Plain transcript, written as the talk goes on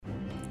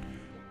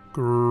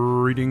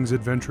Greetings,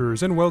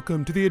 adventurers, and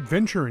welcome to the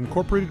Adventure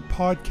Incorporated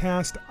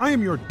podcast. I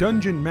am your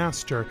Dungeon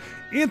Master,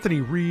 Anthony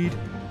Reed.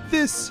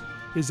 This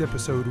is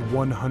episode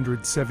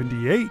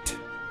 178,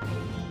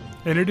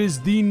 and it is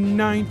the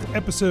 9th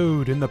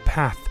episode in the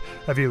Path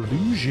of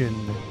Illusion.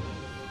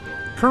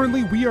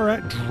 Currently, we are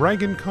at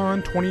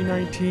DragonCon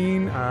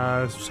 2019.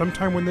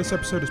 Sometime when this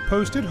episode is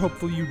posted,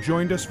 hopefully you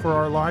joined us for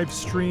our live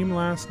stream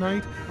last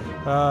night.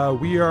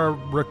 We are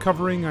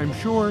recovering, I'm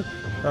sure,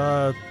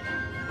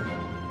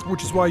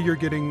 which is why you're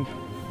getting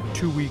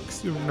 2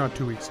 weeks, not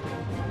 2 weeks,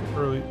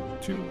 early,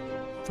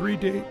 3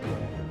 days.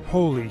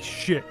 Holy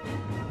shit.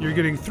 You're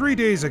getting 3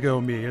 days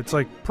ago me. It's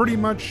like pretty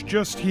much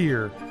just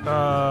here.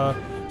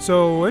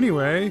 So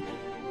anyway,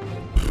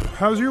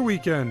 how's your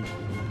weekend?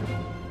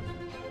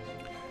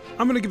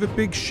 I'm going to give a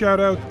big shout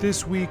out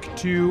this week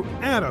to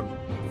Adam,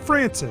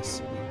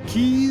 Francis,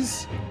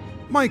 Keys,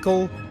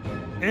 Michael,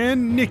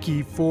 and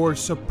Nikki for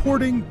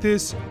supporting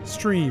this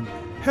stream.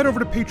 Head over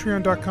to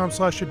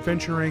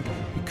patreon.com/adventureinc.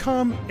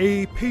 Become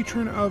a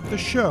patron of the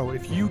show.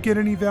 If you get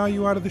any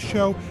value out of the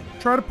show,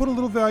 try to put a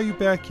little value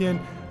back in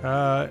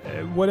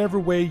whatever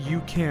way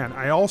you can.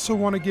 I also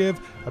want to give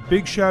a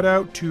big shout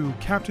out to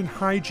Captain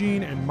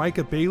Hygiene and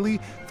Micah Bailey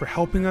for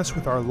helping us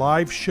with our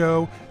live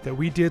show that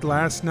we did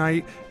last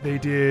night.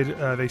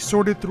 They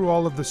sorted through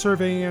all of the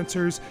survey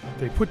answers.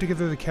 They put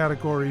together the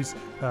categories.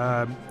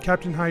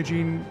 Captain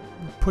Hygiene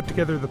put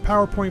together the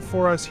PowerPoint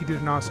for us. He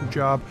did an awesome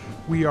job.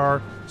 We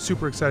are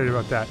super excited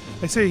about that.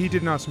 I say he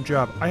did an awesome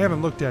job. I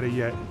haven't looked at it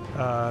yet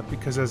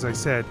because, as I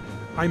said,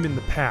 I'm in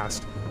the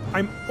past.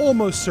 I'm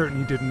almost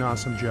certain he did an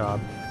awesome job.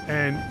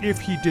 And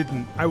if he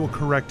didn't, I will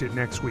correct it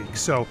next week.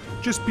 So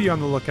just be on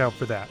the lookout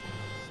for that.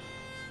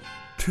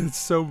 It's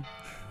so...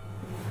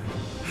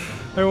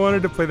 I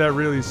wanted to play that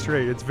really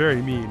straight. It's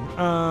very mean.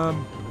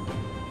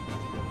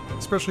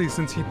 Especially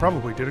since he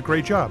probably did a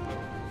great job.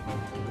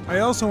 I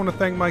also want to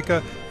thank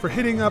Micah for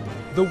hitting up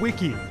the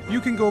wiki.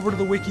 You can go over to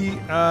the wiki.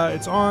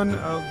 It's on,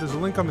 there's a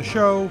link on the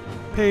show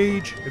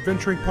page,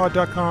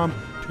 adventuringpod.com,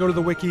 to go to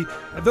the wiki.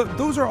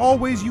 Those are all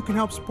ways you can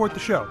help support the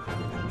show.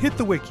 Hit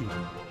the wiki.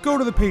 Go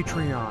to the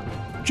Patreon.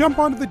 Jump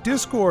onto the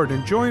Discord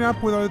and join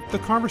up with the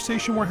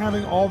conversation we're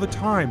having all the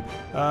time.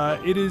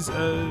 It is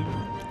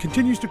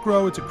continues to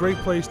grow. It's a great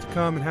place to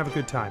come and have a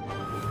good time.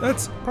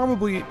 That's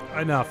probably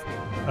enough.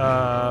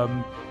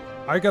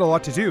 I got a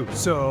lot to do,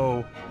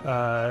 so,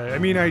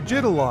 I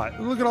did a lot.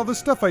 Look at all the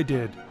stuff I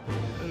did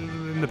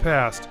in the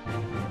past.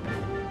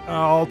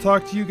 I'll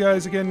talk to you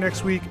guys again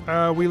next week.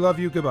 We love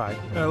you. Goodbye.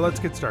 Let's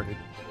get started.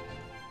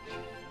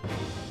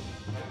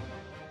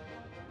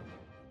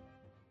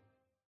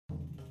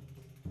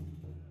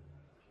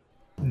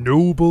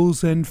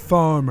 Nobles and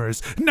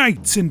farmers,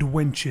 knights and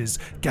wenches,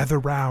 gather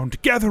round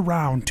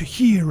to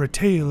hear a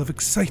tale of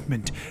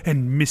excitement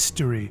and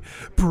mystery.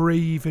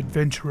 Brave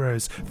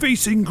adventurers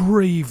facing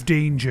grave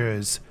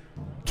dangers.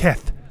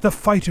 Keth, the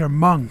fighter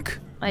monk.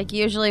 Like,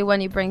 usually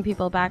when you bring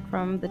people back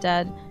from the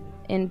dead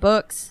in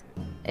books,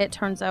 it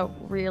turns out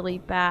really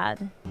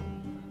bad.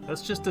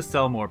 That's just to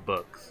sell more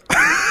books.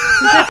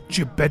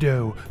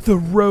 Gebedo, the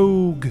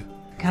rogue.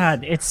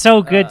 God, it's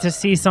so good to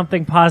see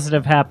something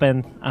positive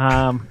happen.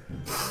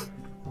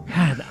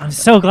 God, I'm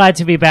so glad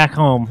to be back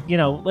home. You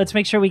know, let's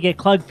make sure we get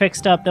Clug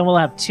fixed up, then we'll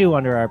have 2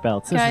 under our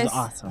belts. This is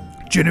awesome.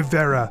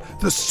 Genevera,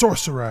 the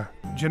sorcerer.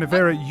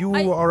 Genevera,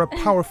 you are a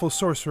powerful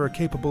sorcerer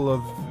capable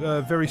of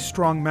very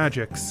strong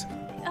magics.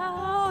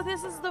 Oh,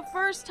 this is the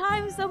first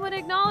time someone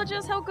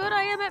acknowledges how good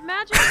I am at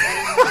magic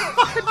and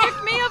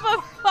convict me of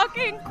a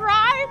fucking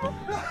crime?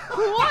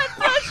 What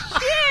the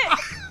shit?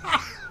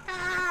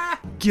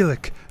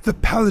 Gillick, the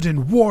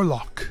paladin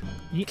warlock.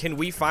 Can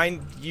we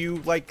find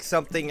you, like,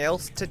 something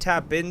else to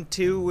tap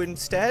into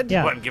instead?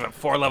 Yeah. What, give him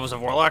 4 levels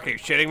of Warlock? Are you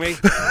shitting me?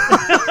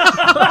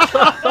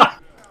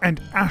 And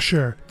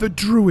Asher, the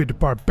druid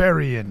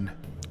barbarian.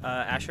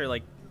 Asher,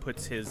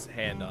 puts his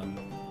hand on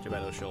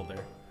Gebetto's shoulder.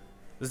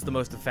 This is the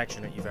most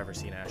affectionate you've ever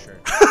seen Asher.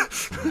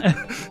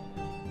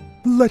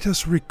 Let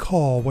us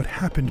recall what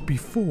happened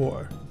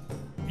before.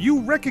 You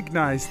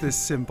recognize this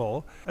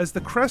symbol as the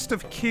crest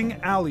of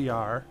King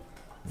Aliar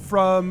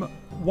from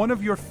one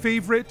of your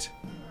favorite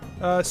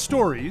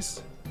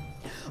stories,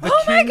 The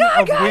King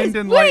of Wind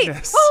and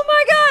Lightness. Oh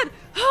my god!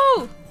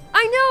 Oh!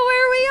 I know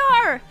where we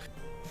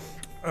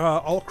are!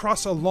 All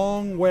across a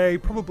long way,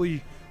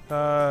 probably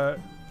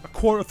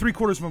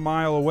 3/4 of a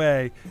mile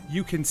away,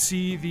 you can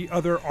see the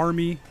other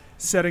army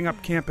setting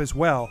up camp as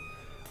well.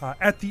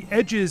 At the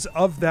edges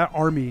of that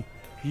army,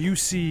 you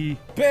see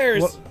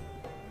bears.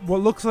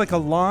 What looks like a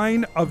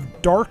line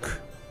of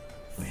dark,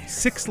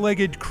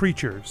 6-legged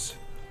creatures.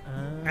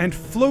 And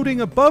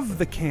floating above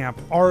the camp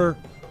are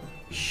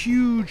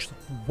huge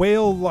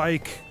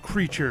whale-like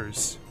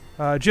creatures.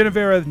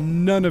 Genevera,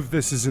 none of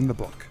this is in the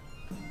book.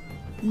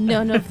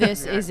 None of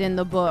this is in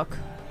the book.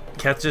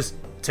 Keth just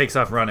takes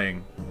off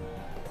running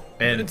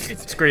and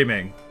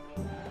screaming.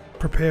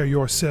 Prepare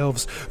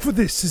yourselves, for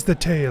this is the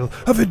tale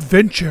of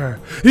Adventure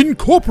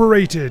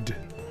Incorporated.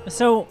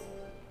 So,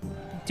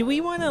 do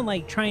we want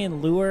to, try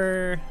and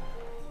lure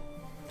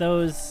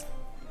those,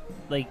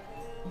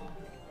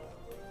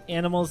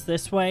 animals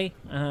this way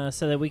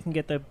so that we can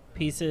get the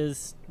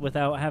pieces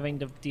without having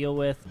to deal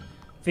with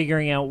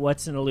figuring out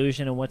what's an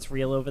illusion and what's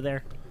real over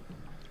there?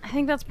 I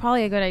think that's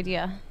probably a good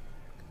idea.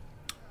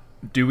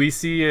 Do we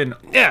see an?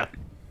 Yeah.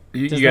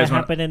 You Does guys that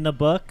want? happen in the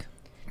book?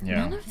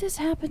 None of this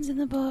happens in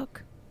the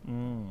book.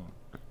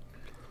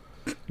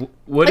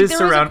 What like is there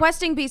is a surround?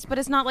 questing beast, but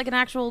it's not like an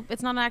actual.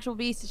 It's not an actual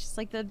beast. It's just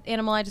like the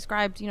animal I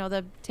described. You know,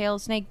 the tail,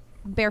 snake,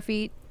 bare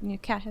feet,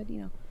 cat head. You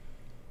know.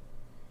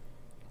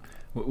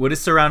 What is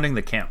surrounding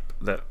the camp?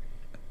 That,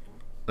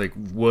 like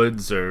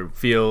woods or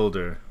field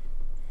or?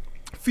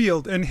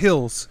 Field and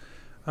hills.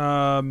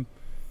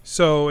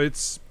 So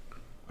it's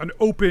an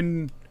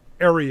open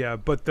area,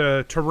 but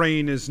the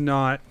terrain is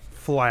not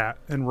flat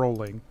and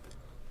rolling.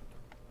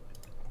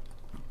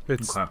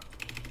 It's Okay.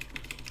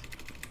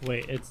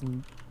 Wait,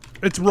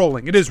 it's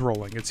rolling. It is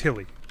rolling. It's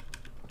hilly.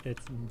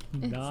 it's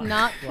It's not,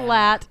 not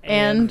flat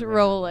and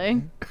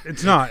rolling.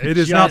 It's not. It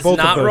is Just not both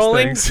not of those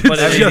rolling, things. but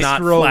It's it is just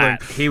not rolling.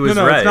 flat. He was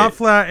no, right. it's not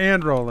flat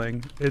and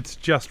rolling. It's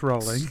just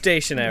rolling.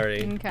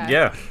 Stationary. Okay.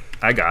 Yeah,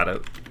 I got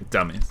it.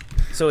 Dummies.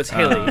 So it's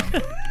hilly.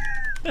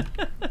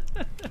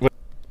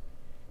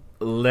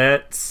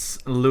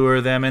 Let's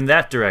lure them in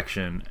that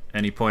direction.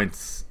 And he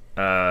points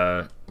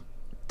down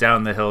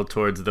the hill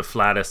towards the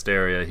flattest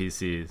area he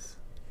sees.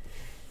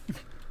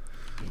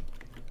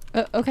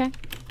 Okay.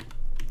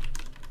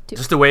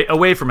 Just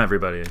away from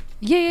everybody.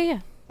 Yeah.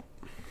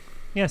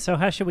 Yeah, so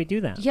how should we do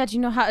that? Yeah, do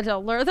you know how to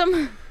lure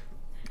them?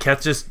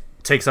 Keth just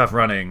takes off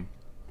running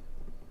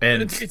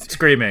and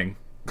screaming.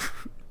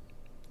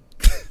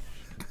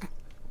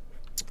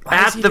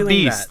 Why is he doing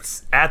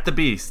beasts. At the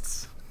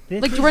beasts.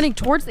 This Like is- running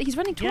towards. He's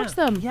running towards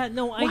them. Yeah,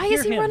 no, I Why hear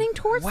is he him. running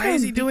towards them? Why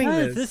is he doing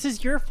Because this? this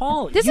is your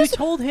fault. This You is-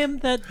 told him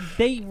that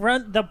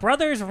the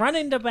brothers run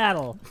into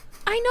battle.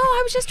 I know.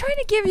 I was just trying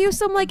to give you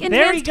some like There he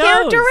enhanced goes.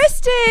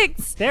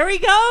 characteristics. There he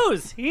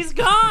goes. He's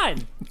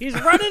gone. He's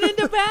running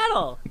into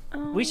battle.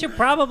 We should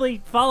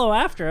probably follow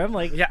after him,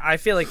 like, Yeah, I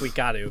feel like we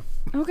got to.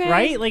 Okay.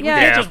 right? Like, we yeah.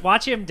 can't just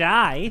watch him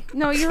die.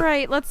 No, you're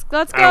right. Let's go.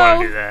 I don't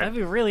want to do that. That'd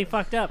be really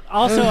fucked up.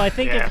 Also, I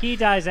think Yeah. if he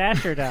dies,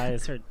 Asher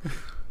dies, or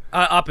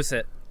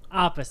Opposite.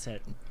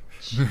 opposite.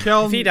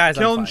 Keln, If he dies,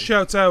 I'm Keln fine.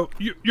 shouts out,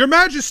 Your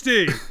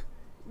Majesty!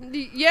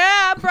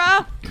 Yeah,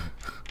 bruh.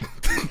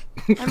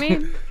 I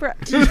mean, bruh.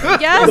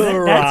 Yes.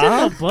 That's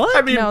in the book.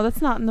 I mean, No,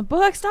 that's not in the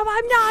book. Stop.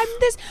 I'm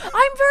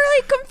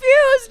really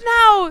confused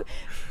now.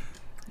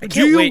 I Do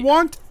can't you wait.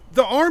 want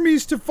the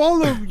armies to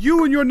follow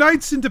you and your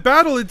knights into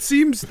battle? It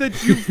seems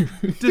that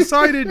you've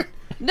decided.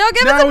 No,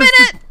 give Now us a is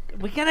the-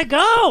 minute. We gotta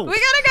go. We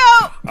gotta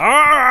go.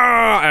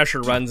 Ah!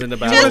 Asher runs into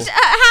battle. Just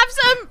have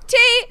some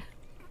tea.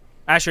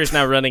 Asher is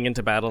now running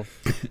into battle.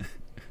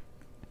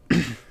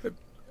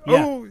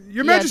 Oh,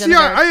 Your Yeah, Majesty,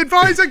 Jennifer. I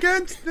advise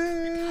against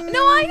this. No,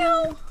 I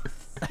know.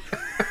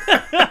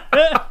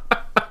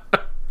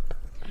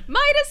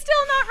 Might is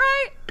still not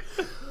right.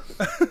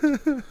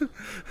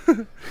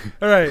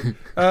 All right.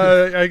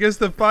 I guess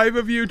the 5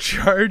 of you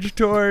charge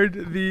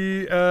toward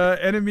the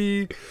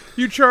enemy.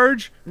 You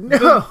charge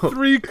No.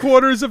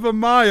 3/4 of a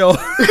mile.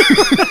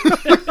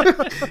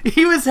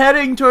 He was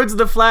heading towards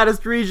the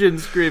flattest region,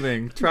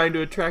 screaming, trying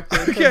to attract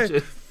their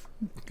attention.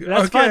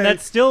 That's fine.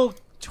 That's still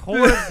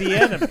toward the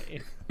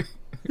enemy.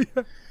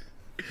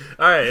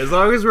 All right, as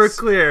long as we're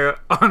clear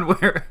on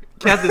where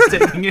Keth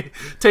is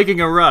taking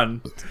a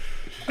run.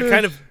 I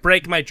kind of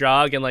break my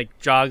jog and like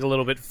jog a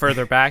little bit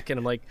further back, and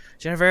I'm like,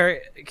 Jennifer,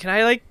 can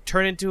I like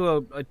turn into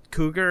a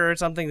cougar or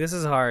something? This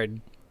is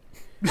hard.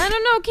 I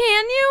don't know.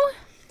 Can you?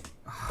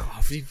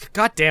 Oh,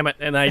 God damn it!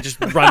 And I just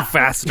run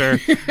faster.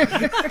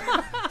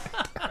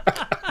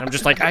 I'm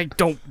just like, I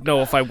don't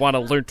know if I want to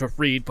learn to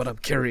read, but I'm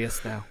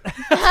curious now.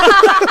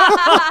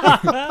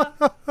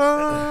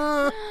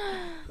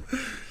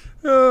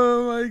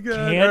 Oh my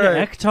god. Can All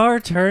right.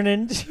 Ektar turn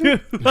into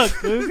a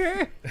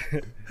cougar?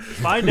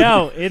 Find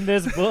out in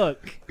this book.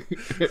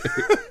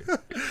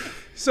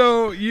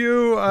 So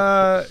you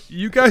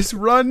guys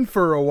run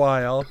for a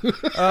while.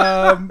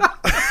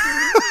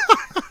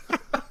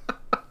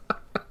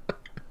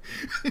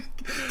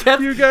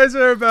 You guys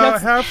are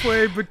about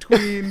halfway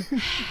between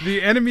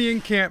the enemy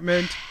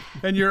encampment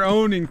and your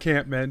own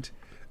encampment.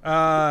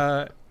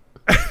 And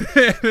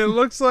it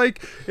looks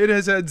like it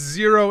has had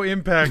 0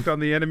 impact on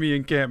the enemy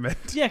encampment.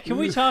 Yeah, can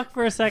we talk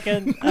for a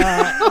second?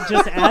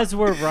 Just as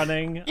we're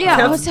running.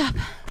 Yeah. What's up?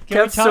 Can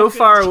we Kev's so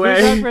far can we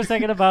away. talk for a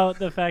second about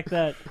the fact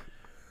that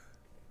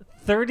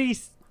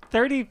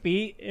 30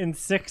 feet in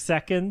 6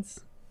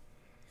 seconds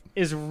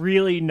is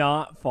really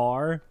not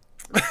far.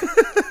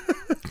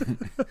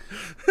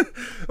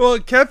 Well,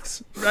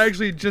 Keth's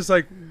actually just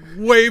like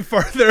way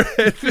farther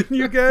ahead than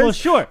you guys. Well,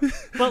 sure.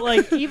 But,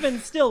 like, even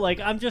still, like,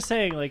 I'm just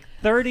saying, like,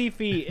 30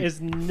 feet is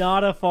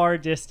not a far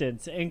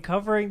distance. And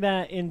covering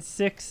that in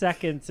 6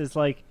 seconds is,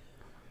 like,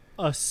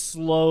 a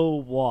slow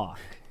walk.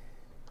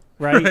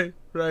 Right?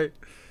 Right.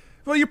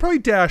 Well, you're probably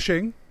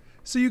dashing,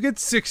 so you get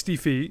 60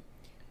 feet.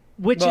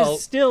 Which Well,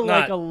 is still,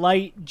 like, not- a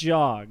light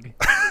jog.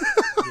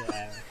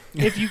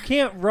 If you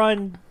can't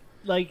run,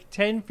 like,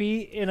 10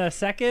 feet in a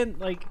second,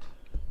 like...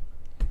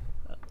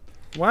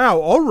 Wow.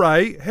 All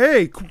right.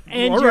 Hey.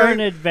 And all you're right. an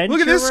adventurer.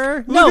 Look at this.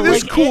 No, Look at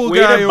this like, cool Way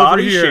guy to over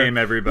body here. shame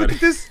everybody. Look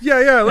at this.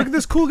 Yeah. Look at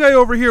this cool guy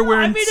over here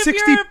wearing I mean, if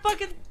 60. you're a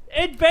fucking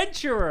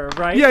adventurer,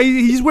 right? Yeah,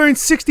 he's wearing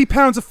 60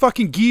 pounds of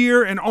fucking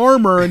gear and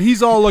armor, and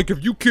he's all like,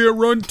 if you can't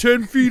run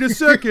 10 feet a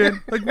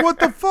second, like, what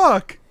the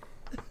fuck?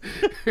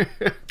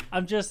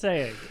 I'm just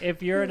saying,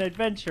 if you're an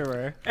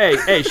adventurer,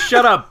 Hey,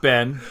 shut up,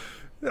 Ben.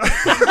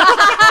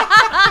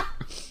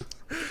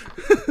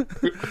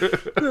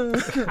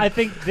 I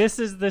think this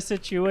is the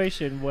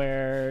situation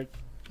where,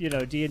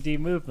 D&D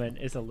movement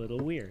is a little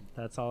weird.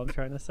 That's all I'm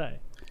trying to say.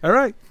 All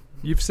right.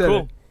 You've said Cool.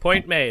 it.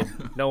 Point made.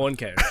 No one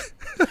cares.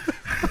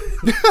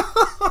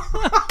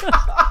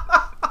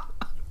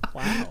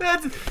 Wow.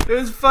 It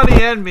was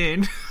funny and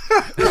mean.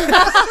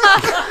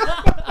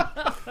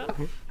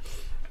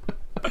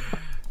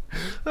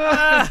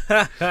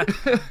 I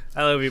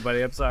love you,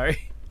 buddy. I'm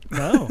sorry.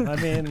 No, I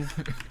mean,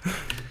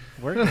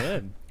 we're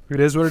good. It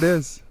is what it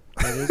is.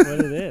 It is what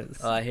it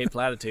is. I hate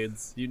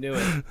platitudes. You knew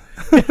it.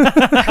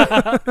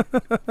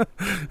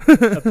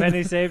 A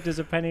penny saved is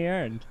a penny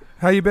earned.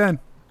 How you been?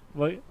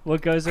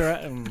 What goes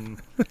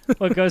around?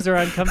 What goes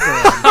around comes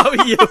around. Oh,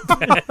 you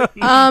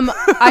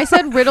I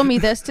said riddle me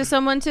this to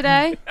someone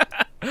today,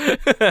 and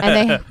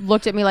they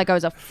looked at me like I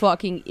was a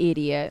fucking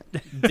idiot.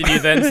 Did you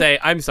then say,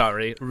 I'm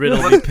sorry,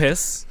 riddle me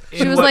piss?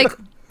 She was like,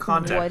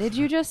 Context. "What did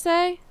you just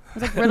say?" I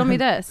was like, "Riddle me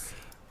this."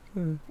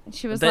 And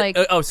she was like,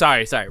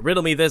 sorry.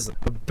 Riddle me this.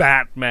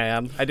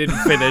 Batman. I didn't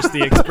finish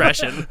the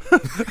expression.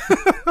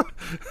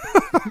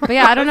 "But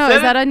yeah, I don't know.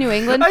 Is that a New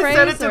England phrase I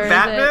said it to or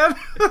Batman.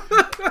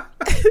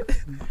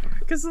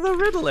 Because of the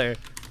Riddler.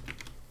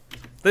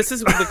 This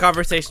is the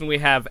conversation we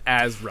have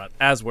as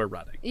we're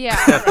running. Yeah.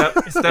 That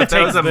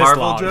was a this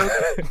Marvel long. joke.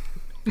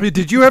 Wait,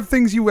 did you have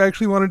things you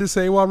actually wanted to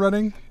say while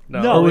running?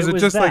 No, Or was it it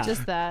just that. like-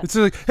 Just that. It's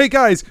like, hey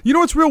guys, you know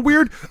what's real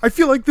weird? I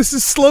feel like this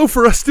is slow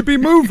for us to be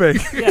moving.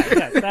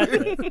 yeah, that's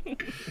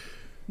it.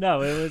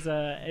 No, it was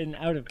an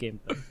out of game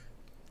thing.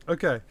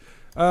 Okay.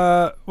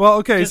 Well,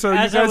 okay. Just So you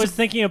as guys. I was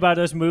thinking about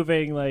us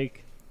moving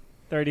like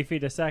 30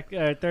 feet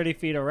 30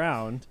 feet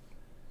around,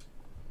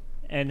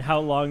 and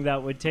how long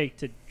that would take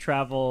to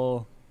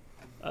travel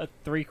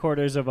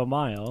 3/4 of a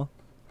mile.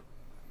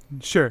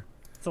 Sure.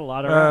 It's a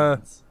lot of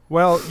rounds.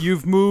 Well,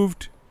 you've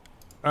moved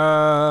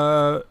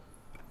half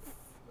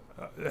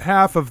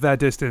of that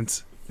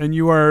distance, and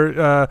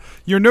you're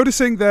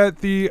noticing that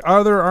the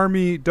other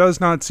army does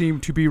not seem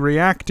to be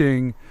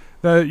reacting.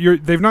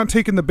 They've not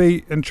taken the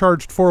bait and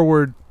charged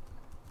forward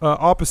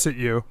opposite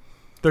you.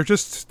 They're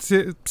just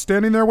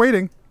standing there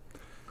waiting.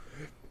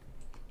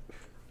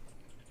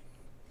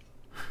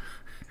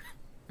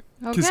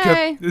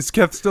 Okay, Is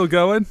Keth still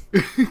going?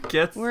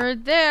 Gets we're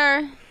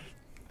there.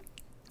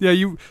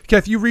 Yeah,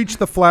 Keth, you reached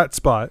the flat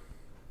spot.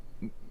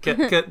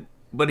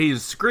 but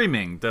he's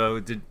screaming though.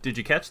 Did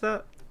you catch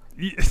that?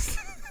 Yes.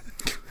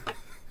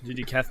 Did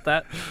you catch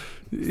that?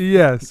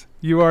 Yes,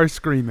 you are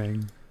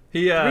screaming.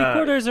 He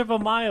 3/4 of a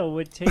mile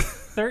would take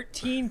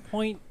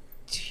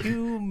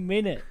 13.2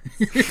 minutes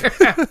if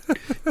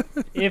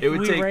It would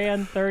we take-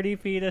 ran 30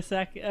 feet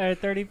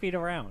 30 feet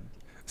around.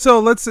 So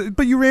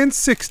but you ran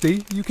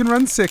 60. You can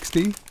run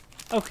 60.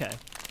 Okay.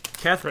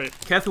 Keth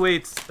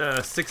waits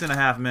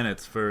 6.5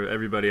 minutes for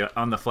everybody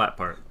on the flat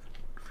part.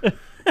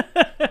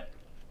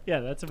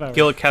 Yeah, that's about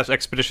Gillick has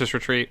expeditious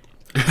retreat.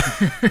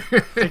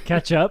 right. To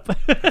catch up.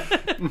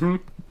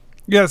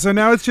 Yeah, so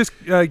now it's just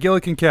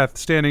Gillick and Keth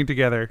standing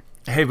together.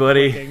 Hey,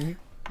 buddy.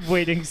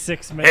 Waiting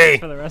 6 minutes Hey.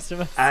 for the rest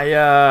of us. I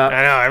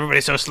know,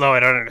 everybody's so slow, I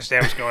don't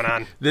understand what's going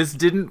on. This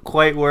didn't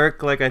quite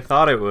work like I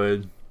thought it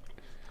would.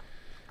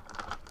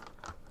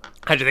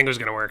 How'd you think it was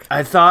going to work?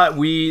 I thought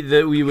we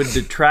would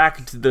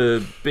detract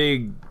the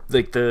big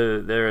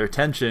their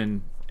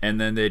attention, and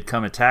then they'd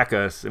come attack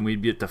us, and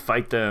we'd get to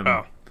fight them.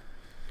 Oh.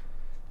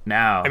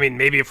 Now. I mean,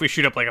 maybe if we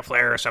shoot up like a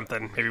flare or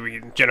something, maybe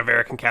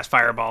Genevera can cast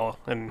Fireball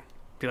and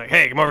be like,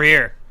 hey, come over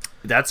here.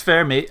 That's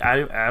fair, mate.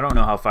 I don't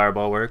know how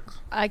Fireball works.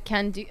 I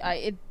can do.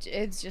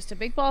 It's just a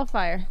big ball of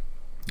fire.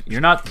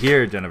 You're not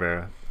here,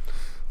 Genevera.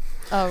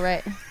 Oh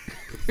right.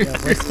 Yeah,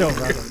 we're still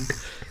running.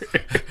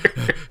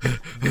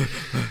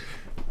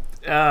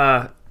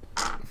 So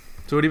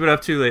what have you been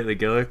up to lately,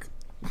 Gillick?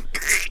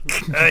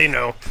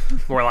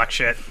 Warlock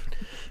shit.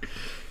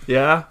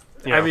 Yeah?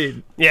 You know. I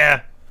mean,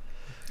 Yeah,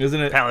 isn't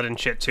it? Paladin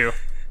shit too.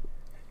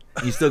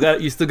 You still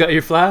got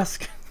your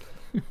flask?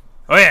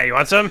 Oh yeah, you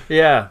want some?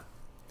 Yeah.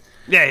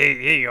 Yeah, here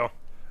you go.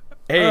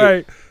 Hey. All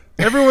right.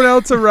 Everyone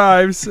else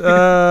arrives.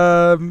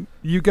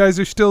 You guys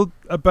are still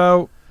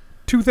about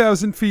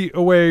 2,000 feet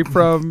away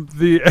from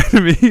the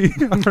enemy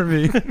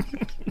army.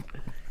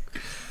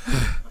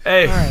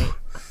 Hey. All right.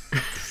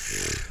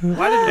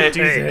 Why did we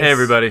do Hey, this?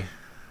 everybody.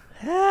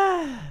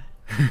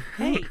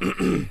 Hey.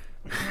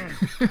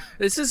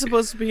 This is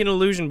supposed to be an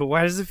illusion, but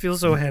why does it feel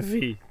so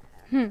heavy?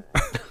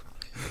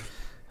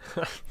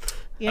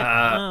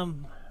 Yeah.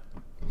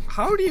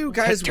 How do you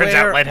guys Turns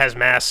wear... out light has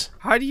mass.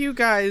 How do you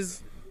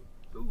guys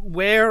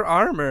wear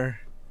armor?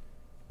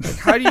 Like,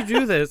 how do you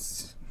do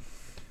this?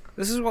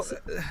 This is what...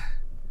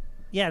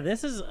 Yeah,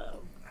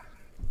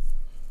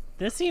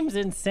 This seems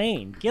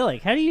insane.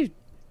 Gillick, how do you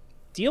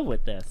deal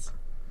with this?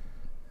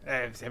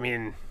 I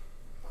mean,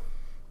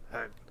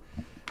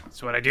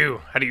 that's what I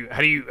do. How do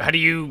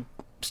you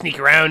sneak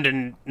around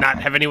and not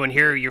have anyone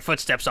hear your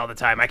footsteps all the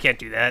time? I can't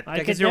do that. I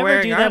could 'cause you're never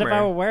wearing do that if armor.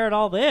 I were wearing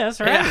all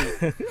this, right?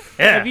 Yeah.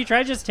 Have you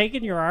tried just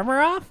taking your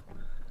armor off?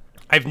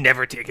 I've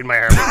never taken my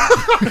armor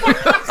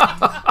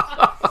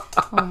off.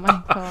 Oh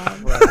my god.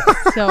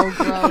 That's so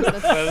gross.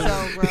 That's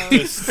so gross.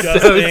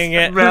 Disgusting.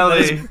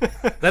 smelly.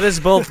 That is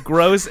both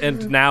gross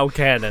and now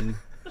canon.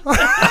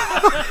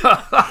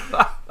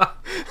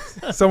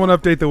 Someone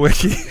update the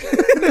wiki.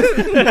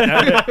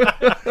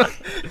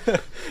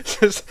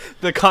 Just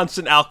the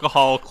constant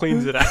alcohol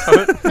cleans it out.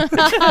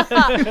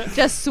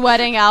 Just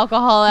sweating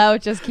alcohol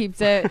out just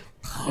keeps it.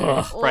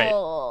 Right.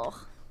 Ugh.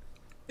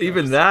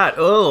 Even that.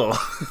 Oh.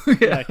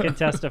 I can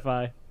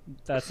testify.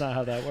 That's not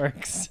how that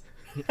works.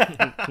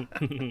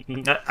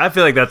 I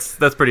feel like that's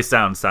pretty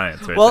sound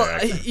science right Well, there.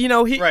 Actually. you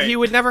know, Right. he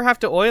would never have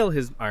to oil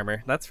his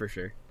armor. That's for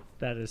sure.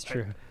 That is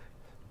true.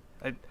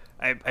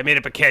 I made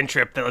up a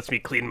cantrip that lets me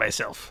clean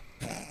myself.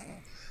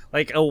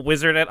 Like a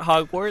wizard at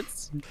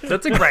Hogwarts.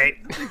 That's a Right.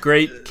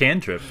 great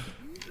cantrip.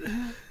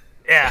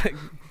 Yeah.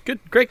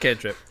 Great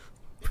cantrip.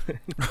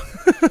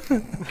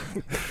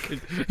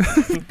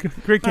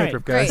 Great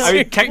cantrip, Great. guys. I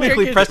mean,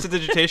 technically,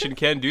 prestidigitation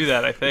can do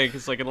that. I think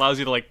it's like it allows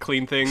you to like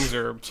clean things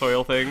or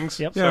soil things.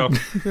 Yep. So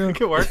Yeah. it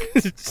could work.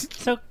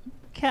 So,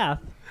 Kath,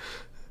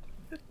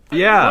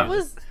 Yeah.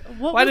 what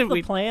Why was did the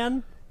we-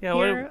 plan Yeah,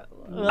 here?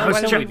 I was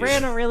So we trying-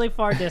 ran a really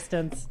far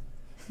distance.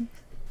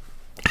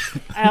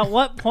 At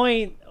what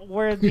point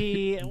were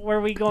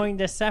we going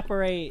to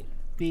separate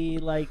the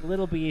like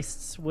little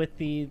beasts with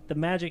the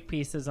magic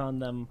pieces on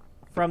them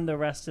from the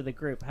rest of the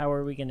group? How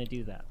are we going to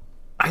do that?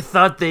 I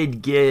thought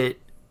they'd get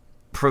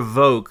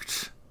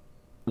provoked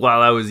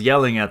while I was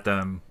yelling at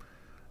them,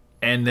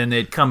 and then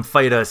they'd come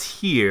fight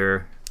us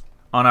here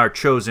on our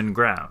chosen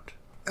ground.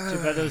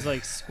 Geppetto's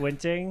like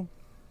squinting.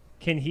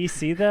 Can he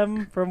see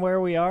them from where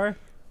we are?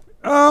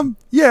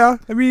 Yeah.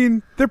 I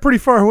mean, they're pretty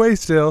far away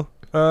still.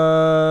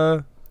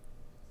 But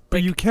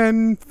you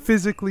can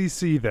physically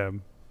see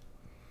them.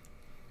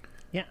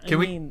 Yeah,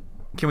 Can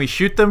we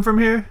shoot them from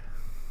here?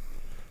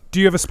 Do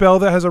you have a spell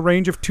that has a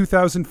range of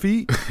 2,000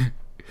 feet?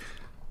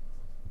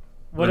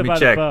 What Let me about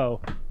check. a bow?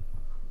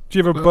 Do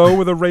you have a bow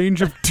with a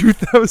range of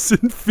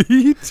 2,000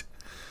 feet?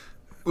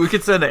 We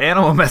could send an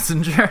animal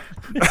messenger.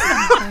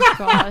 Oh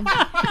god.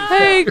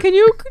 Hey, can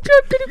you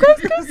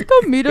guys just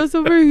come meet us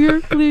over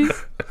here, please?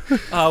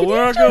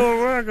 We're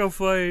gonna go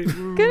fight.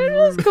 Can you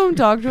just come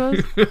talk to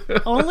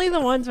us? Only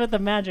the ones with the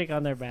magic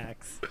on their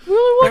backs. We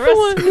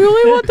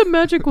only want the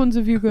magic ones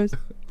of you guys.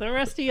 The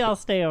rest of y'all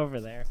stay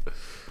over there.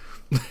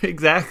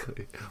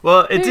 Exactly.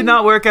 Well, it did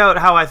not work out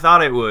how I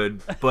thought it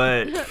would,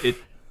 but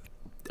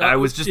I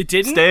was just It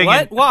didn't? staying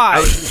What? in,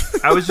 Why?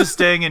 I was just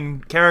staying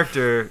in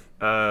character,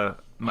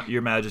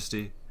 Your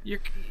Majesty. You're...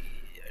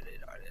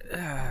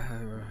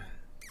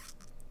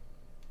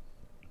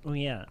 Oh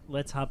yeah,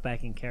 let's hop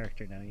back in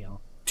character now,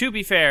 y'all. To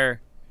be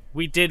fair,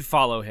 we did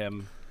follow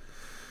him,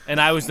 and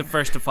I was the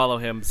first to follow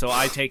him, so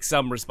I take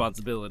some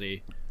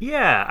responsibility.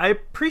 Yeah, I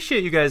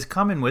appreciate you guys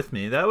coming with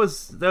me. That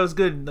was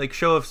good, like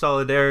show of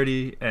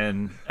solidarity,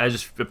 and I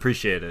just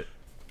appreciate it.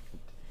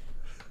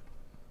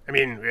 I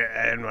mean,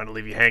 I didn't want to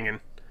leave you hanging.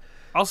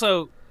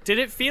 Also, did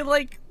it feel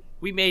like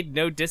we made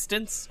no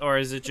distance, or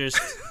is it just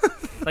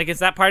like is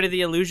that part of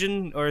the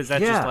illusion, or is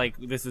that Yeah. just like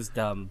this is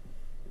dumb?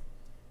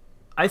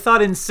 I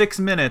thought in 6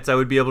 minutes I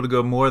would be able to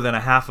go more than a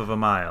half of a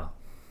mile.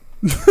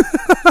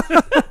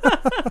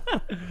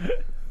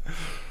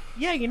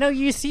 Yeah,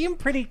 you seem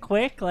pretty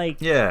quick, like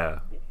Yeah.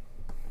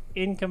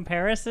 in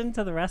comparison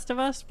to the rest of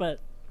us, but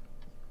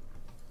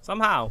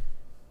Somehow.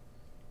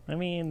 I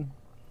mean,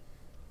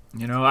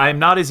 I'm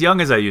not as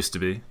young as I used to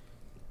be.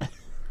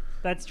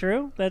 that's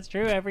true. That's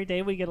true. Every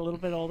day we get a little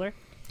bit older.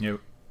 Yep.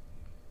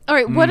 All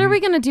right, what are we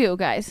gonna do,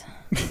 guys?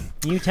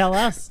 You tell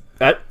us.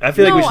 I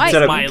feel like we No, should I-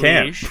 set up My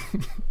camp. leash.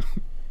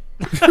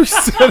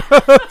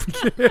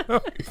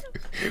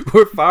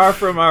 We're far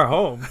from our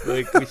home.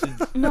 Like we should.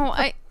 No,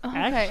 okay.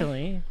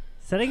 Actually,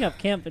 setting up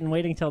camp and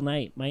waiting till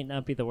night might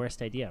not be the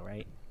worst idea,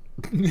 right?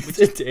 Is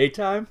it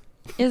daytime?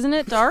 Isn't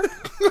it dark?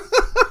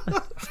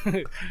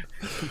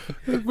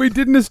 We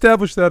didn't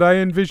establish that. I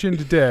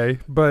envisioned day,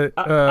 but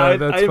I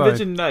that's fine.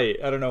 envisioned night.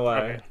 I don't know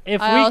why. If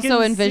I we also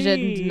can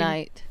envisioned see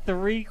night.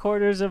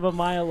 3/4 of a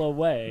mile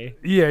away.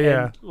 Yeah,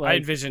 yeah. and, I like,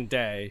 envision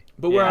day.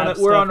 But we're Yeah,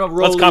 on a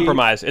rolly. Let's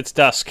compromise. It's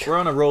dusk. We're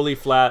on a rolly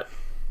flat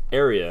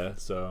area,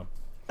 so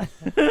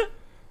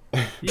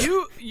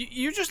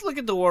You just look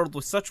at the world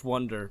with such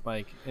wonder,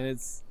 Mike, and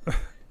it's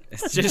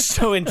just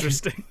so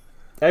interesting.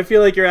 I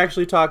feel like you're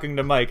actually talking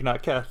to Mike,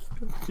 not Kath.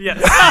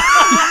 Yes.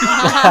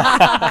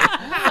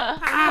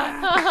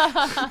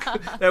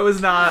 That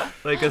was not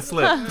like a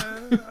slip.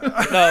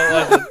 No, it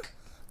wasn't.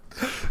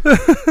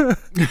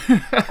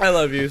 I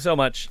love you so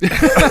much.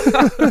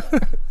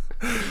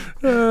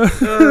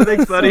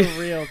 Thanks, buddy. so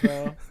real,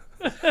 bro.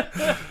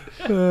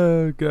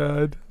 Oh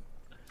God.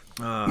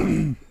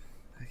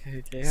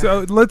 Yeah.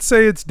 So let's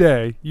say it's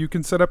day. You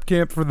can set up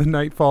camp for the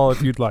nightfall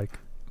if you'd like.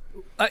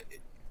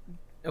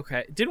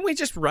 Okay. Didn't we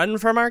just run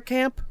from our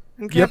camp?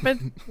 Yep.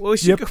 Encampment? Well, we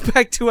should go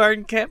back to our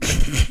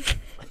encampment.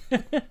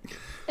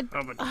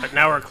 Oh, but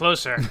now we're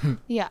closer,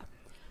 Yeah.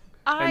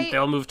 and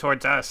they'll move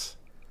towards us.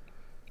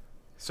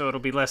 So it'll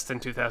be less than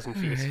 2,000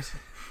 feet.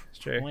 It's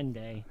true. One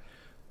day.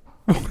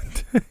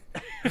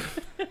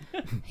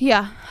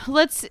 Yeah.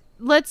 Let's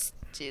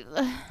do,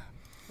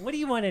 What do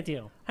you want to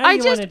do? How do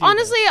you wanna do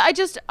honestly, I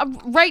just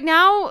right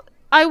now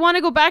I want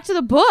to go back to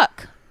the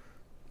book.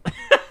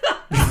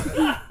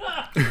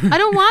 I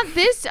don't want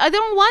this. I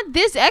don't want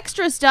this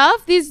extra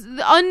stuff. These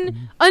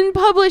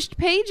unpublished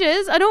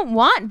pages. I don't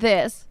want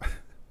this.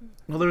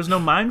 Well, there was no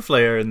mind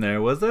flayer in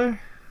there, was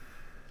there?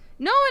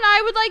 No, and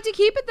I would like to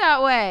keep it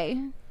that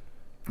way.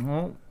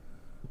 Well,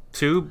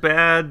 too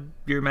bad,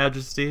 Your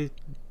Majesty.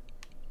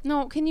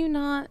 No, can you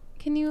not?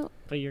 Can you?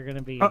 But you're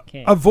gonna be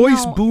king. A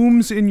voice No.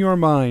 booms in your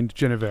mind,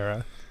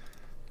 Genevera.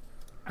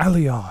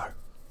 Aliar,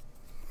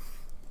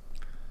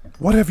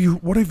 what have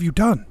you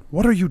done?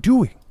 What are you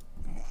doing?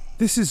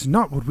 This is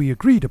not what we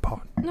agreed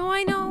upon. No,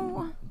 I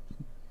know.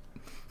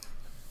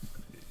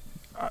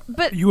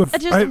 But you have-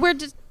 I- we're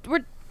just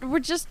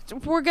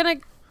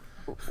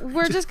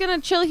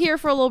gonna chill here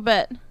for a little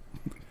bit.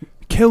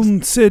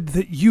 Keln said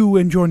that you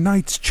and your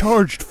knights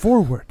charged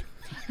forward.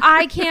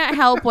 I can't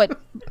help what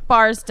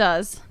Bars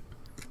does.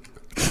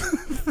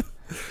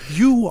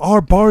 You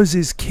are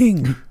Bars's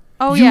king.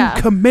 Oh you yeah,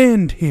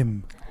 command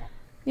him.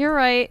 you're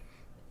right.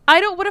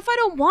 What if I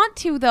don't want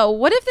to though?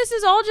 What if this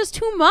is all just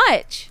too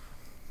much?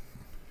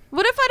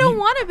 What if I don't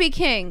want to be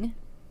king?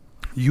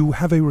 You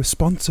have a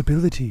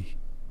responsibility.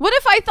 What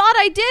if I thought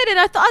I did and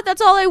I thought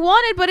that's all I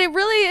wanted, but it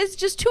really is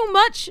just too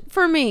much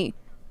for me?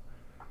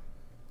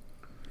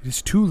 It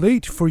is too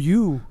late for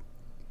you.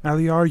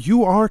 Aliar,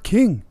 you are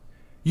king.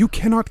 You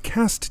cannot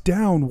cast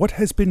down what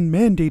has been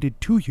mandated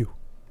to you.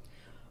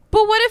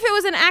 But what if it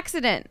was an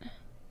accident?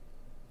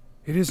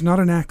 It is not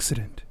an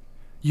accident.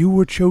 You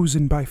were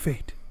chosen by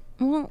fate.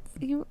 Well,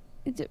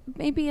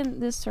 maybe in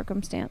this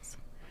circumstance.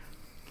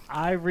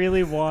 I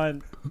really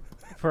want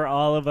for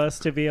all of us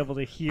to be able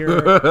to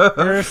hear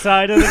her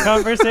side of the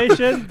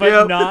conversation, but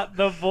Yep. not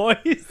the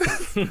voice.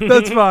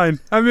 That's fine.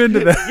 I'm into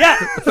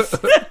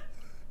that.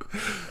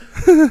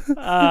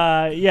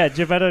 Yes. Yeah,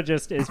 Geppetto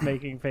just is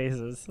making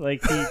faces.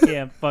 Like, he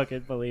can't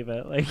fucking believe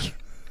it. Like,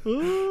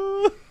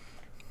 ooh.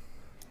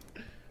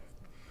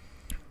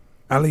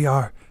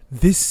 Aliar,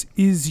 this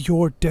is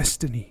your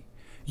destiny.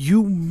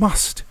 You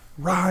must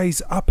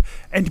rise up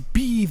and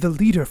be the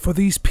leader for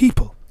these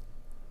people.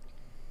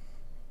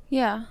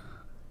 Yeah.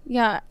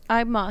 Yeah,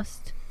 I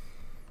must.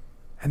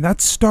 And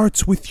that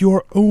starts with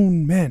your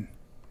own men.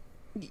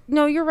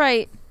 No, you're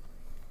right.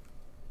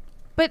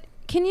 But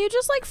can you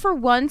just, like, for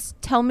once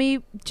tell me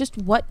just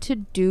what to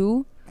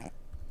do?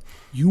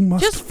 You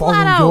must Just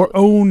flat follow your out.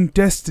 own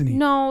destiny.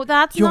 No,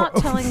 that's Your not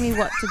own- telling me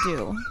what to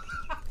do.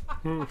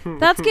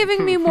 That's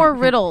giving me more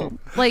riddle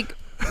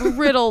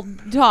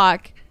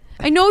talk.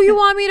 I know you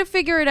want me to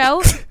figure it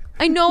out.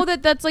 I know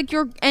that's like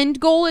your end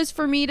goal is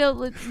for me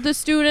to the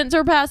student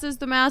surpasses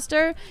the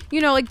master. You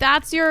know, like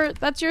that's your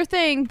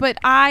thing. But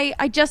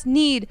I just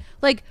need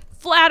like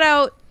flat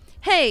out,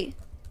 hey,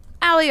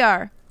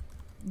 Aliar,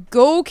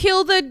 go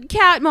kill the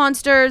cat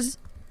monsters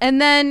and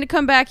then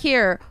come back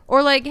here.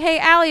 Or like, hey,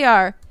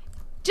 Aliar,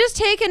 just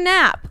take a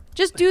nap.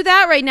 Just do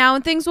that right now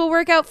and things will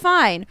work out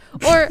fine.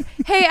 Or,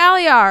 hey,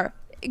 Aliar,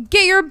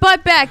 get your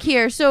butt back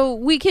here so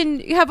we can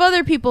have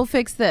other people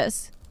fix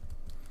this.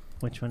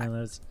 Which one of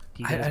those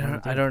do you guys wanna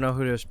do? I don't know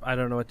who to. I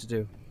don't know what to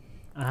do.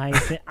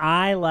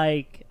 I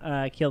like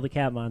kill the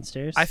cat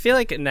monsters. I feel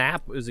like a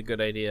nap was a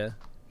good idea.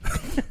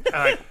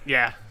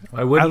 Yeah.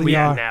 Why wouldn't we?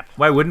 Aliar. Nap.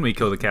 Why wouldn't we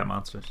kill the cat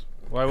monsters?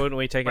 Why wouldn't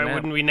we take a Why nap?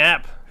 wouldn't we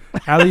nap?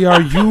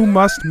 Aliar, you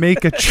must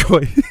make a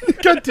choice.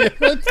 God damn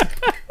it.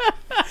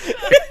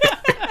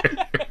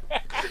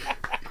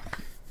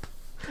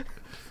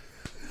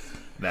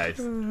 Nice.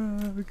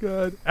 Oh,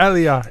 God.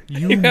 Aliar,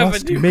 you You have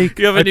must a new, make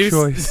you have a new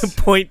choice.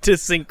 point to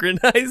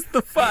synchronize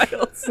the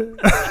files.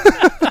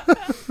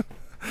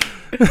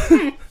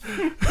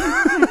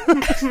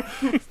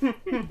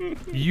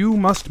 You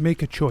must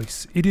make a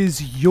choice. It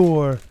is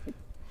your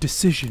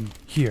decision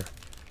here.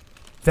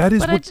 That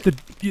is But I what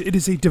it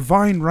is a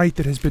divine right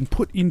that has been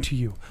put into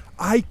you.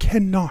 I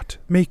cannot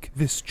make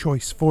this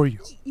choice for you.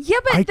 Yeah,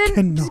 but I then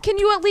cannot. can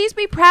you at least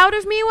be proud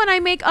of me when I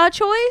make a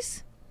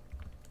choice?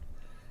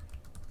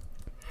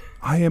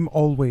 I am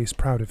always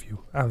proud of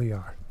you,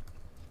 Aliar.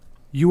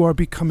 You are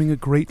becoming a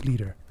great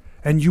leader,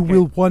 and you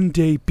will one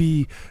day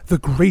be the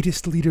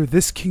greatest leader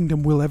this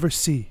kingdom will ever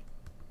see.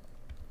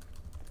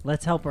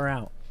 Let's help her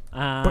out.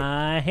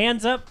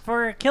 Hands up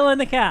for killing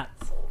the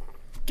cats.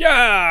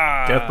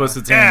 Yeah. Death puts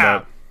its hand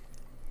up.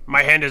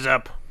 My hand is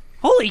up.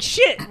 Holy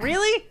shit,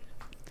 really?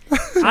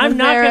 I'm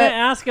not Vera- going to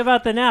ask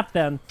about the nap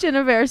then.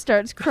 Genevere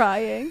starts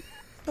crying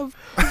of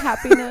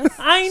happiness.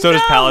 I So know,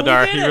 does we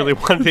Paladar. did He it. really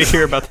wanted to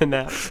hear about the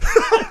nap.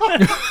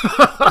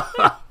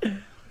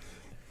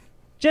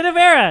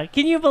 Genevera,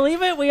 can you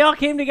believe it? We all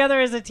came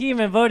together as a team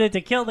and voted to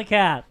kill the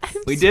cat.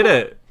 We did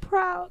it.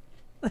 Proud.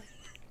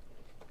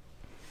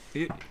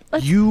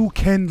 You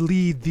can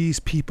lead these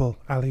people,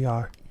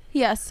 Aliar.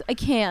 Yes, I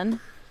can.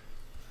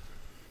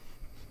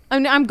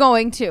 I'm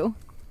going to.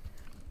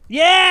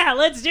 Yeah,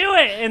 let's do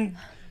it! And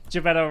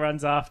Geppetto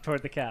runs off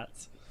toward the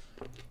cats.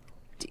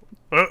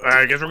 Well,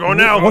 I guess we're going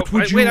now. What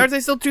would you... Wait, aren't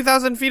they still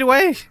 2,000 feet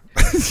away?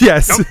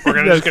 Yes. Nope,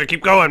 we're just gonna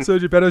keep going. So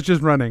Geppetto's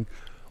just running.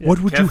 What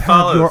would Kev you have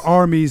follows. your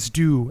armies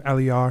do,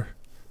 Aliar?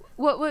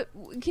 What?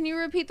 Can you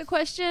repeat the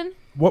question?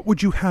 What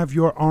would you have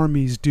your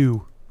armies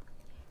do?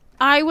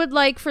 I would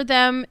like for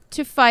them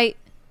to fight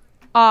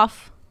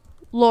off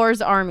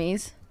Lore's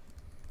armies.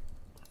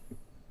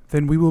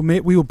 Then we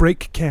will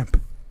break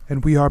camp,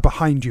 and we are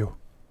behind you.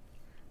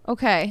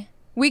 Okay.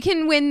 We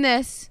can win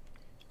this,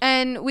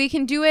 and we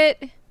can do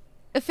it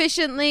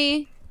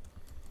efficiently,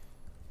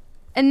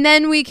 and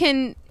then we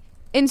can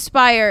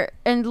inspire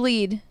and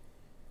lead.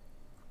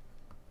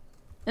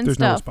 And There's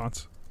no stuff.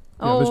 response.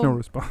 Yeah, there's no Oh.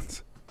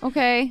 response.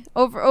 Okay.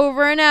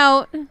 Over and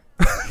out.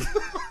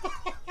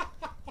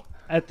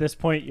 At this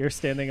point, you're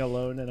standing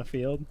alone in a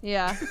field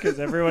Yeah. because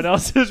everyone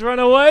else has run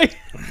away.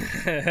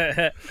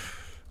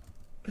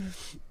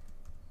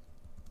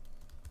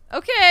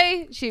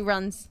 Okay. She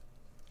runs.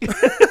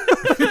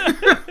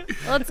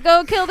 Let's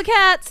go kill the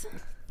cats.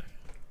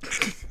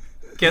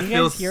 Kev guys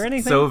feels hear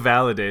anything? so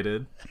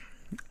validated.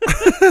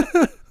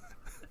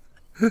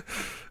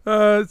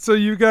 So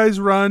you guys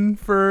run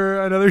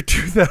for another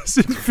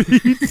 2,000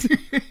 feet,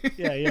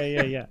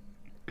 Yeah.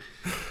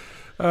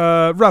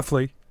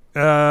 roughly.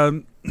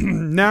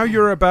 Now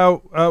you're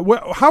about.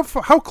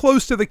 How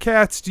close to the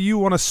cats do you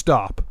want to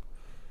stop?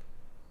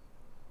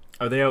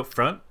 Are they out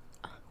front?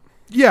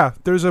 Yeah,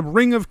 there's a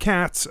ring of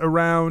cats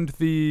around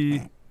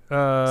the.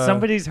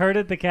 Somebody's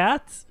herded the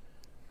cats?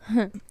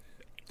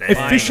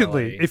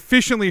 efficiently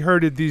Finally.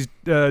 herded these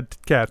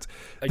cats.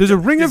 There's a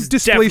ring of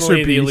displacer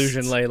definitely the beasts.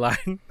 illusion ley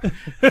line.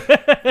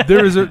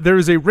 there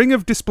is a ring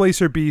of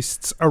displacer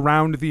beasts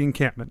around the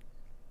encampment.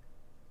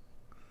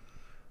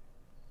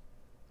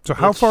 So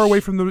how far away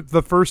from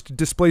the first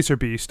displacer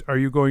beast are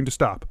you going to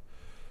stop?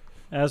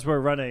 As we're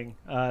running,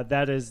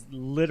 that is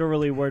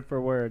literally word for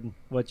word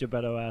what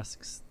Geppetto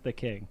asks the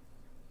king.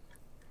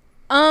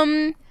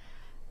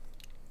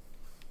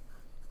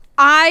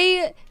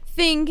 I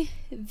think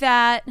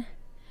that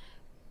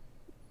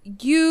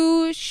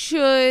you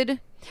should.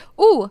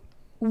 Ooh,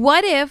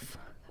 what if?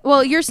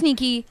 Well, you're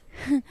sneaky.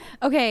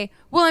 Okay.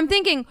 Well, I'm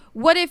thinking,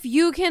 what if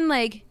you can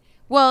like?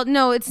 Well,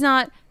 no, it's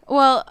not.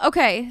 Well,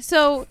 okay.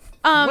 So,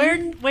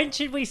 When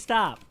should we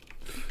stop?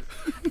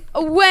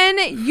 when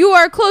you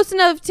are close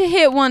enough to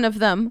hit one of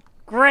them.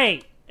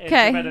 Great. And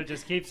 'Kay. Geppetto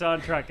just keeps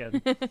on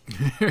trucking.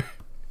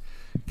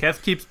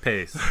 Kev keeps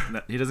pace.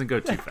 No, he doesn't go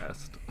too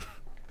fast.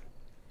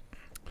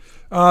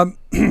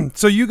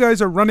 So you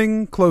guys are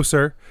running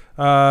closer.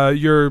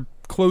 You're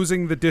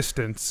closing the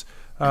distance.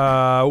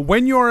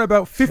 When you're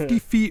about 50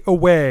 feet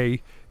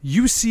away,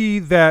 you see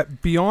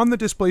that beyond the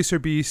displacer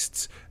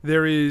beasts,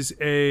 there is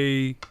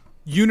a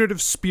unit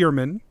of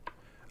spearmen.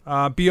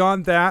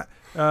 Beyond that,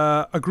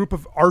 a group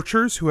of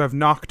archers who have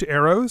knocked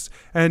arrows.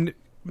 And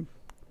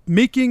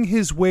making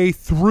his way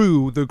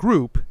through the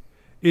group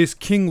is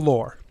King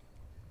Lore.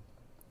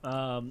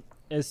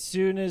 As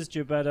soon as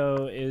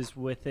Geppetto is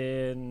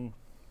within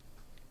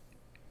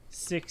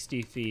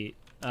 60 feet,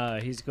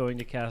 he's going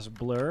to cast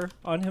Blur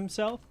on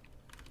himself.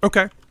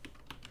 Okay.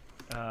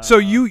 So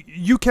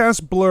you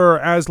cast Blur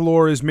as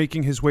Lore is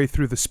making his way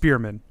through the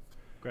spearmen.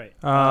 Great.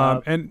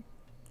 And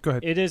go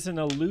ahead. It is an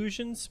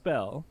illusion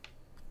spell,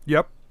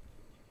 Yep.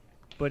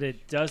 but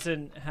it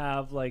doesn't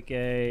have like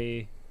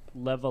a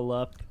level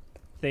up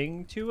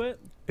thing to it.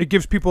 It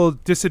gives people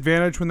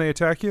disadvantage when they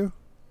attack you?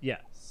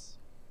 Yes.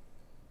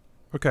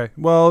 Okay.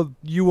 Well,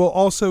 you will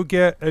also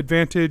get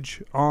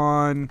advantage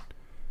on...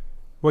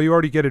 Well, you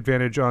already get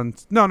advantage on...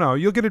 No,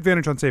 you'll get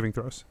advantage on saving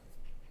throws.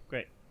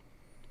 Great.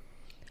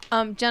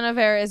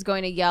 Genevera is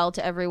going to yell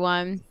to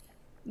everyone,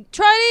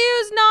 try to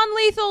use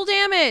non-lethal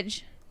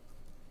damage.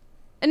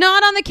 And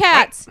not on the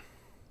cats.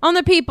 On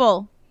the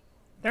people.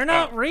 They're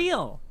not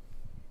real.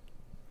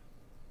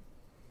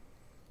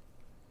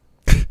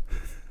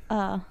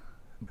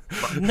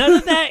 None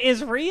of that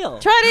is real.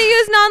 Try to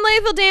use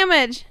non-lethal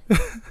damage.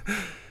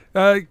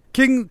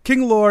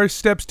 King Lore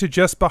steps to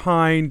just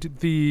behind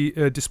the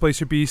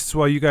displacer beasts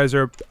while you guys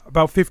are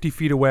about 50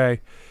 feet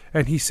away.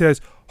 And he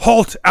says,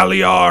 "Halt,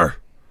 Aliar!"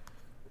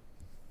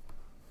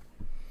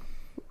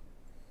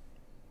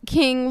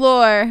 King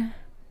Lore,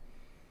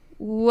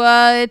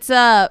 what's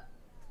up?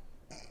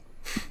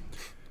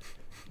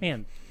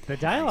 Man, the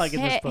dialogue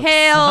in this book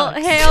Hail,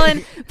 sucks. hail,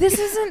 and this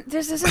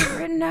isn't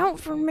written out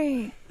for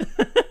me.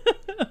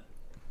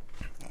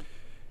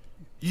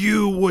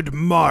 You would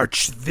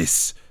march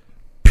this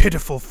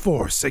pitiful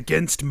force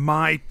against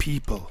my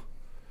people.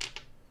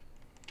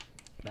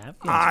 That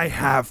feels I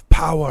have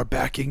power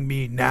backing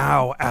me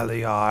now,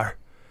 Aliar.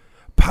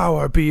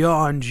 Power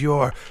beyond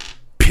your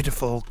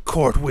pitiful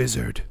court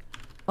wizard.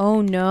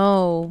 Oh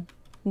no.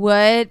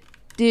 What?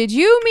 Did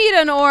you meet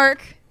an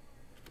orc?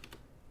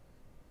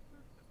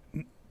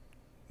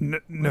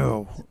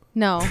 No.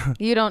 No,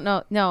 you don't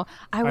know. No,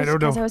 I was don't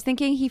know. because I was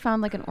thinking he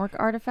found like an orc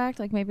artifact,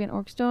 like maybe an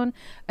orc stone.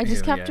 I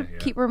just Yeah, kept to yeah.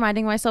 keep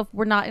reminding myself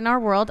we're not in our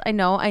world. I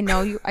know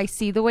you. I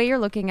see the way you're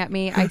looking at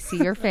me. I see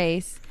your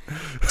face.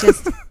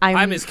 Just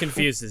I'm as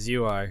confused as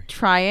you are.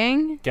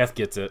 trying. Geth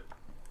gets it.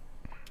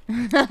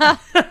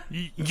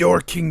 Your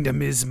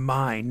kingdom is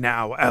mine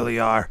now,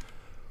 Eliar.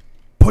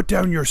 Put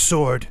down your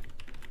sword.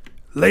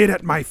 Lay it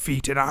at my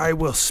feet, and I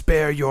will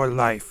spare your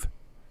life.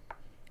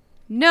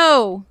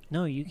 No.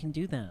 No, you can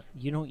do that.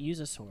 You don't use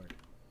a sword.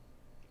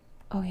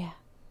 Oh yeah.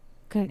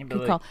 Good, but good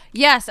like- call.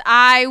 Yes,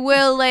 I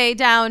will lay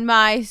down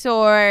my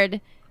sword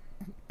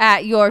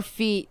at your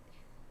feet,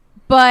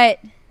 but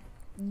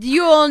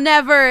you'll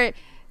never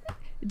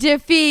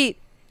defeat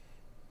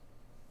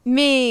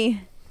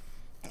me.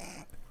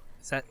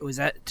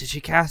 Did she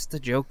cast the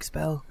joke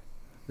spell?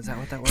 Is that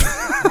what that was?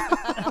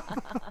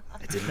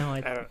 No,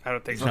 I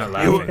don't think He's so. not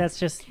I think laughing. that's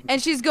just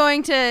And she's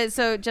going to.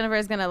 So Jennifer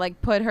is gonna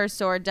like put her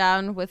sword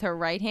down with her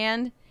right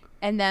hand,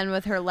 and then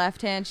with her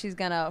left hand, she's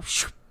gonna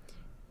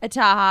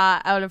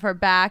Ataha out of her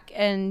back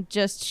and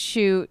just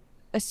shoot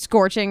a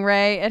scorching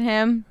ray at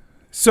him.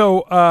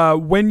 So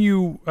when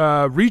you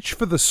reach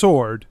for the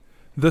sword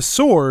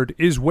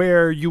is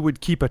where you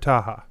would keep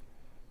Ataha.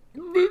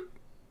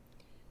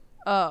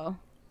 Oh.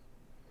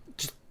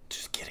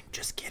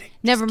 Just kidding.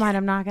 Never mind.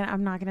 I'm not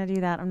gonna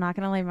do that. I'm not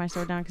gonna lay my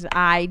sword down because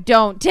I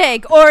don't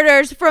take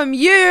orders from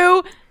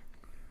you.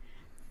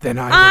 Then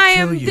I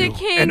I will am kill the you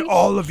king. and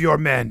all of your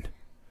men.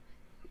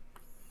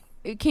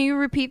 Can you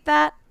repeat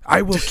that?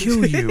 I will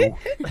kill you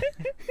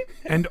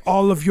and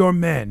all of your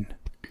men.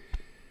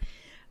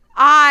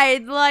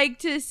 I'd like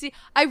to see.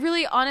 I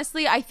really,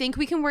 honestly, I think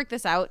we can work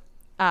this out.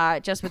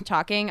 Just with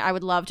talking, I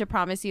would love to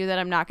promise you that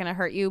I'm not going to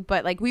hurt you,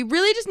 but like we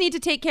really just need to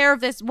take care of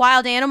this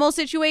wild animal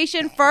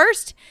situation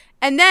first,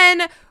 and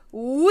then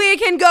we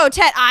can go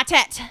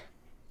tete-a-tete.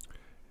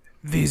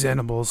 These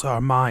animals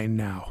are mine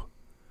now.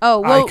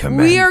 Oh, I well,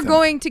 command we are them.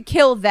 going to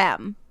kill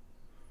them.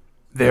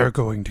 They're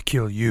going to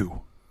kill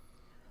you.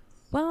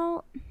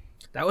 Well,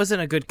 That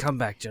wasn't a good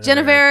comeback, Jennifer.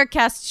 Jennifer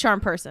casts Charm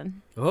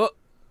Person. Oh,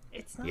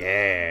 it's not.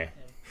 Yeah.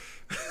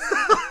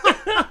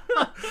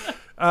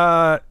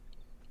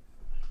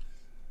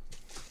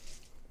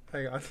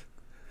 Hang on.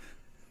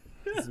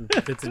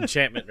 it's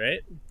enchantment,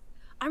 right?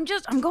 I'm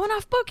going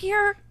off book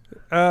here.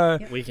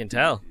 We can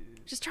tell.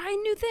 Just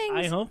trying new things.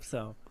 I hope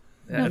so.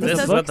 Yeah, this this is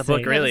doesn't- what the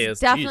book That really It's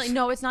is. definitely Jeez.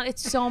 no, it's not.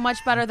 It's so much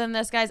better than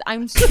this, guys.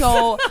 I'm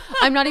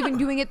not even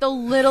doing it the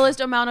littlest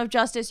amount of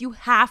justice. You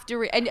have to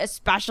read, and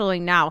especially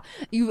now.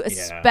 You Yeah.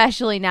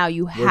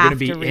 have We're gonna to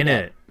be read in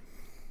it.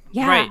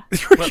 Yeah. Right.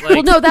 But like,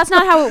 Well, no, that's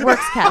not how it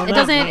works, Kat. It not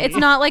doesn't. me. It's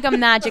not like a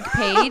magic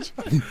page.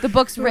 The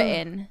book's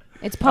written.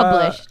 It's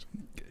published.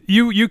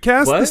 You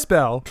cast the What?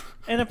 spell.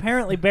 And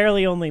apparently,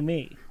 barely only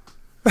me.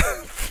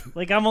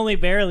 Like I'm only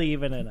barely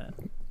even in it.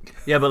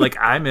 Yeah, but like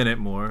I'm in it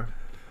more.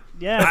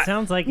 Yeah, it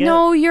sounds like it.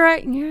 No, you're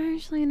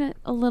actually in it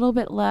a little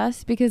bit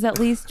less because at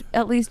least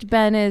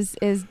Ben is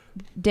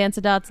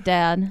Dansadot's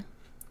dad.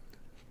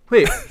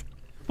 Wait,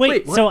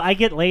 Wait, what? so I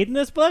get laid in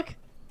this book?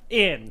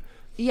 In.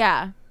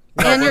 Yeah.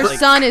 And your like-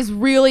 son is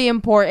really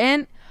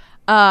important.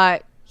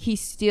 He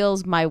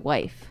steals my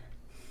wife.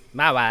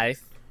 my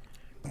wife.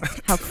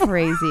 How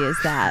crazy is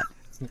that?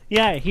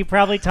 Yeah, he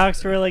probably talks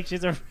to her like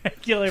she's a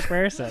regular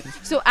person.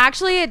 So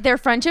actually, their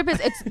friendship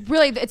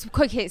it's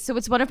okay. So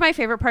it's one of my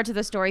favorite parts of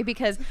the story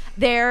because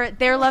their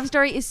love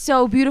story is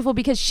so beautiful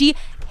because she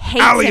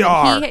hates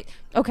Aliar. him.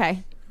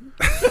 Okay,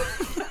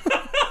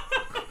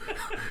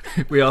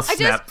 we all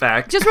snap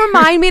back. just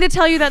remind me to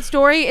tell you that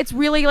story. It's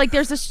really like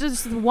there's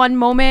this one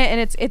moment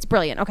and it's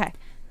brilliant. Okay,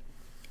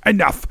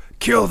 Enough.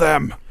 Kill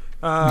them.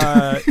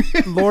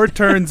 Lord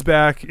turns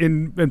back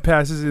and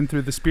passes in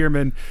through the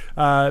spearman.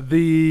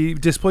 The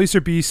displacer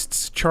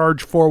beasts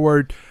charge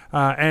forward,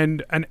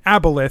 and an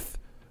aboleth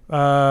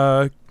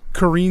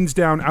careens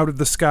down out of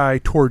the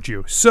sky towards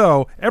you.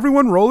 So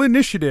everyone, roll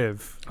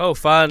initiative Oh,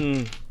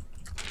 fun.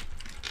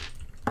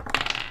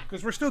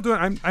 because we're still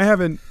doing. I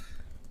haven't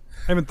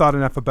thought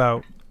enough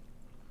about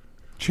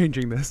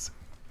changing this.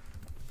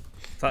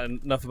 Thought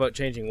enough about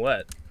changing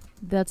what?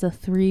 that's a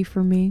 3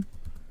 for me.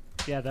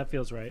 Yeah, that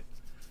feels right.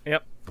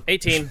 Yep.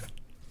 18.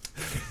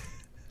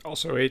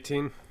 Also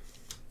 18.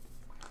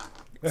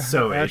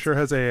 So Asher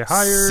has a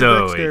higher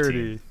So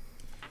dexterity.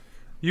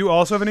 You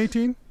also have an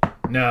 18?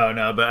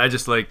 No, but I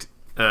just liked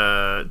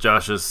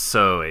Josh's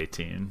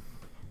 18.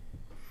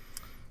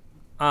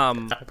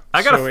 Um,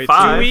 I got So a 18.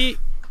 5. do we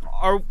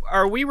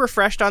are we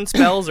refreshed on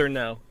spells or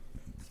no?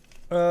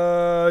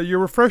 You're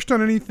refreshed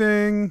on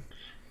anything?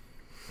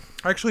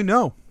 Actually,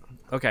 no.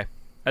 Okay.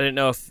 I didn't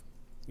know if.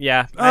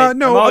 Yeah. No,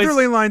 I'm always-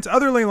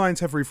 other ley lines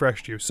have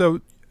refreshed you.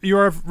 So you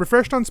are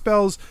refreshed on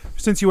spells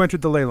since you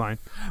entered the ley line.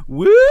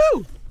 Woo!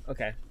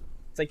 Okay.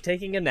 It's like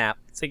taking a nap.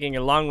 It's taking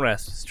a long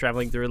rest. It's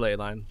traveling through a ley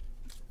line.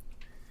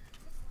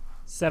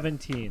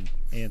 17,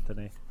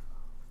 Anthony.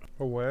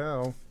 Oh,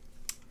 wow.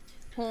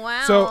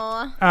 Wow.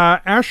 So,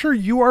 Asher,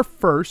 you are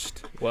first.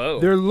 Whoa.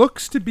 There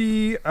looks to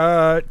be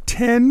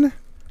 10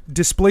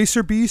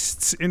 displacer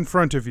beasts in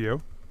front of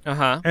you.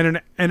 Uh-huh.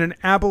 and an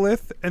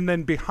aboleth, and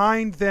then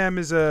behind them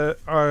is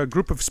a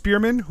group of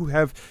spearmen who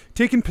have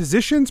taken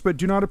positions but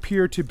do not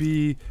appear to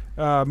be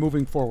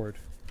moving forward.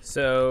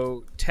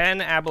 So 10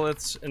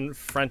 aboleths in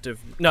front of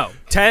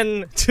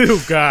 10 to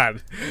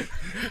God.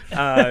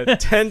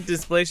 10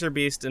 displacer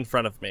beast in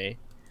front of me.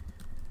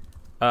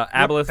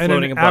 Aboleth and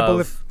floating an above.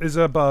 aboleth is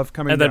above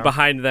coming And then down.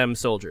 behind them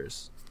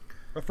soldiers.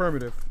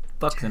 Affirmative.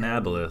 Fuck an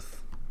aboleth.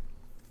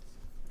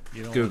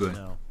 You don't Googling. want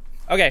to know.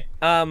 Okay,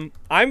 I'm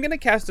gonna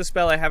cast a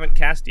spell I haven't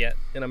cast yet,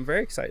 and I'm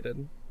very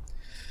excited.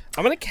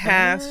 I'm gonna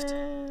cast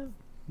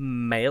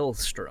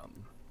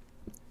Maelstrom.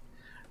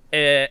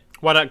 Why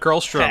not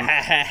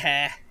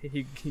Girlstrom?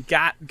 he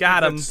got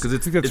him. Because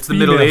it's that's the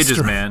Middle female Ages,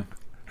 strum. man.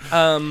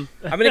 I'm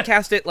gonna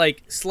cast it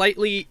like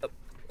slightly,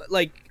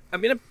 like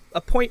I'm gonna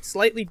a point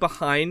slightly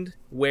behind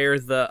where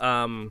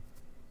the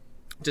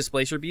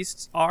displacer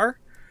beasts are,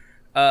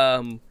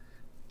 but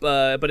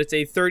it's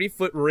a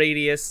 30-foot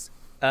radius.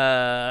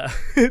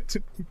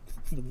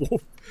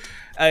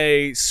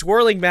 A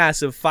swirling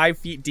mass of 5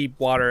 feet deep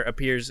water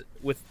appears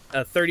with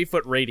a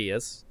 30-foot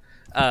radius,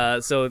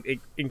 so it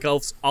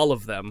engulfs all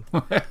of them.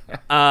 The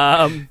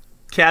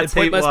Cats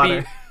point hate must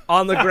water. be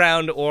on the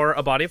ground or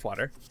a body of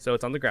water, so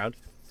it's on the ground.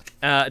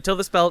 Until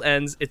the spell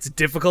ends, it's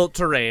difficult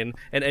terrain,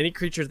 and any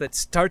creature that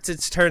starts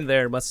its turn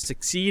there must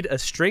succeed a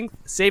strength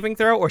saving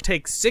throw or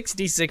take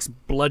 66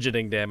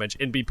 bludgeoning damage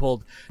and be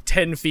pulled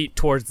 10 feet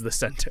towards the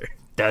center.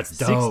 That's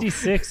dope.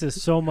 66 is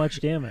so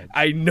much damage.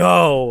 I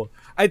know.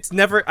 I've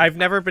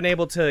never been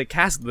able to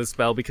cast this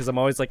spell because I'm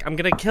always like, I'm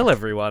gonna kill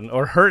everyone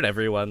or hurt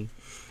everyone.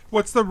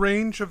 What's the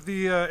range of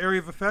the area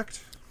of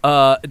effect?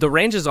 The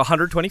range is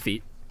 120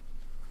 feet,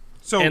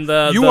 So and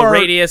the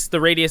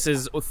radius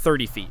is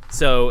 30 feet.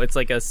 So it's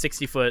like a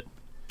 60-foot.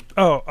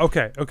 Oh,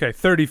 okay,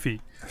 30 feet.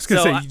 I was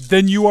gonna So say,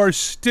 then you are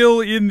still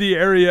in the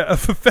area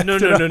of effect No,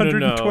 at no,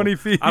 120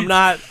 feet. I'm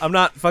not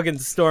fucking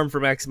Storm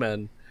from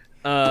X-Men.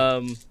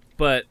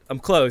 But I'm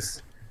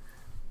close.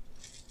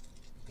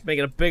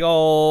 Making a big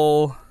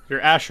ol'. You're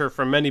Asher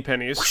from Many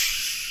Pennies.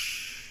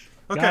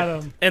 Okay.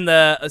 Got him.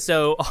 And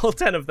so all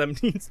 10 of them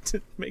needs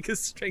to make a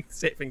strength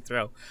saving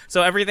throw.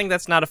 So everything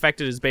that's not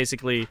affected is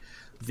basically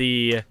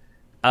the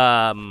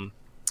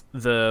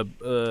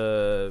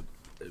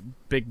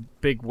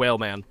big whale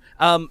man.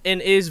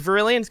 And is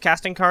Virillian's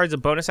casting cards a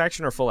bonus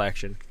action or full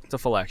action? It's a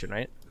full action,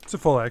 right? It's a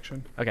full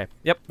action. Okay.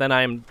 Yep. Then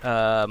I'm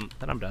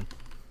done.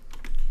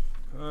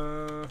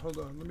 Hold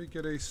on. Let me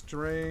get a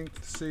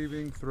strength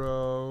saving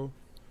throw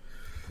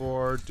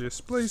for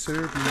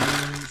Displacer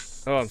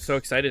Beast. Oh, I'm so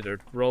excited to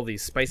roll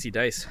these spicy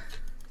dice.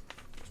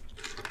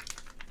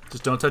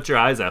 Just don't touch your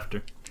eyes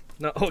after.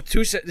 No,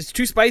 it's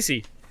too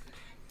spicy.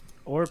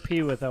 Or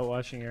pee without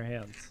washing your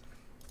hands.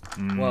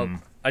 Well,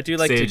 I do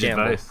like to Sage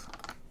gamble. advice.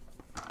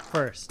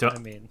 First, Don't- I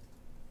mean.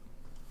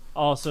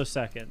 Also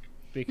second,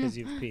 because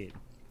you've peed.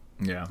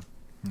 Yeah.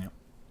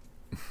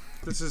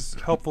 This is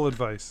helpful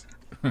advice.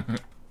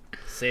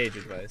 Sage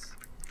advice.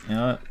 You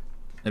know what?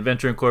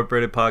 Adventure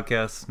Incorporated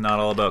podcast, not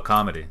all about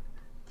comedy.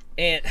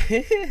 And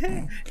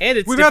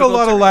it's We've had a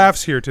lot of to-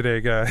 laughs here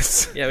today,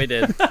 guys. Yeah, we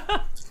did.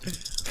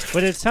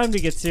 But it's time to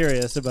get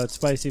serious about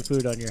spicy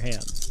food on your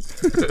hands.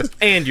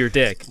 And your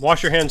dick.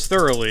 Wash your hands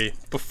thoroughly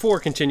before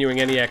continuing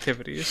any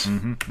activities.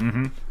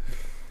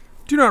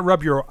 Do not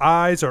rub your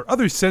eyes or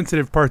other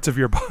sensitive parts of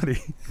your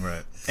body.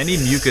 Right. Any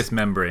mucous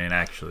membrane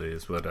actually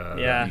is what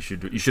Yeah.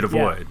 you should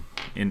avoid.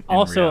 In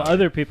Also, reality.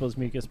 other people's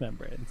mucous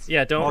membranes.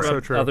 Yeah, don't Also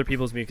rub true. other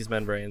people's mucous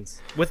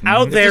membranes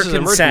without their This is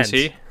an consent.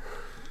 emergency.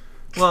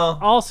 Well,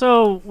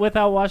 Also,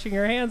 without washing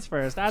your hands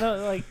first. I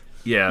don't like.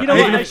 yeah. You know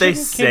Even what, I if they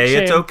shouldn't say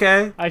kink it's shame.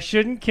 okay. I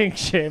shouldn't kink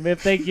shame.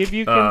 If they give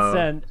you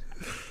consent,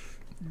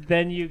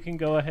 then you can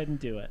go ahead and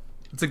do it.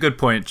 It's a good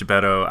point,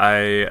 Geppetto.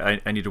 I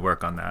need to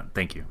work on that.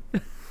 Thank you.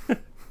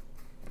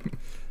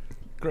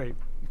 Great.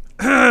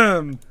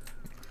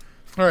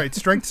 All right,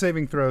 strength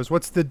saving throws.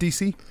 What's the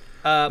DC?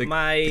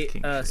 My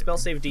king spell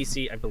save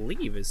DC, I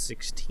believe, is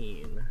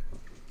 16.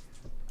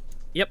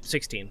 Yep,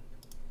 16.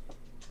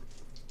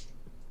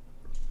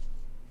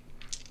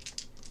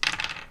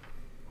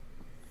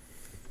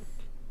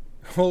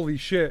 Holy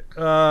shit.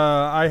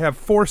 I have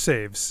 4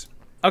 saves.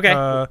 Okay.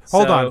 Hold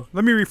so- on.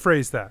 Let me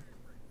rephrase that.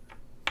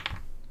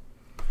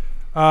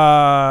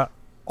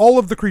 All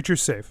of the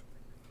creatures save.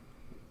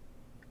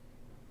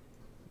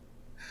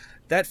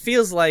 That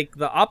feels like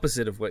the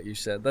opposite of what you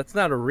said. That's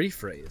not a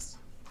rephrase.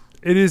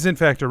 It is, in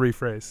fact, a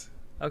rephrase.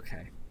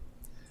 Okay.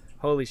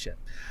 Holy shit.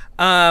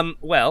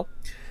 Well,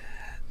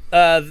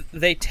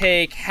 they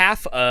take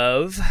half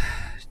of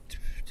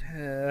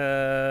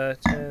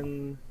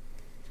 10,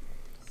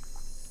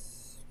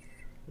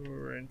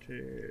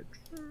 20,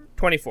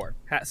 24.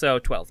 So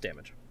 12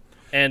 damage.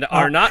 And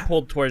are not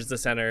pulled towards the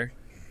center,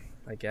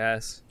 I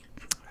guess.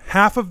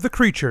 Half of the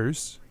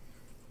creatures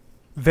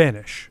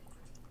vanish.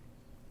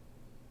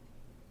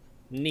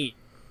 Neat.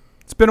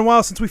 It's been a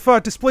while since we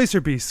fought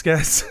Displacer Beasts,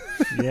 guys.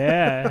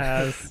 Yeah, it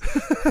has.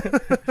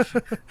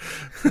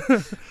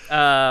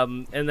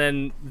 And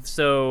then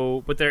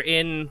but they're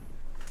in.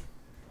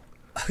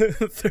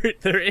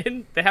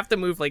 They have to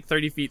move like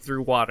 30 feet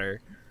through water.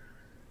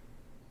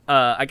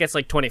 I guess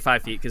like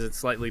 25 feet because it's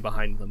slightly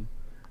behind them.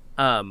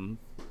 And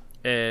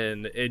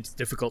it's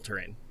difficult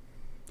terrain.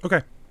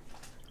 Okay.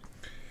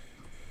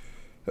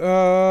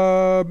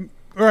 All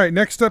right,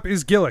 next up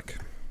is Gillick.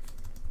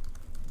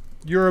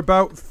 You're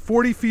about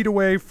 40 feet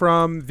away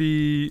from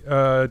the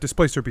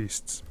displacer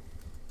beasts.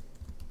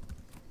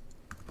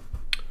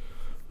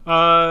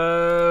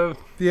 The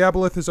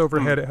aboleth is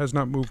overhead. It has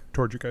not moved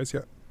towards you guys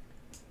yet.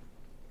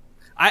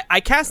 I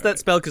cast that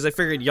spell because I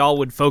figured y'all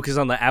would focus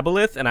on the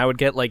aboleth and I would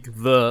get like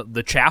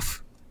the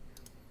chaff.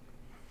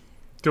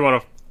 Do you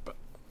want to?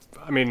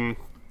 I mean,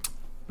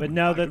 But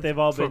now that they've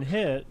all been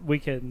hit, we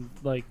can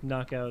like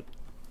knock out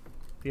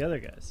the other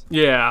guys.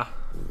 yeah.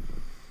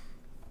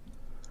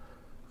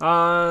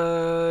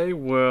 I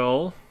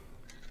will.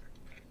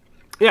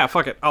 Yeah,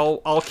 fuck it.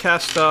 I'll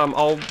cast.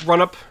 I'll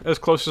run up as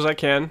close as I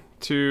can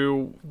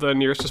to the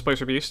nearest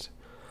displacer beast.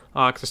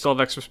 Because I still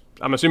have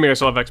I'm assuming I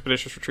still have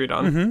expeditious retreat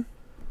on.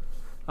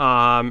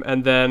 Mm-hmm.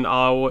 And then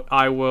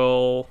I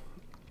will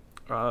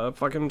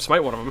fucking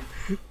smite one of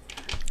them.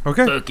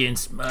 Okay. Fucking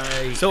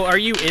smite. So are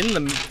you in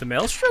the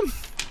maelstrom?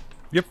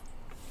 Yep.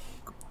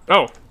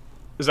 Oh,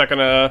 is that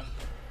gonna?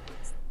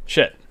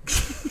 Shit.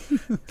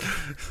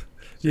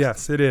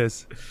 Yes, it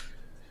is.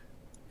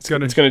 It's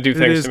gonna do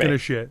things It is to me. gonna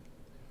shit.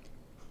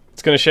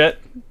 It's gonna shit.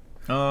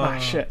 Oh, Ah,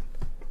 shit.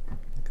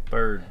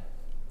 bird.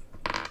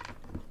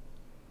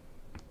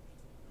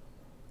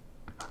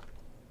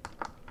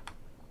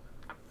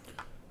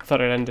 I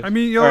thought it ended. I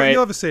mean, you'll All right.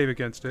 have a save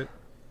against it.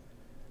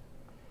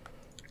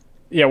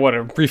 Yeah, what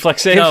a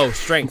reflex save. No,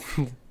 strength.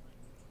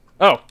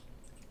 Oh.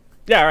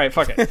 Yeah. All right.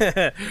 Fuck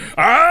it.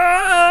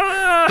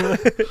 Ah!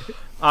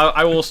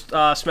 I will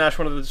smash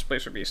one of the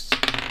displacer beasts.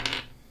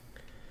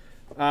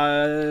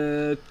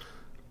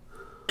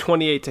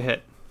 28 to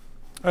hit.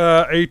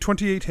 A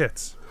 28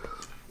 hits.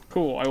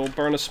 Cool. I will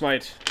burn a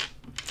smite.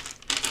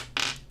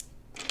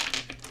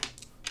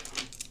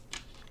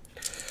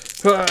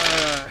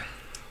 Ah.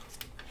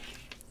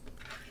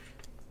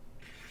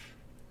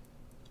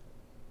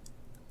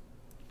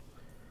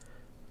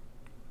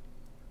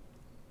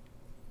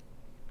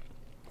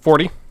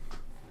 $40.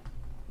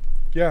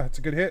 Yeah, it's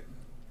a good hit.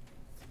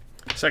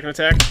 Second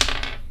attack.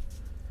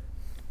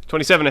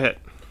 27 to hit.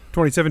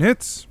 27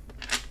 hits.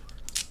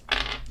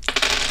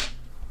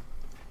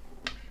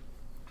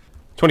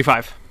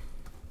 25.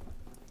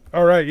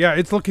 All right, yeah,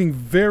 it's looking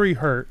very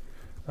hurt,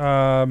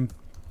 but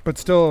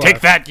still alive.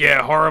 Take that, you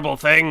horrible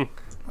thing.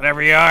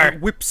 Whatever you are.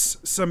 Whips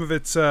some of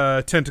its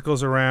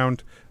tentacles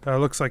around.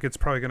 Looks like it's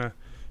probably gonna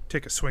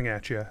take a swing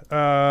at you.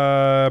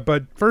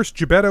 But first,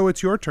 Gebetto,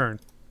 it's your turn.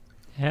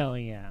 Hell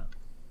yeah.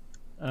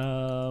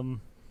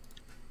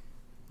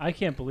 I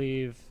can't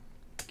believe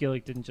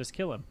Gillick didn't just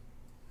kill him.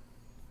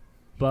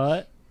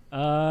 But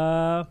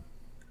yeah,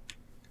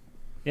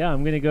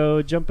 I'm gonna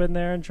go jump in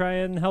there and try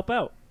and help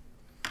out.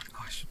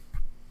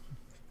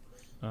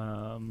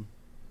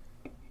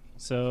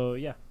 So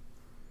yeah.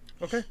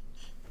 Okay.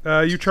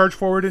 You charge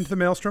forward into the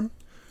maelstrom.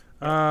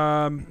 Go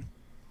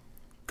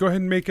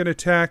ahead and make an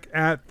attack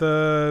at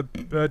the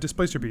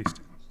displacer beast.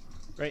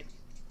 Right.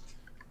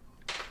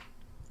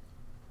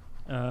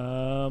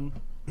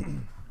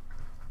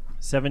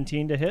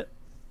 17 to hit.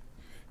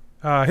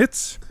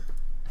 Hits.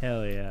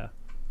 Hell yeah.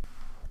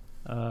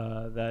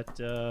 That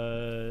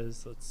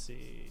does, let's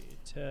see,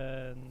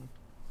 10,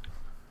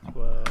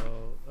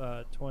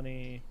 12,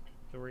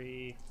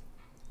 23,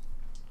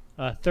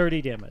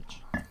 30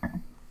 damage.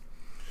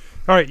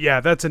 All right, yeah,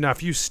 that's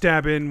enough. You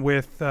stab in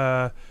with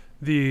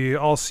the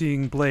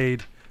all-seeing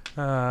blade,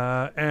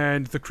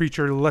 and the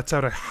creature lets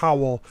out a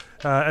howl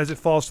as it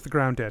falls to the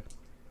ground dead.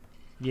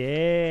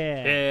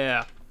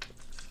 Yeah.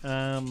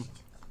 Yeah.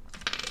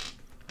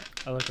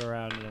 I look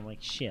around and I'm like,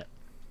 shit.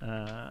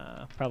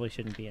 Probably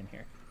shouldn't be in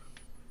here.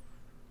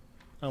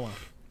 Oh well.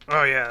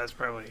 Oh yeah,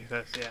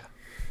 that's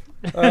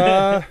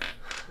yeah.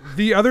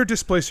 The other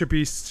displacer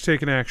beasts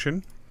take an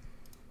action.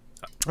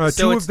 So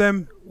Two it's- of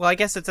them. Well, I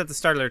guess it's at the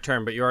start of their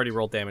turn, but you already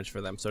rolled damage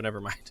for them, so never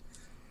mind.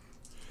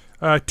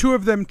 Two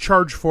of them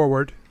charge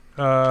forward.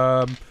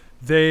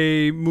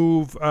 They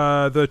move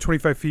the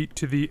 25 feet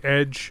to the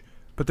edge,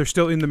 but they're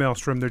still in the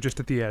maelstrom. They're just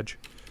at the edge.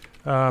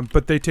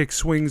 But they take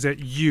swings at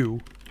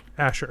you,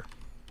 Asher.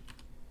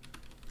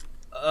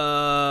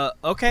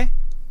 Okay.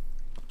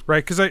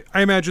 Right? Because I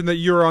imagine that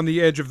you're on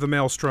the edge of the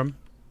maelstrom.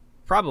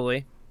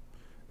 Probably.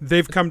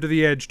 They've come to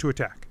the edge to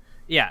attack.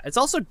 Yeah, it's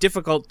also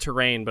difficult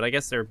terrain, but I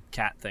guess they're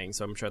cat things,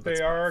 so I'm sure that's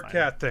They are fine.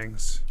 cat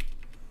things.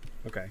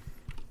 Okay.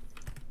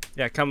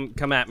 Yeah, come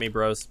at me,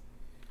 bros.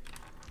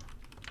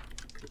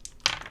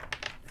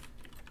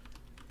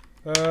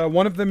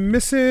 One of them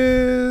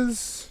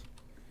misses.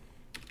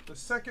 The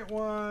second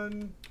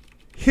one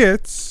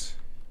hits.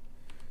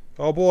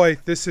 Oh boy,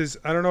 this is...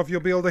 I don't know if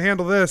you'll be able to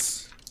handle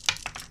this.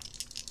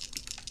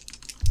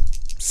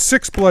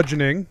 6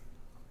 bludgeoning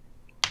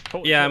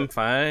Holy Yeah, shit. I'm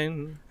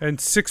fine. and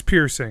 6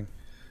 piercing.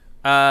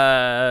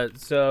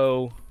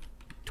 So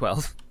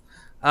 12.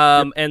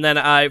 And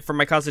then for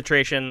my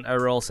concentration, I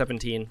roll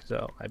 17,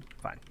 so I'm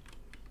fine.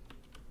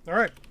 All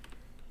right.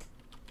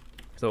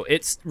 So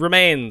it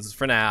remains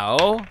for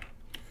now.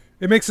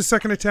 It makes a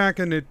second attack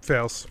and it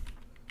fails.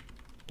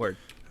 Word.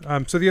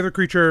 So the other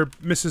creature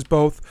misses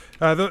both.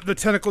 The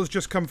tentacles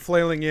just come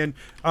flailing in.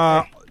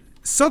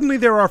 Suddenly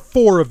there are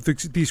 4 of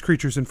these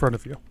creatures in front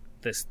of you.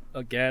 This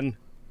again.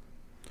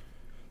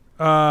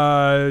 2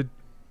 of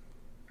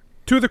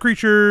the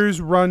creatures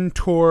run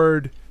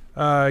toward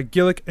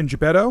Gillick and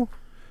Gebetto.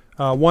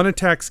 One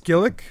attacks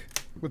Gillick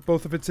with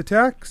both of its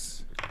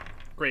attacks.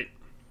 Great.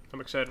 I'm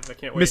excited. I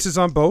can't wait. Misses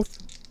on both.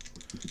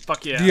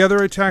 Fuck yeah. The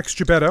other attacks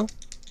Gebetto.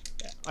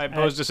 I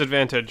impose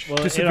disadvantage. Well,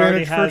 it Disadvantage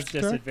already has first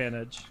attack?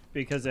 disadvantage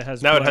because it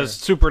has. Now it Blur. has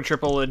super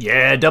triple.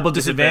 Yeah, double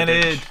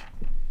disadvantage.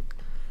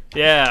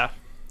 Yeah.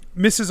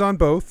 Misses on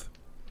both.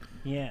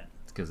 Yeah.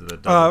 It's because of the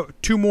double.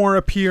 2 more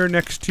appear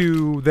next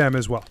to them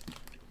as well.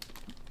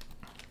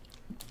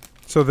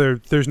 So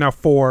there's now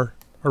 4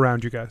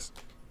 around you guys.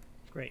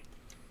 Great.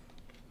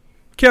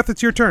 Kath,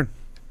 it's your turn.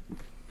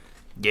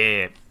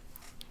 Yeah.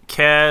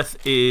 Kath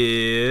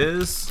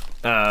is...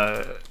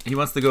 he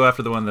wants to go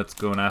after the one that's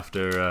going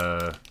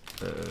after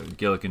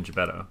Gillick and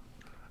Gebetto.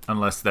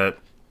 Unless that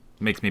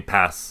makes me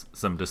pass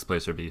some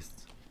Displacer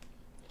Beasts.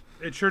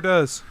 It sure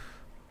does.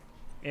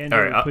 And All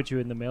it right, would put you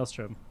in the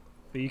Maelstrom.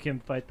 But you can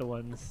fight the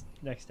ones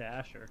next to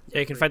Asher. Yeah,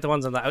 you can fight the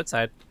ones on the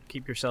outside.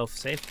 Keep yourself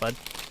safe, bud.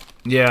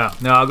 Yeah,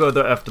 no, I'll go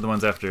after the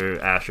ones after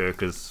Asher,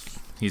 because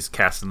he's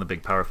casting the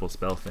big powerful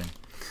spell thing.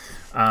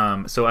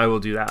 So I will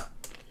do that.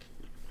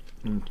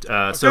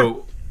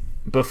 So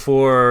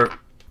before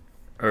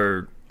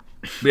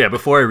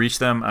I reach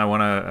them, I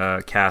want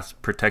to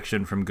cast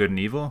Protection from Good and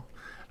Evil.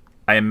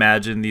 I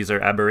imagine these are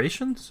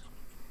aberrations?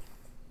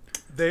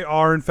 They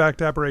are, in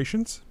fact,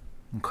 aberrations.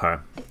 Okay.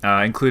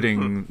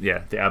 Including,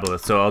 the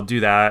Aboleth. So I'll do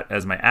that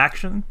as my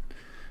action,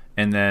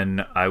 and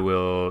then I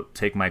will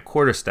take my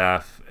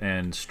quarterstaff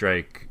and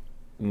strike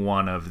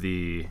one of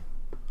the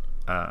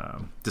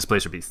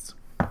Displacer Beasts.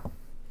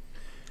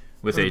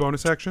 With For a the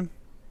bonus action.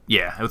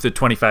 Yeah, with a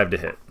 25 to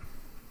hit.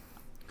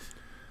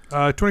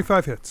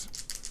 25 hits.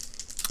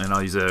 And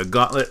I'll use a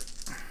gauntlet.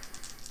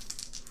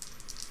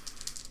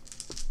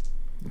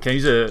 Can I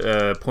use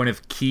a point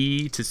of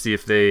key to see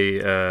if they...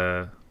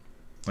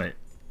 wait.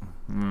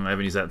 I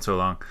haven't used that in so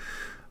long.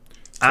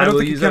 I don't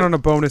think you use can that- on a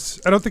bonus.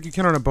 I don't think you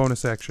can on a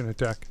bonus action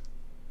attack.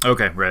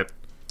 Okay, right.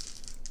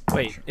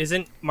 Wait,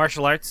 isn't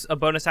martial arts a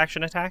bonus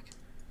action attack?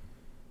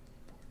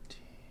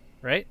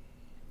 Right?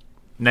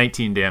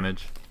 19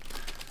 damage.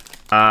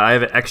 I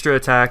have an extra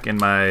attack, and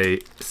my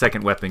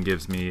second weapon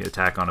gives me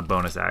attack on a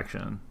bonus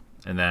action.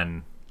 And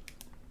then,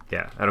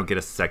 I don't get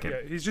a second.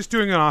 Yeah, he's just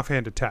doing an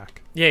offhand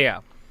attack. Yeah.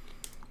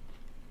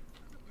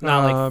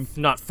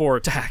 Not 4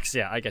 attacks.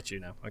 Yeah, I get you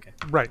now. Okay.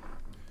 Right.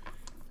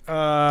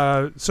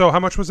 So how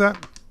much was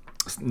that?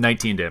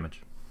 19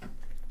 damage.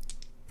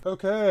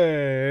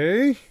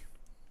 Okay.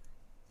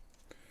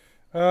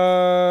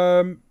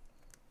 Genevera,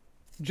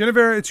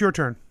 it's your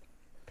turn.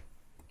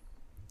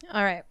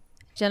 All right.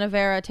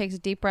 Genevera takes a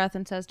deep breath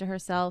and says to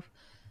herself,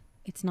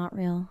 "It's not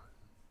real.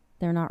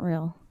 They're not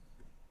real."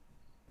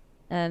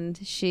 And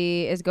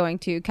she is going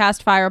to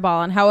cast Fireball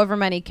on however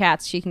many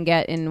cats she can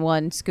get in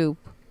one scoop.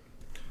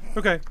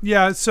 Okay.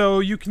 Yeah, so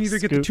you can either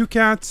get the Scoop. 2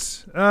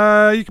 cats.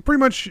 You can pretty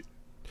much...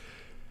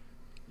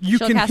 You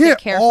She'll can cast it hit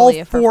carefully all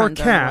if her 4 friends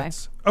are in the way.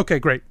 cats. Okay,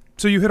 great.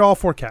 So you hit all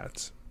 4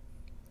 cats.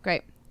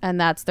 Great. And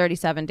that's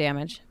 37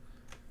 damage.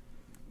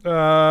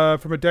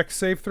 From a dex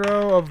save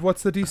throw of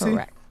what's the DC?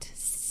 Correct.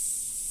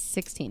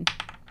 16.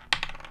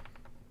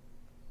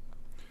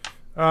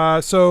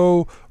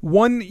 So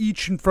 1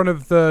 each in front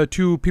of the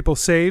 2 people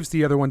saves.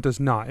 The other one does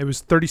not. It was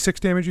 36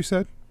 damage, you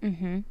said?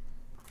 Mm-hmm.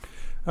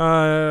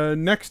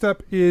 Next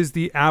up is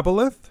the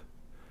Aboleth.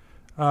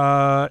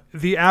 The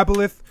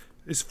Aboleth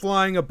is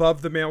flying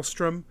above the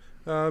Maelstrom,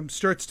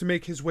 starts to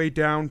make his way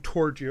down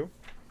toward you.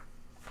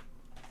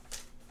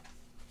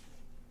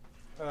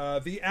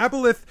 The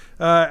Aboleth,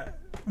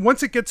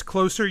 once it gets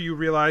closer, you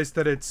realize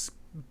that it's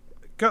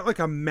got like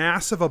a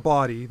mass of a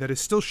body that is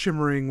still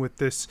shimmering with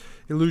this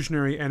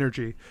illusionary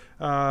energy.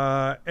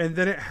 And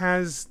then it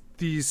has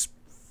these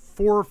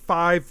 4 or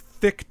 5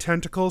 thick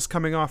tentacles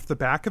coming off the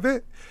back of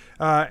it.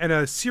 And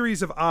a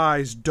series of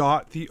eyes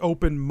dot the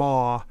open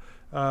maw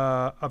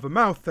of a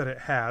mouth that it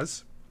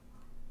has.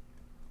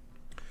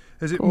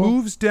 As it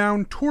moves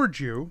down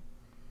towards you,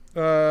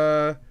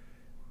 it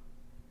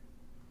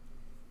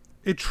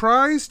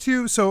tries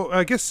to... So,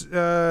 I guess,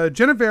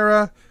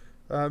 Genevera,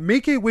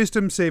 make a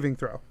wisdom saving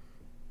throw.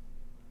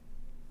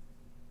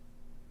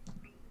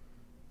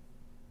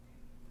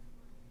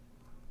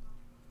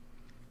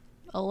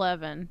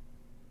 $11.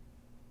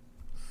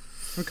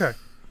 Okay.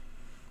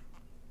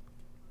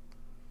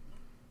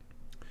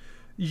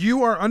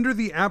 You are under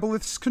the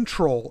Aboleth's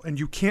control, and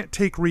you can't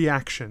take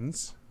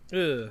reactions.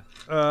 Ugh.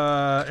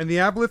 And the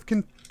Aboleth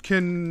can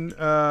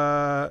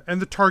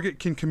and the target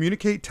can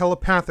communicate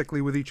telepathically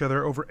with each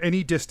other over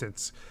any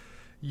distance.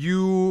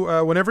 You,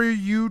 whenever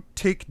you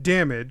take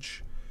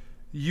damage,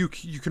 you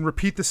can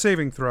repeat the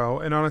saving throw,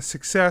 and on a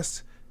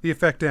success, the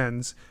effect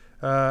ends.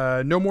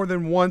 No more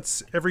than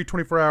once every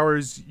 24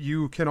 hours,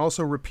 you can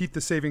also repeat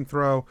the saving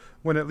throw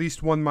when at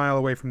least 1 mile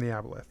away from the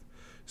Aboleth.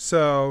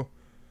 So,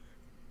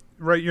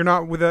 right. You're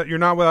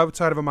not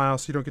outside of a mile,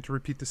 so you don't get to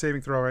repeat the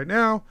saving throw right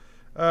now.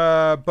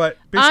 But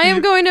basically, I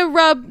am going to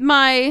rub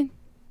my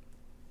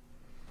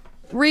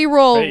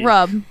reroll Hey.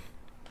 rub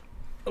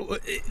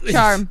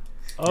charm.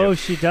 Oh,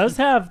 she does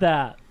have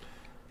that.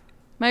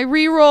 My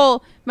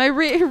reroll. My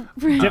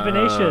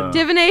Divination.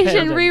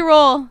 divination Pendant.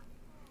 reroll.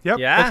 Yep.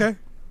 Yeah. Okay.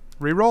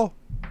 Reroll.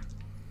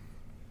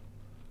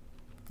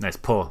 Nice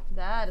pull.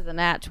 That is a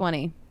nat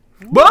 20.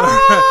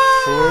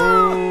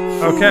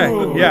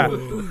 Okay,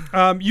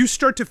 yeah. You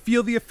start to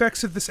feel the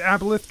effects of this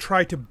aboleth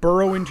try to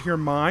burrow into your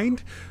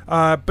mind,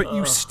 but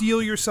you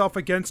steel yourself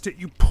against it.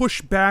 You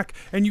push back,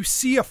 and you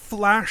see a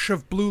flash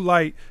of blue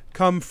light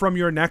come from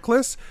your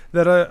necklace.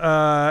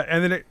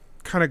 And then it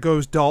kind of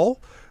goes dull,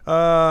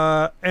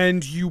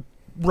 and you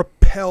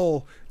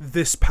repel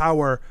this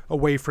power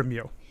away from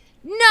you.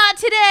 Not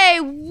today,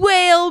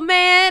 whale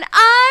man.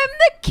 I'm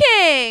the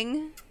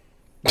king.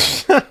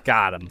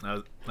 Got him.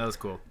 That was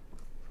cool.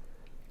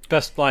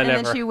 Best line And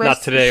ever. then she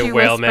Not today, she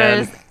whale man.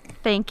 whispers,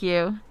 thank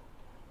you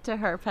to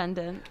her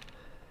pendant.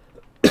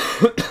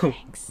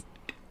 Thanks.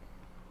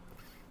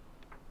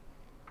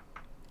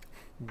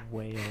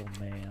 Whale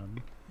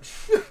man.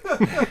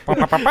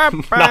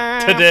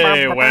 Not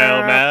today,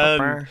 whale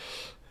man.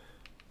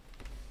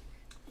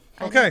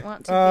 I Okay, don't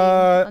want to be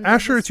under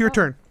Asher, the it's your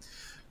spell. turn.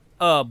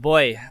 Oh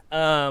boy.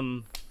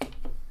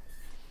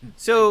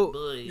 So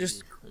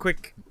just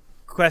quick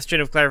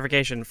question of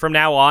clarification. From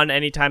now on,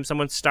 anytime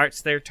someone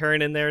starts their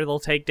turn in there, they'll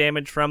take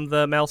damage from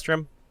the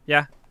maelstrom.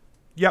 Yeah.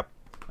 Yep.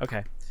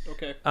 Okay.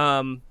 Okay.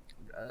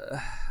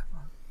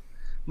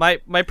 My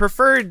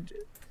preferred.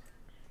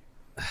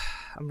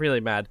 I'm really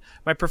mad.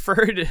 My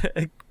preferred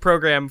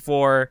program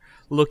for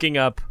looking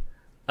up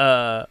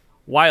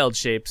wild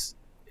shapes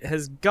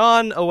has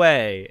gone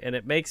away, and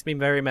it makes me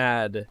very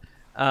mad.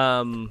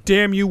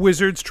 Damn you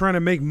wizards trying to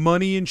make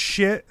money and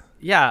shit.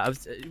 Yeah,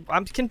 I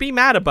can be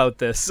mad about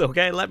this,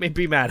 okay? Let me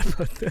be mad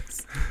about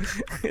this.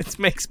 It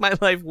makes my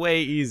life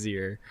way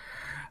easier.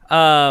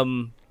 I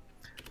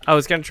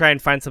was going to try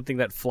and find something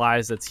that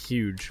flies that's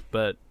huge,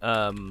 but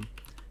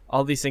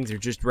all these things are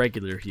just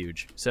regular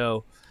huge.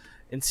 So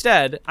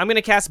instead, I'm going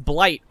to cast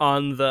Blight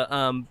on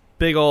the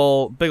big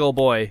ol'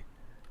 boy.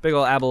 Big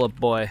ol' aboleth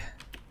boy.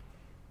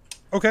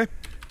 Okay.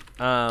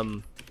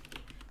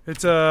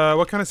 It's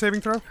what kind of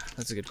saving throw?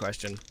 That's a good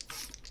question.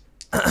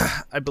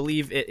 I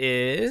believe it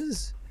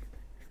is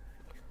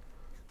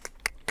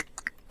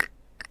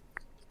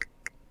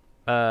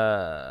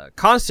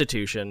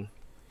Constitution,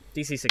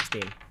 DC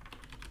 16.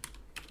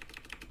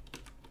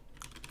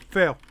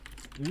 Fail.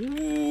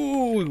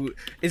 Ooh,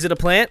 is it a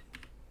plant?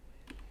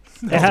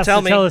 It has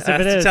to tell us if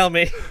it is. Tell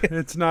me.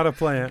 It's not a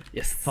plant.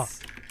 Yes.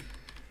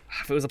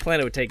 If it was a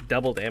plant, it would take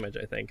double damage,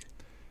 I think.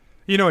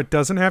 You know, it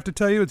doesn't have to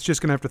tell you. It's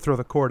just gonna have to throw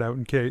the cord out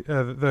in case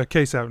the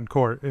case out in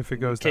court if it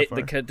goes that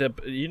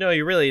far. You know,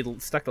 you really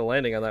stuck the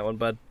landing on that one,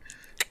 bud.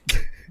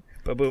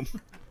 Ba-boom.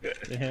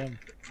 Damn.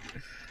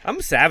 I'm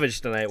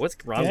savage tonight. What's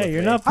wrong Yeah, with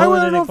you're me? not I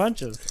pulling don't know any if-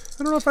 punches.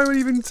 I don't know if I would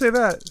even say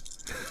that.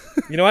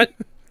 You know what?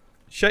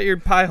 Shut your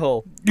pie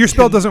hole. Your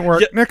spell doesn't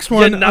work. You- Next you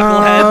one.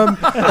 knucklehead.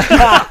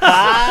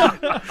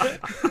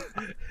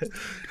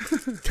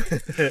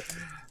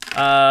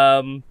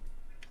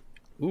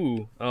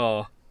 Ooh.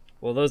 Oh.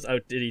 Well, those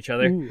outdid each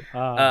other. Ooh,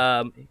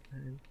 Um.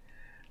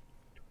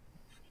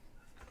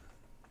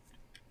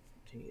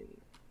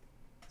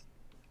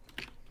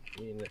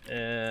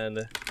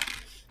 And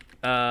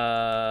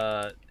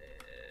 25,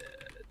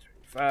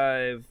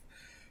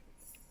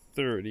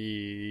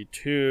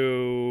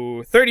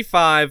 32,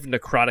 35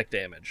 necrotic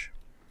damage.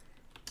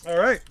 All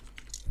right.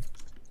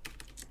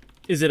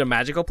 Is it a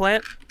magical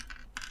plant?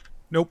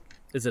 Nope.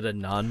 Is it a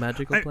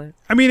non-magical plant?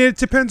 I mean, it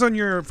depends on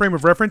your frame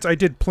of reference. I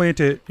did plant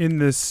it in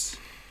this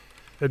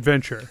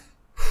adventure.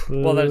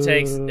 Well, then it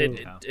takes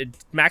it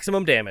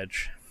maximum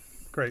damage.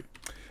 Great.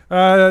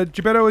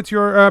 Gebetto, it's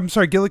your.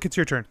 Gillick, it's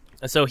your turn.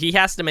 So he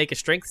has to make a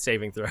strength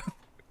saving throw.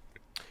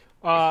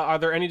 Are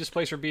there any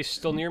displacer beasts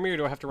still near me, or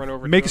do I have to run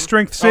over? Make to a them?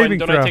 strength Oh, and saving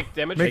don't throw. I take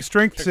damage? Make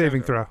strength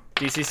saving throw.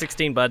 DC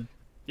 16, bud.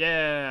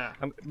 Yeah,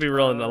 I'm gonna be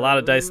rolling a lot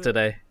of dice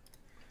today.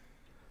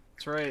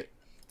 that's right.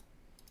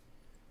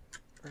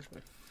 Where's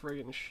my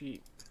friggin'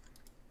 sheet?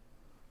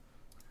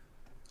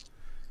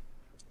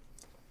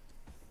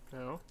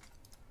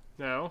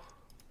 No.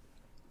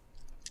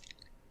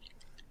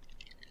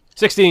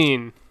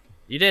 16.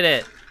 You did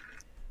it.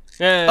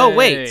 Yay. Oh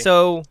wait,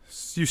 so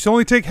You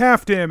only take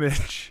half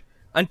damage.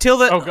 until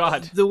the Oh,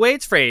 God. the way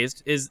it's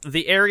phrased is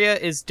the area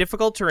is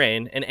difficult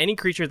terrain, and any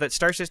creature that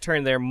starts its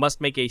turn there must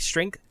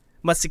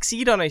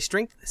succeed on a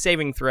strength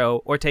saving throw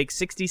or take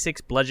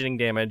 66 bludgeoning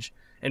damage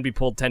and be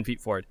pulled 10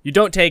 feet forward. You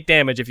don't take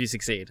damage if you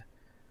succeed.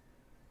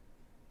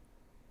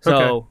 So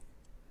Okay.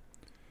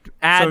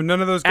 add So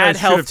none of those guys add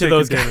should health have to taken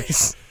those damage.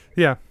 guys.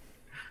 Yeah.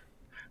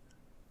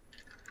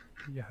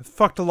 Yeah, it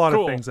fucked a lot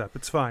Cool. of things up.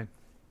 It's fine.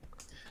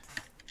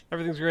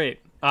 Everything's great.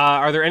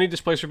 Are there any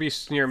displacer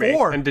beasts near me?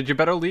 4. And did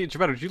Gebetto leave?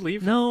 Gebetto, did you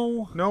leave?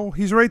 No. No,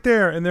 he's right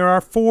there, and there are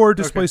 4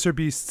 displacer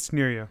beasts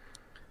near you.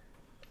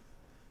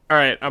 All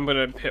right, I'm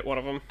gonna hit one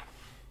of them.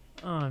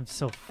 Oh, I'm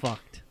so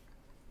fucked.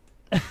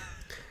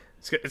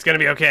 It's gonna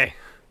be okay.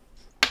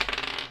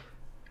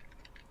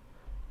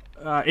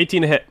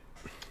 18 to hit.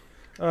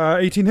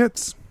 18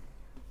 hits.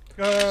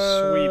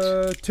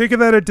 Sweet. Take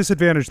that at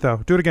disadvantage, though.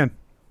 Do it again.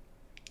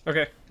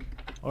 Okay.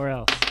 Or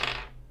else.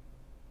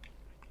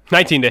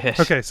 19 to hit.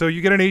 Okay, so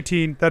you get an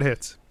 18. That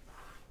hits.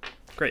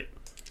 Great.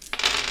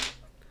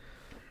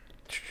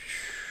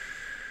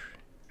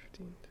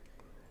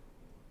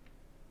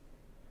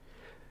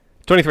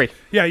 23.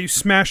 Yeah, you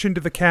smash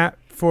into the cat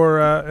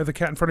the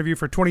cat in front of you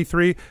for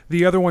 23.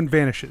 The other one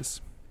vanishes.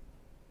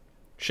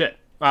 Shit.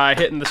 I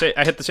hit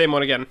the same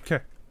one again. Okay.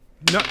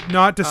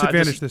 Not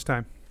disadvantage this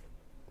time.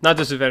 Not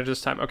disadvantage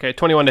this time. Okay,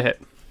 21 to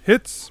hit.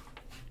 Hits.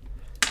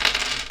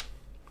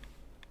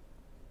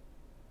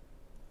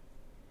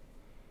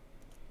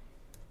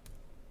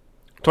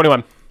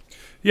 $21.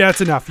 Yeah,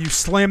 it's enough. You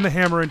slam the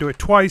hammer into it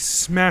twice,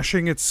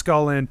 smashing its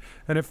skull in,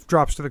 and it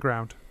drops to the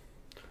ground.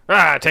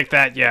 Ah, take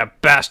that, you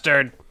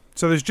bastard.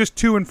 So there's just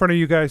 2 in front of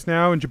you guys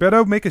now, and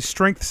Gebetto, make a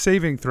strength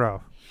saving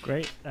throw.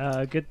 Great.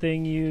 Good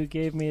thing you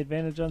gave me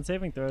advantage on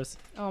saving throws.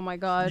 Oh my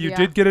god. You yeah.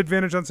 did get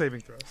advantage on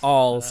saving throws.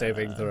 All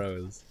saving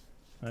throws.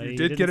 You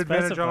did get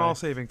advantage on all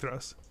saving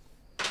throws.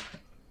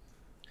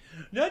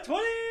 Not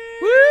 20!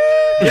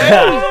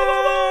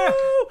 Yeah!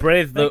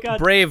 Brave Thank God.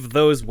 brave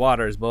those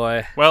waters,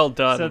 boy. Well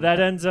done. So that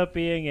ends up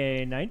being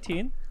a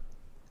 19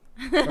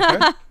 Okay.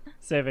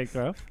 saving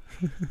throw.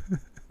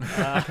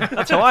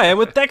 That's how I am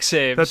with deck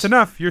saves. That's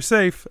enough. You're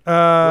safe.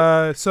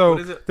 So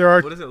there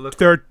are... What does it look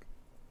there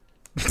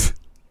like? are...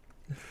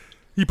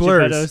 He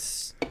blurs.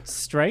 Gebetto's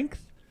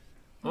strength?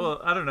 Well,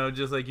 I don't know,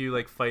 just like you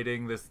like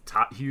fighting this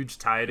huge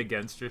tide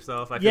against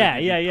yourself. I feel Yeah,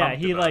 like you'd be yeah.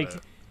 pumped He about like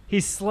it. he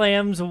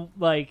slams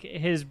like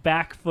his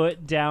back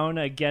foot down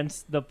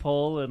against the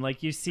pole, and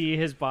like you see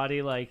his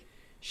body like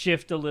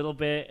shift a little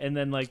bit and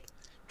then like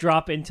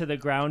drop into the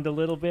ground a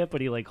little bit,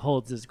 but he like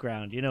holds his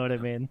ground. You know what I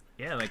mean?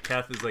 Yeah, like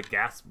Kath is like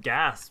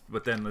gasp,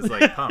 but then is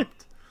like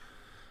pumped.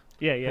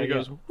 Yeah. And he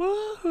goes,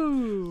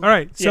 woohoo! All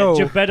right, so...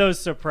 yeah, Gebetto's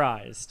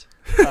surprised.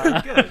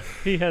 Good.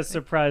 He has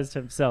surprised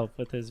himself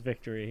with his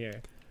victory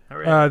here. All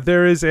right.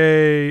 there is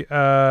a...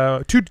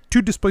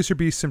 two displacer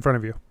beasts in front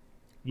of you.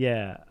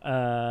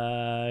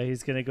 Yeah,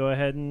 he's gonna go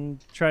ahead and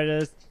try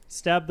to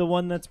stab the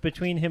one that's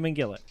between him and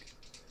Gillick.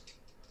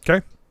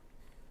 Okay.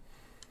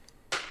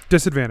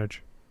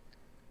 Disadvantage.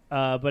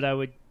 But I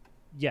would,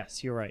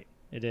 yes, you're right.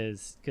 It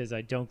is because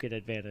I don't get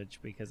advantage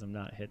because I'm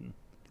not hidden.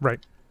 Right.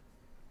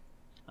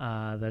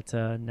 That's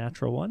a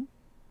natural one.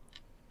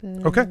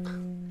 Okay.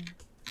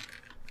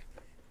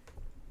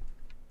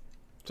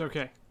 it's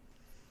okay.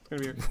 It's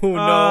gonna be okay. Oh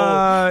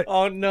no.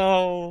 Oh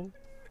no.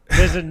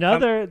 There's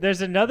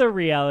another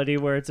reality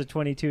where it's a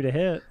 22 to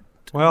hit.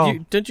 Well,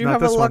 Don't you not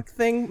have a this luck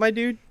thing, my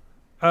dude?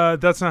 one.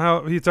 That's not how...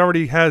 It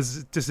already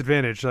has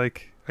disadvantage.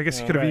 Like, I guess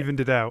you could have right. evened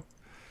it out.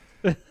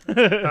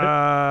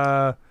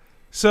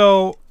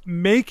 So,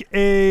 make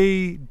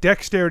a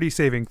dexterity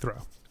saving throw.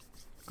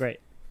 Great.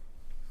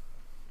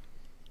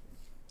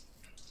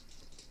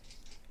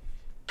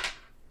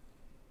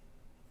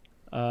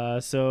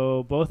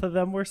 So both of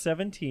them were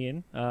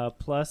 17,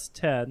 plus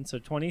 10, so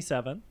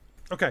 27.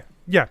 Okay.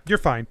 Yeah, you're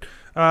fine.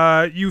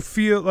 You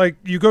feel like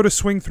you go to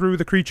swing through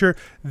the creature.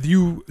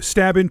 You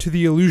stab into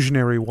the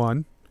illusionary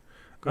one.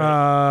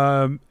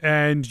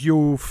 And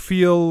you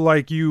feel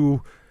like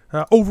you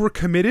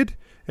overcommitted,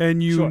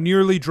 and you Sure.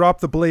 nearly drop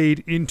the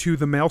blade into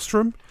the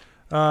maelstrom,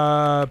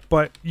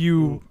 but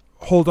you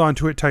hold on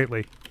to it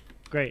tightly.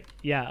 Great.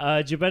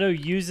 Yeah, Gebetto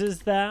uses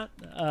that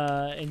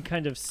and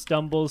kind of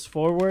stumbles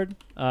forward.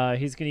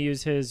 He's going to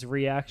use his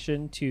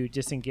reaction to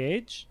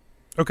disengage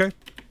Okay.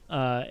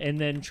 and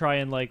then try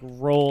and like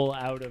roll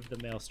out of the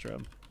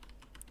maelstrom.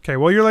 Okay,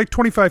 well, you're like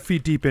 25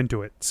 feet deep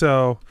into it,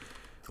 so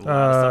It's a lot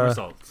of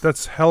somersaults.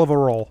 that's hell of a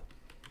roll.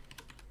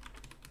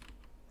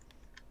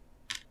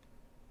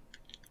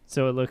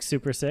 So it looks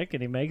super sick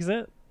and he makes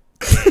it.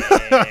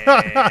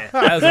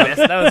 That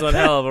was one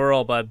hell of a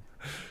roll, bud.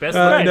 Best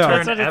no. looking That's turn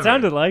That's what it ever.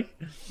 sounded like.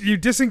 You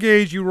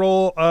disengage, you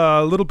roll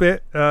a little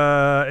bit,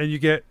 and you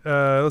get,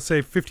 let's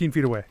say, 15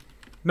 feet away.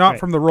 Not Right.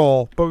 from the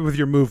roll, but with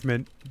your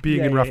movement being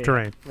Yeah, in yeah, rough yeah.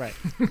 terrain. Right.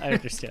 I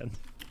understand.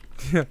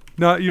 Yeah.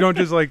 No, you don't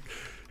just like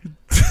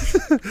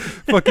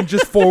fucking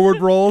just forward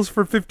rolls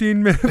for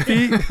 15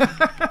 feet.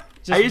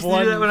 Just I used to do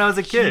one that when I was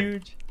a kid.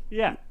 huge-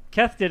 Yeah.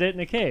 Keth did it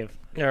in a cave.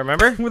 You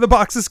remember? With a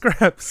box of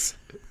scraps.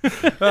 All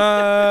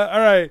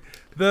right.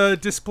 The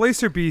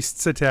displacer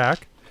beasts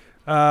attack.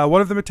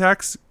 One of them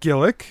attacks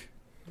Gillick.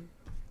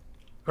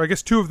 Or I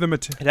guess two of them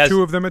attack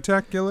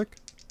Gillick.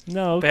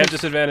 No, They have 'cause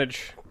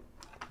disadvantage.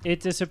 it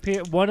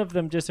disappeared. One of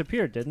them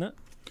disappeared, didn't it?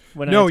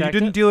 When I No, you attacked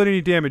didn't it? deal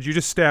any damage. You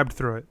just stabbed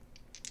through it.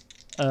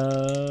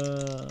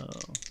 Oh.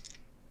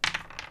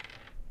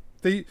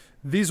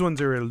 These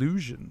ones are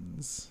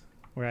illusions.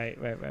 Right.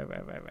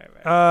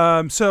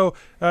 So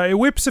it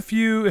whips a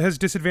few. It has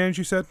disadvantage,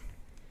 you said?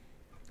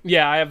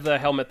 Yeah, I have the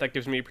helmet that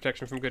gives me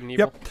protection from good and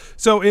evil. Yep.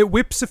 So it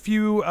whips a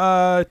few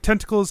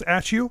tentacles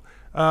at you.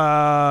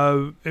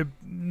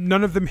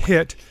 None of them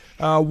hit.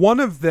 One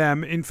of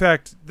them, in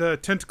fact, the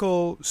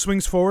tentacle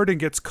swings forward and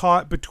gets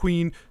caught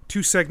between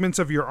two segments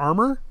of your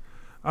armor.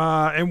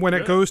 And when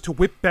it goes to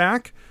whip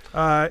back,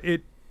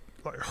 it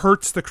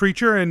hurts the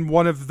creature, and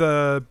one of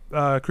the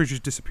creatures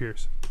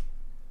disappears.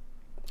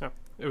 Oh,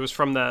 it was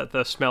from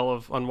the smell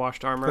of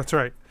unwashed armor. That's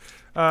right.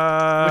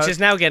 Which is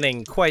now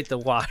getting quite the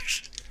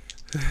wash.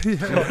 Yeah,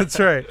 that's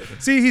right.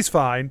 See, he's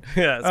fine.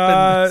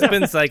 Yeah,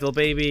 spin cycle,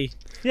 baby.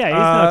 Yeah, he's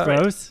not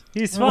gross.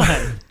 He's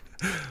fine.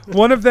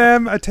 One of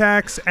them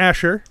attacks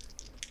Asher.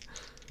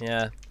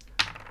 Yeah.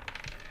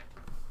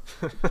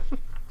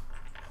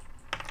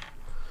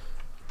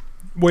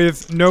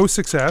 With no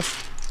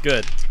success.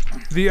 Good.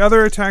 The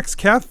other attacks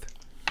Keth.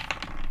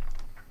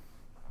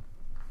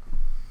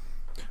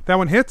 That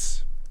one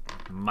hits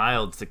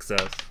Mild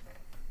success.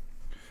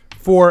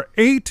 for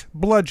 8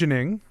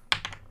 bludgeoning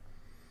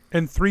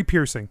and 3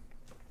 piercing.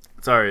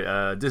 Sorry,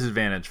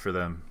 disadvantage for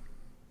them.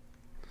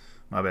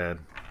 My bad.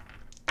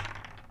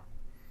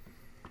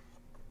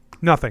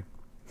 Nothing.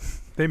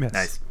 They miss.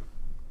 Nice.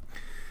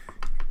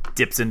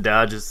 Dips and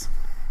dodges.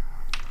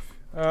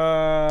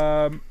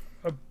 They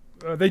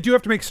do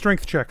have to make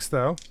strength checks,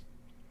 though.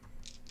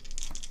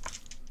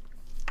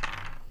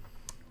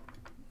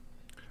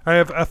 I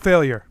have a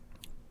failure.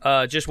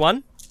 Just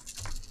one?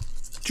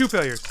 2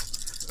 failures.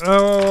 3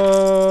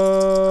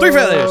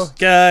 failures.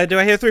 Do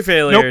I hear 3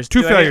 failures? Nope,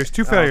 2 Do I hear- failures.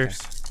 2 failures.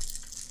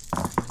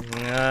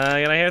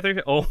 Can I hear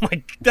 3? Oh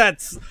my,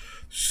 that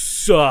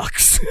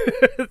sucks.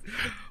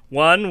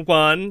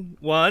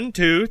 1,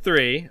 2,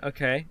 3.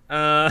 Okay.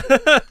 8.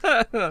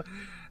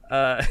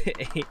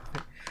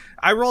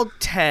 I rolled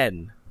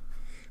 10.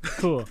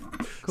 Cool.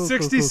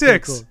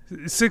 66.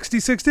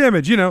 66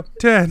 damage,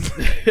 10.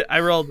 I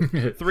rolled 3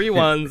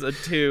 1s, a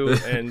 2,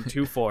 and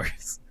 2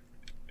 4s.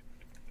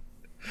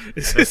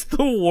 This is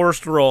the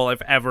worst roll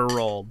I've ever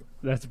rolled.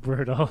 That's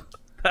brutal.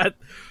 That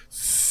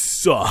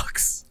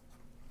sucks.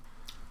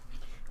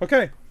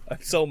 Okay.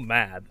 I'm so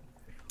mad.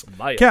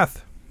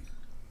 Keth.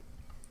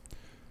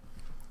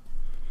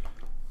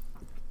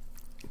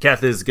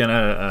 Keth is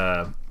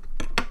gonna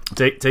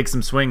take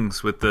some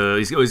swings with the.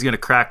 He's gonna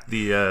crack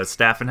the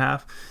staff in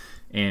half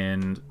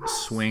and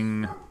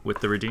swing with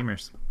the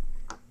Redeemers.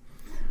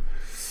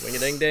 Swing a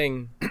ding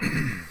ding.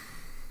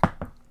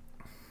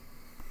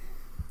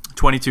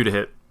 22 to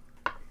hit.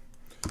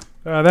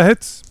 That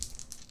hits.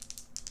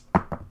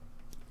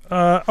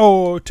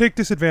 Take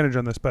disadvantage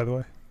on this, by the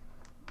way.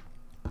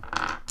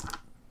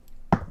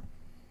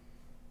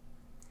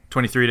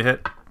 23 to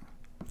hit.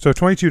 So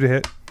 22 to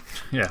hit.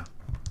 Yeah.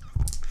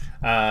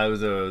 It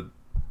was a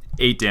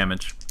 8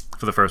 damage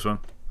for the first one.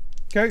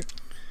 Okay.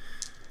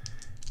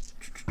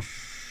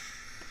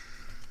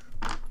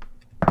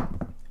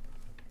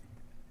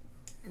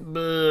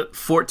 But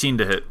 14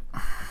 to hit.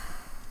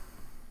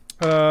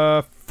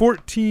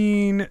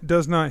 14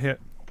 does not hit.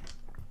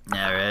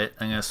 All right,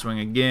 I'm gonna swing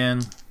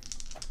again.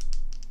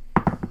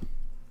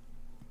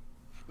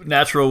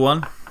 Natural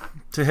 1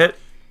 to hit.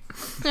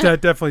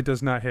 That definitely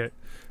does not hit.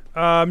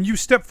 You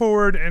step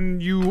forward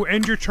and you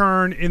end your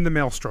turn in the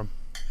maelstrom.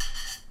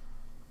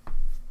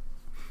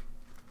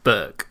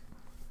 Fuck.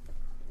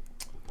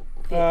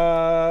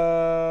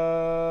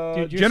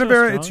 Dude, you're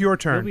Genevera, so it's strong. your He'll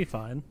turn. be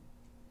fine.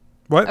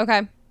 What?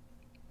 Okay.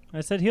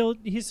 I said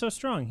he's so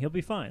strong. He'll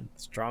be fine.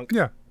 Strong.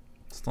 Yeah.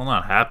 Still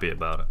not happy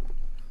about it.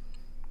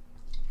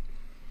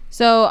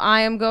 So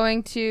I am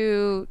going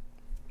to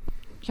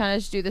kind of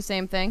just do the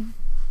same thing.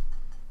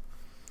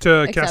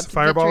 To Except cast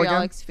fireball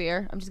vitriolic again?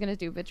 sphere. I'm just going to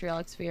do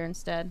vitriolic sphere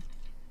instead.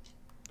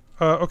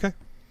 Okay.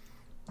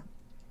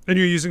 And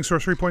you're using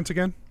sorcery points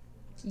again?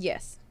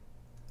 Yes.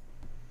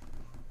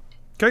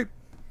 Okay.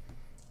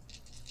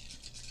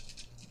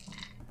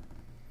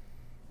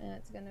 And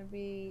it's going to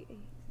be...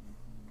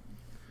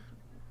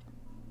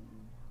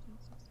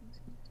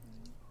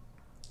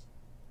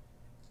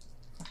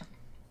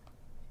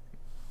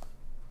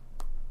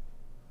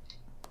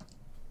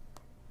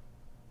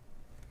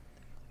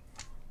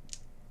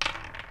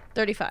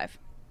 $35.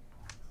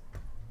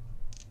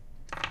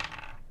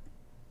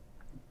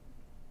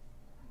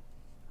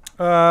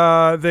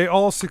 They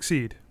all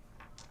succeed.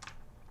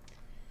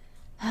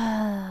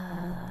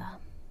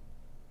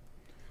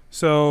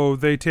 So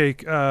they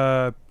take,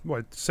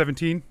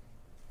 17?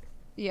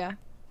 Yeah.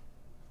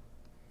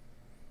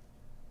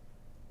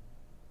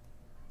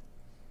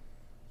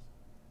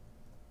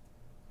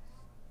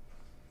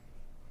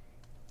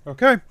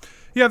 Okay.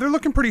 Yeah, they're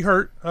looking pretty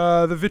hurt.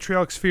 The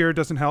vitriolic sphere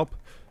doesn't help.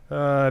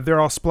 They're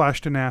all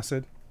splashed in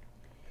acid.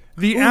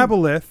 The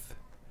aboleth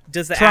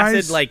Does the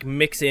tries- acid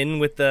mix in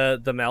with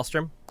the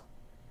maelstrom?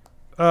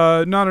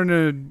 not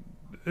in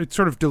a... It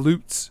sort of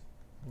dilutes.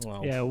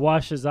 Well, Yeah, it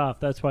washes off.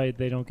 That's why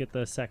they don't get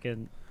the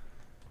second.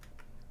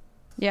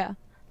 Yeah.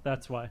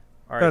 That's why.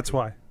 all right, That's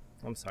why.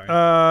 I'm sorry.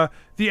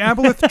 The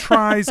aboleth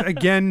tries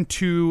again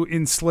to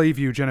enslave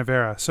you,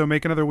 Genevera. So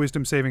make another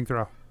wisdom saving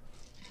throw.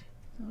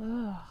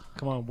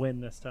 Come on, win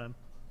this time.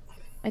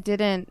 I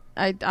didn't.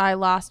 I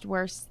lost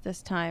worse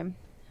this time.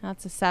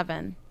 That's a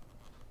 7.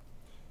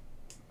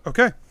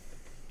 Okay.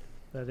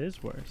 That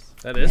is worse.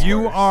 that is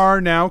You worse.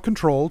 are now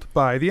controlled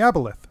by the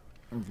aboleth.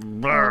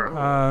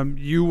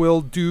 You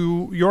will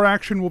do your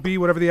action will be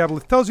whatever the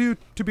aboleth tells you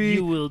to be.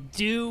 You will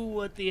do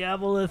what the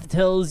aboleth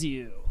tells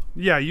you.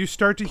 Yeah, you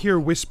start to hear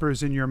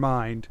whispers in your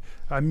mind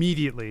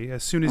immediately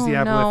as soon as the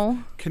Oh, aboleth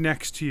no.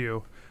 connects to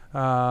you.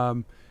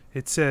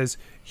 It says,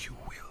 "You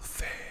will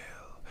fail.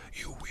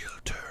 You will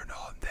turn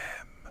on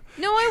them.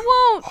 No,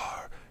 I won't.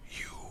 Or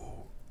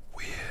you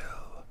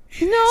will.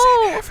 It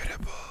No. is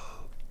inevitable."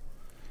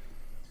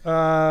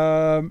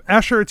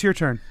 Asher, it's your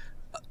turn.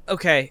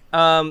 Okay.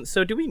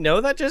 So do we know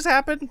that just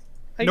happened?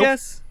 I Nope.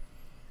 guess.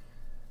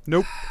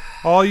 Nope.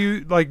 All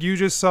you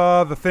just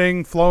saw the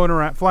thing flying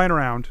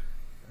around.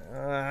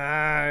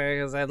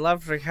 Because I'd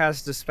love to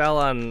cast a spell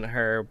on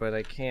her, but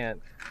I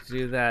can't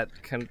do that.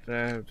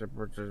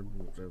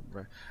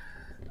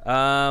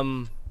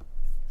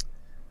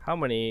 How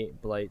many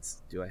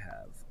blights do I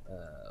have?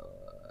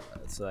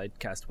 So I'd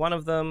cast one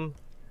of them.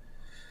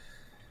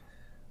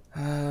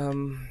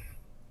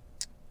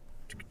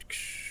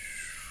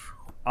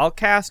 I'll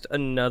cast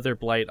another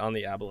blight on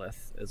the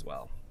aboleth as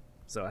well.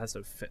 So it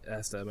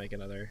has to make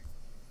another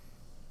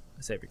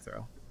saving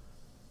throw.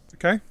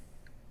 Okay.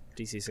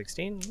 DC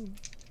 16.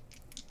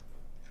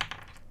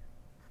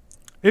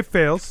 It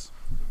fails.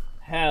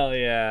 Hell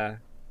yeah.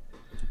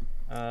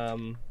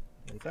 One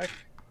sec.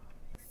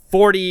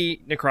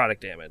 40 necrotic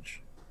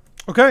damage.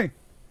 Okay.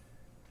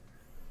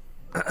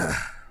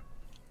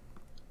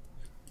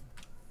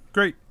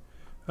 Great.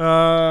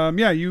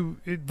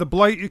 The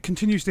blight, it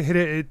continues to hit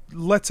it. It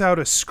lets out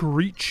a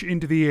screech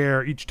into the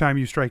air each time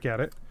you strike at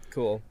it.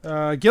 Cool.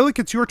 Gillick,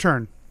 it's your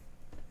turn.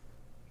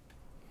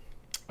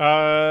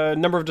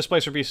 Number of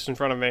displacer beasts in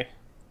front of me.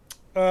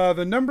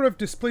 The number of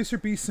displacer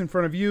beasts in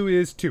front of you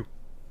is 2.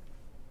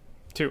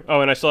 2.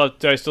 Oh, and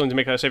do I still need to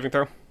make a saving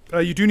throw?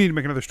 You do need to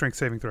make another strength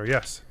saving throw,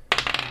 yes.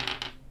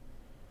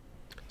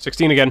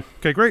 16 again.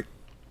 Okay, great.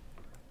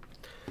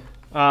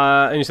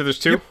 And you said there's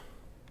 2? Yep.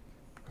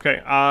 Okay,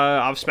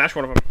 I'll smash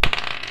one of them.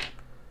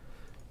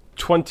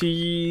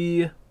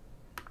 28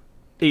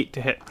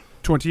 to hit.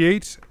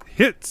 28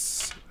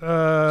 hits.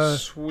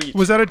 Sweet.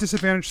 Was that a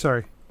disadvantage?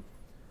 Sorry.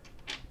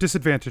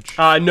 Disadvantage.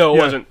 No, it Yeah.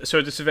 wasn't.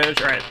 So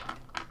disadvantage. All right.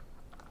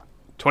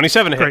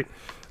 27 to hit. Great.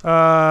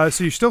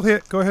 So you still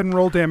hit. Go ahead and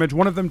roll damage.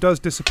 One of them does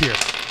disappear.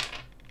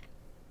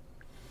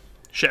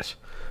 Shit.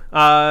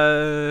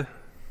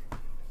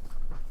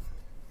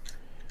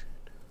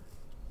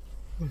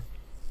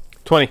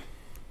 20.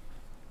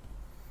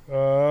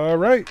 All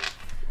right.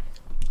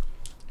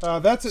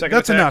 That's Second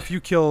that's attack. enough.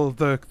 You kill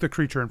the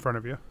creature in front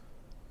of you.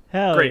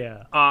 Hell Great.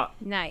 yeah.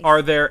 Nice.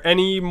 Are there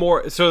any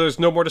more? So there's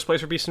no more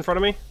displacer beasts in front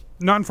of me?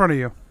 Not in front of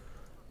you.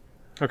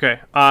 Okay.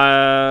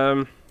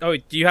 Oh,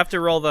 do you have to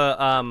roll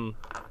the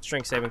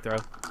strength saving throw?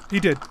 He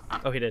did.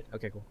 Oh, he did.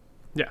 Okay, cool.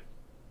 Yeah.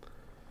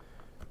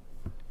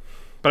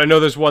 But I know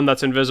there's one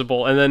that's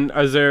invisible. And then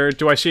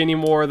do I see any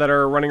more that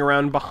are running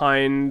around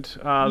behind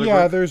the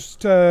Yeah, group?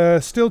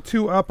 there's still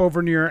 2 up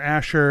over near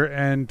Asher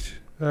and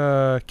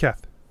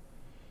Keth.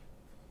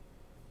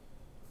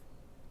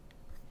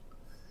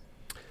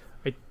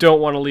 I don't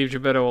want to leave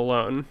Gebetto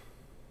alone.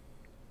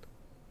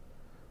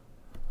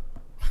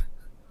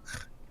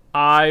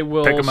 I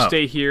will Pick 'em up.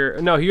 stay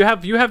here. No, you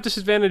have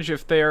disadvantage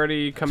if they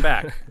already come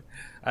back.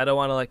 I don't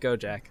want to let go,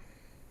 Jack.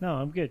 No,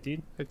 I'm good,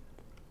 dude.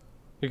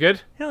 You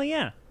good? Hell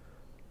yeah.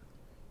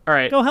 All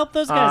right. Go help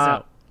those guys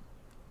out.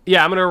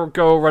 Yeah, I'm gonna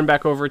go run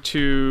back over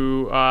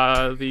to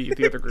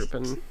the other group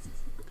and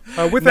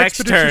With Next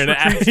Expeditious turn,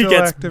 Retreat he still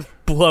gets active.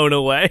 blown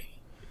away.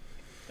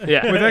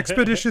 yeah. With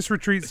Expeditious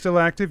Retreat still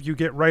active, you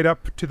get right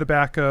up to the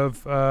back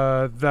of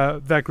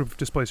that group of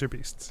Displacer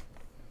Beasts.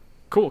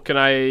 Cool. Can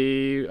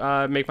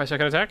I make my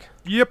second attack?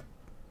 Yep.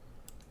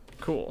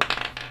 Cool.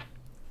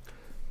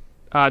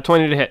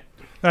 20 to hit.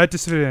 At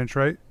disadvantage,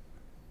 right?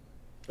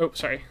 Oh,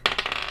 sorry.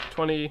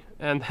 20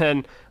 and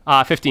then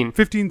 15.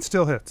 15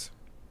 still hits.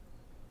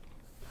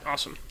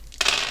 Awesome.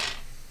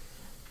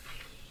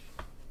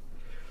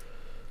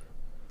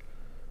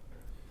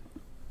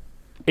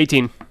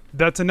 $18.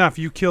 That's enough.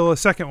 You kill a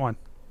second one.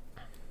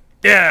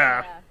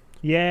 Yeah.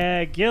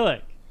 Yeah,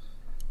 Gillick.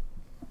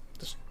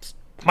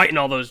 Mighting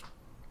all those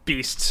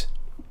beasts.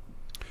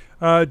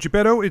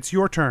 Gebetto, it's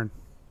your turn.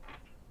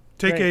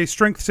 Take Great. a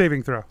strength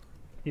saving throw.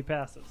 He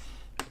passes.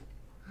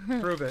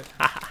 Prove it.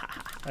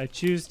 I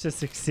choose to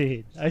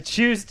succeed. I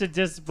choose to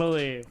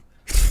disbelieve.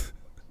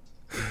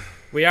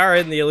 We are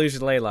in the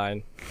illusion ley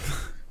line.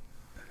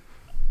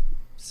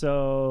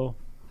 So,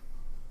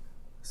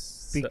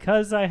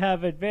 because I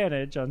have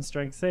advantage on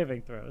strength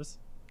saving throws,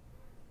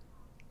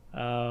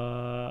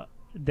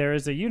 there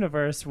is a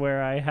universe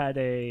where I had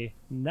a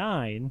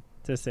 9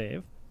 to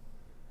save,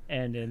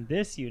 and in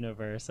this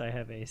universe I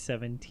have a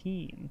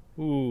 17.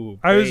 Ooh,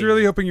 I was baby.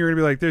 really hoping you were going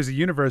to be like, there's a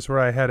universe where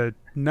I had a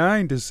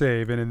 9 to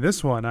save, and in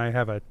this one I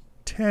have a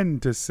 10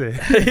 to save.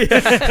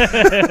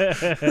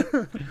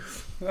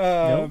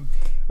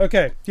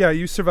 Okay, yeah,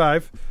 you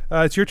survive.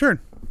 It's your turn.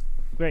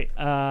 Great.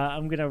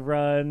 I'm gonna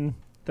run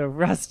the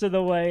rest of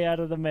the way out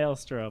of the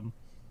maelstrom,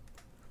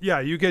 Yeah,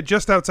 you get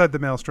just outside the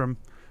maelstrom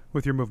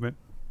with your movement.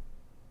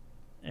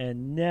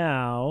 and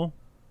now,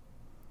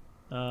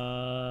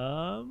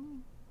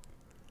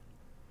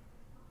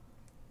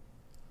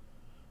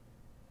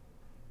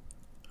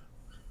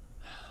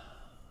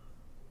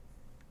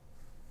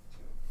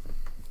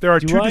 There are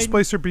Do 2 I-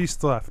 displacer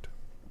beasts left.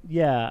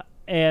 Yeah,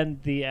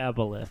 and the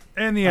aboleth.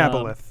 And the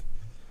aboleth.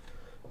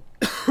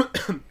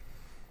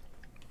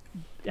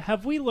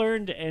 Have we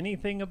learned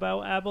anything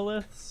about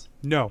aboleths?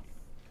 No.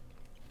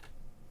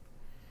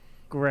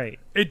 Great.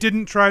 It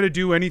didn't try to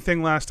do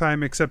anything last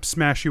time except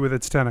smash you with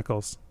its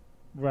tentacles.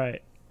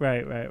 Right.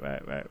 Right.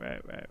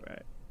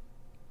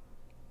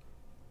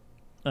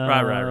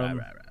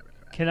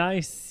 Can I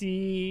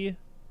see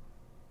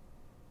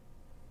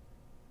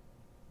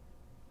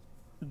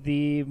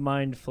the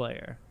Mind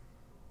Flayer?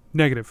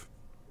 Negative.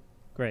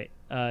 Great.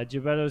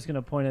 Gebetto's going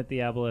to point at the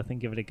aboleth and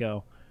give it a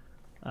go.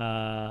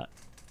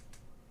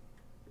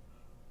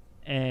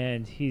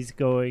 And he's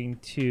going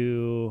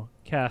to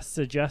cast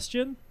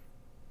Suggestion.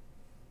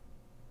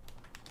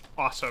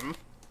 Awesome.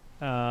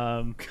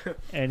 And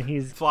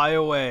he's Fly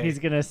away. he's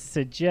going to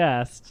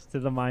suggest to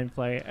the Mind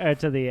Flayer,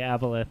 to the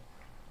aboleth,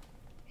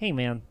 hey,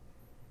 man,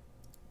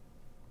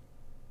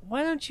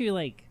 why don't you,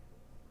 like,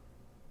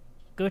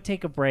 go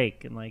take a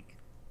break and, like,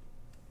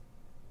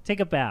 take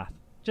a bath.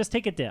 Just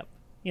take a dip.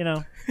 You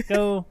know,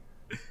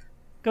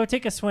 go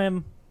take a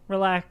swim,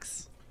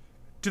 relax.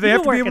 Do they You've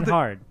have been to be able working to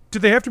hard. Do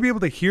they have to be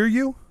able to hear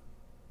you?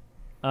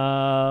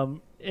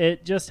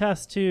 It just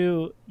has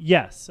to,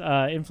 yes,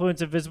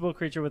 influence a visible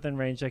creature within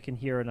range that can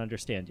hear and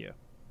understand you.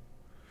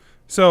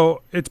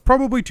 So, it's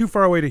probably too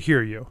far away to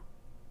hear you.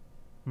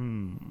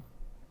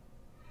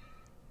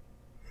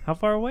 How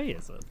far away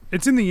is it?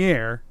 It's in the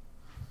air.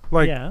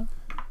 Like, Yeah.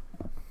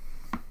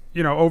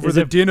 you know, over Is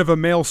the it- din of a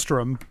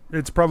maelstrom.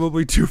 It's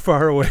probably too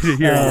far away to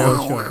hear you.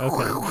 Oh, sure.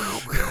 Okay.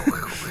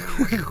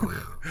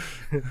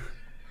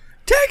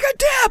 Take a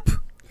dip.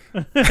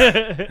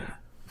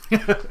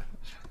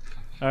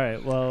 All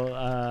right.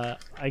 Well,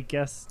 I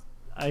guess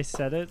I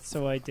said it,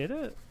 so I did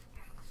it.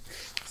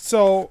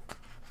 So,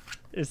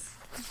 It's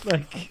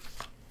like,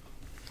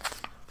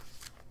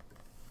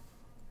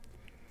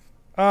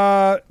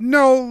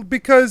 no,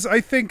 because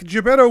I think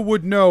Gebetto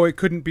would know it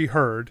couldn't be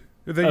heard.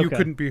 That you Okay.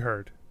 couldn't be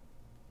heard.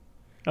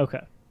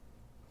 okay.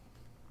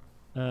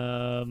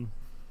 And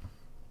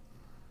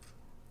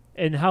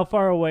how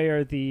far away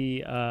are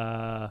the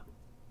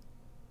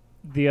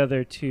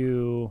other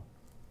 2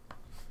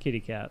 kitty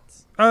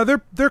cats?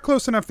 They're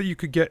close enough that you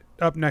could get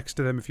up next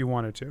to them if you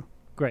wanted to.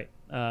 Great.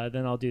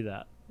 Then I'll do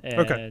that. And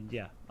Okay.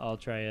 yeah, I'll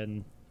try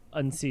and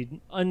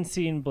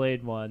unseen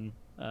blade one.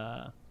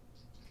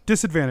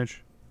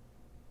 Disadvantage.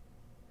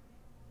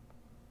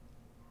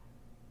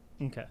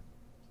 Okay.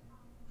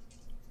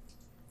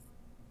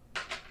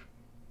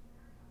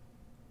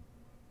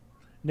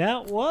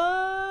 Now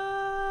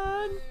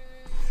one.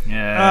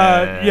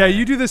 Yeah,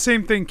 you do the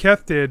same thing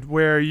Keth did,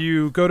 where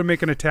you go to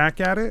make an attack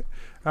at it.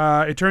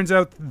 It turns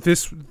out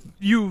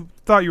you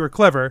thought you were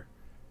clever.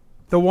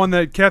 The one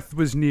that Keth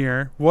was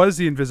near was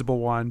the invisible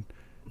one,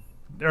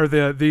 or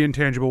the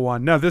intangible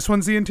one. Now this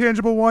one's the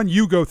intangible one.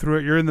 You go through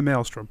it. You're in the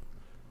maelstrom.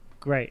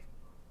 Great.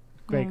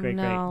 Great.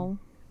 No.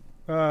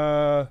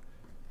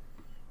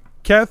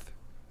 Keth,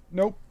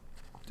 nope.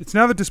 It's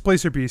now the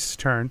displacer beast's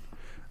turn.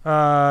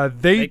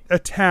 They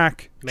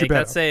attack Make Gebetto.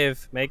 that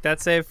save. Make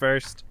that save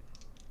first.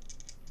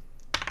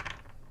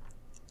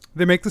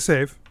 They make the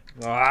save.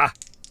 Ah.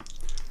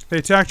 They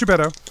attack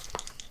Gebetto.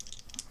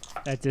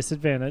 At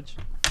disadvantage.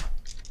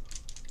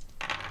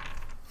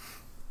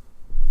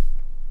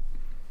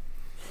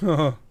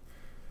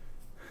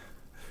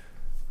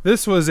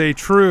 This was a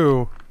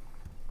true.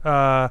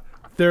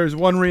 There's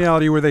one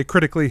reality where they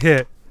critically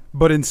hit,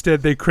 but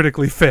instead they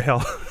critically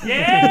fail.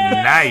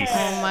 Nice.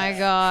 Oh my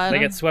god. They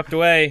get swept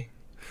away.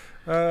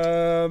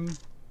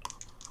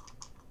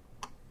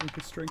 Make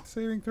a strength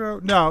saving throw.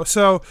 No,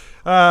 so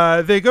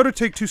they go to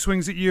take 2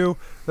 swings at you.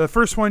 The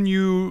first one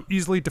you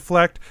easily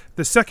deflect.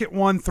 The second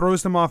one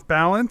throws them off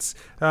balance,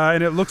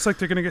 and it looks like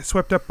they're going to get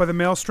swept up by the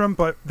maelstrom,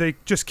 but they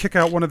just kick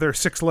out one of their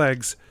 6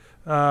 legs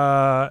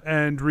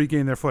and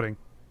regain their footing.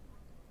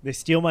 They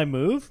steal my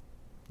move?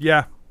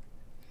 Yeah.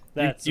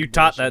 That's You some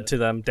taught bullshit. that to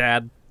them,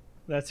 Dad.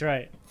 That's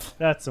right.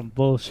 That's some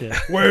bullshit.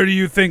 Where do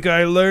you think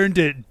I learned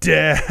it,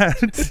 Dad?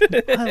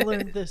 I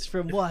learned this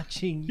from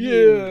watching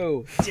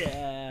you,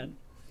 Dad.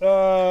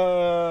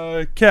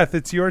 Keth,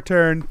 it's your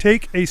turn.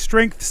 Take a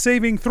strength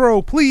saving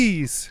throw,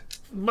 please.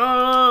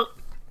 I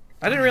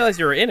didn't realize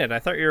you were in it. I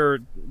thought you were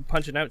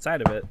punching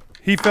outside of it.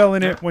 He fell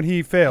in it when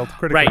he failed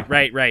critically.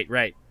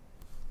 Right.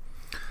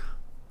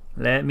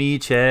 Let me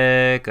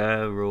check.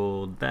 I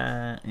rolled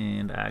that,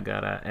 and I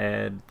gotta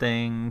add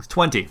things.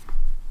 20.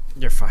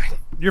 You're fine.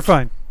 You're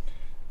fine.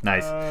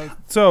 Nice.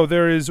 So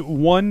there is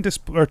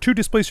 2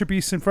 displacer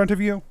beasts in front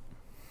of you,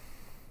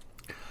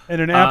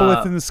 and an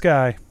aboleth in the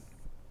sky.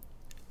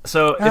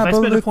 So if I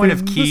spend a Aboleth point of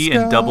in the key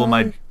and double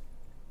my sky.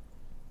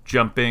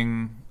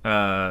 jumping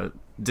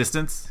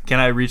distance, can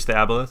I reach the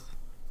aboleth?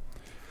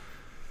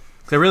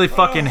 'Cause I really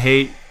fucking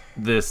hate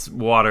this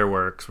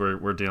waterworks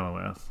we're dealing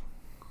with.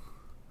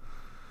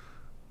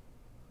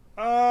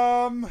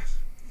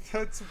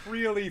 That's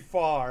really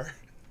far.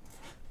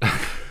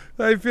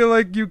 I feel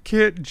like you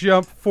can't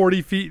jump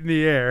 40 feet in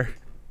the air.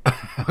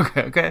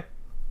 Okay.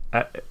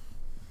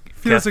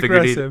 Feels Keth figured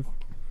aggressive.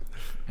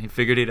 He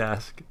figured he'd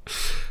ask.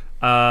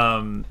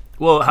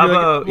 Well, how You're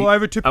like, about... well, I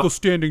have a typical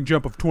standing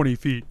jump of 20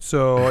 feet,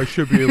 so I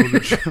should be able to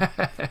jump.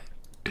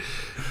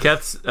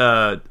 Keth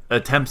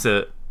attempts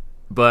it,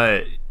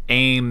 but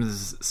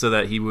aims so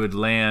that he would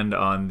land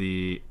on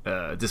the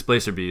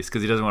displacer beast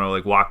because he doesn't want to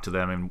like walk to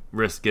them and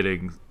risk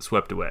getting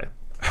swept away.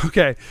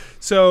 Okay,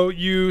 so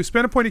you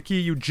spend a point of key,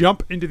 you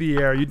jump into the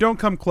air, you don't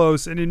come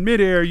close, and in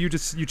midair you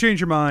change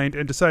your mind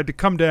and decide to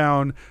come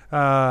down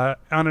on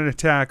an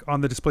attack on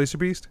the displacer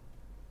beast.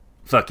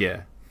 Fuck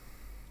yeah.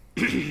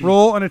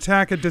 Roll an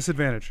attack at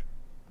disadvantage.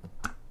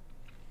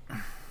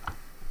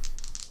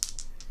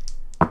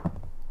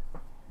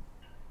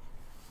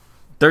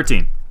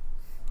 $13.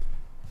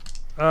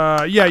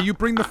 Yeah, you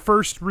bring the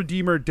first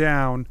Redeemer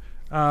down.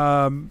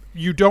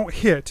 You don't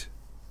hit,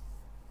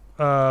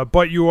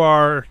 but you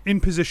are in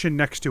position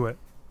next to it.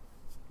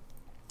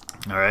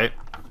 All right.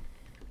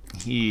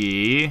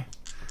 He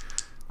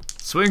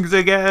swings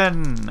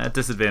again at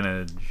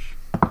disadvantage.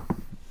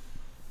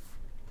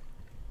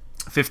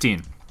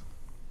 15.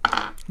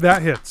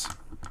 That hits.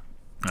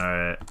 All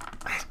right.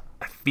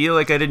 I feel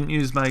like I didn't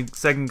use my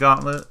second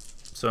gauntlet,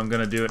 so I'm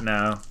going to do it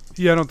now.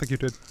 Yeah, I don't think you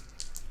did.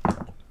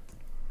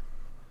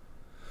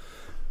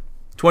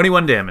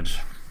 21 damage.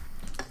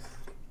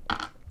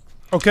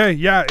 Okay,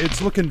 yeah,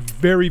 it's looking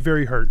very,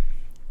 very hurt.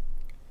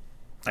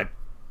 I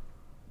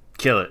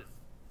kill it.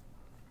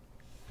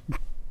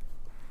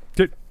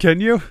 Can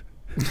you?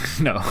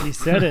 No. He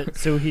said it,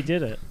 so he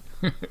did it.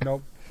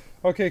 Nope.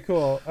 Okay,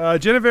 cool.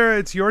 Genevera,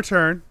 it's your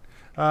turn.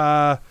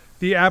 The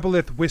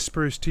Aboleth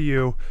whispers to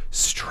you,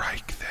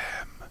 "Strike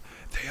them.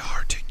 They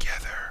are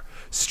together.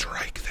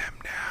 Strike them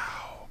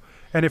now."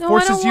 And it No, I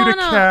forces don't you to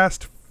wanna.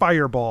 cast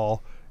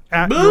Fireball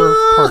at your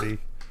party.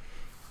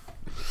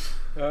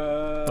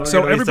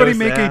 So everybody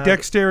make a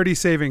dexterity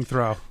saving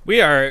throw. We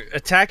are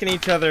attacking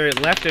each other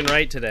left and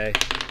right today.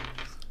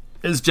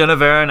 Is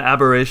Genevera an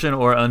aberration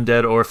or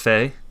undead or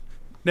fey?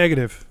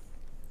 Negative.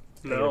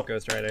 No.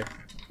 Ghost Rider.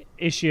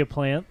 Is she a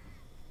plant?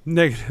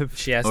 Negative.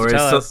 She has Or to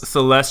tell a us.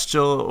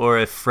 celestial or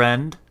a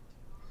friend?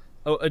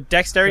 Oh, a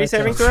dexterity That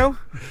saving sounds-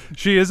 throw?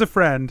 She is a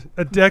friend.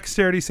 A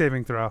dexterity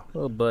saving throw.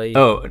 Oh boy.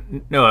 Oh,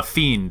 no, a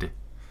fiend.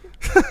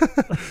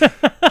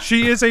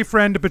 She is a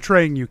friend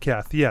betraying you,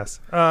 Kath. Yes.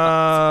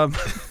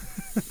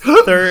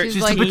 She's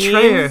She's like the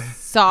betrayer.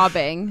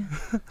 sobbing.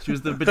 She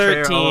was the betrayer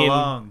all 13.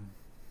 along.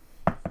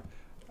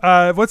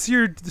 What's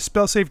your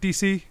spell save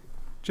DC,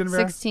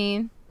 Genevera?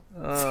 16.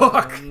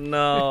 Fuck.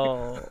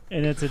 No.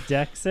 And it's a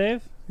deck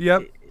save?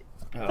 Yep.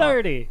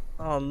 30.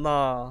 Oh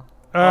no.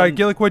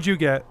 Gillick, what'd you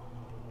get?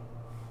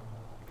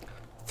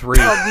 3.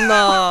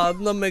 No,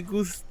 no me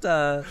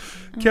gusta.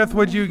 Kath,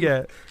 what'd you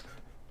get?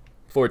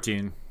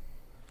 14.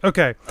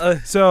 Okay.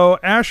 So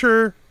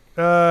Asher,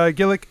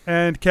 Gillick,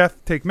 and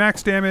Kath take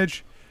max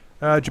damage.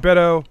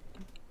 Gebetto,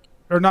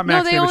 or not No,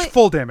 max they damage, only-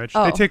 full damage. They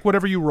Oh. take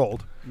whatever you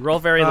rolled. Roll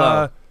very Uh,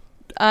 low.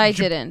 I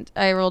didn't.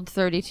 I rolled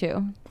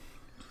 32.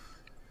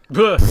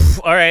 All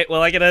right,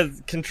 well, I gotta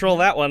control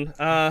that one.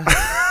 All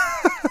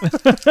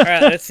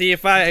right, let's see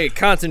if I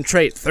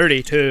concentrate.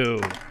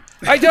 32.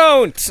 I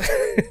don't.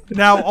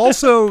 Now,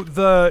 also,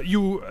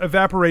 you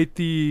evaporate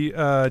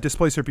the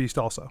displacer beast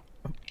also.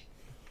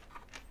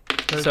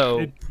 So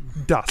It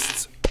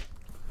dusts.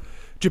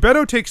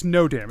 Gebetto takes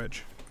no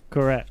damage.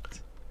 Correct.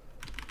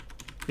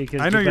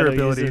 Because I know your Gebetto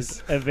abilities.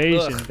 uses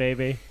evasion,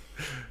 baby.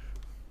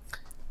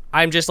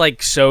 I'm just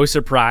like so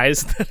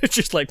surprised that it's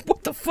just like,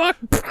 what the fuck?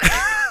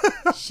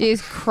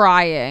 She's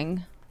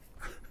crying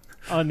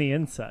On the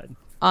inside.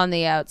 on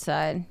the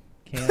outside.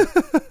 Can't.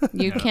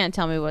 You can't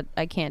tell me what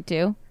I can't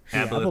do.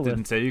 Aboleth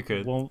didn't say you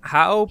could. Won't.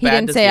 How He bad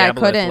didn't does say the I aboleth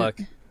couldn't. look?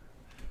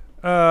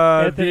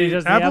 Anthony, The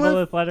does the Aboleth?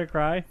 Aboleth let her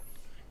cry?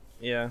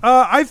 Yeah.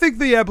 I think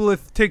the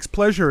Aboleth takes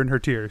pleasure in her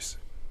tears.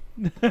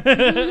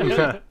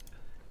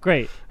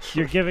 Great.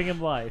 You're giving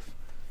him life.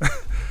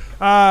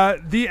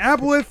 The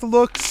Aboleth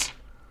looks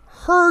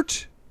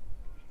hurt,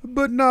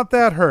 but not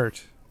that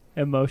hurt.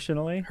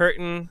 Emotionally?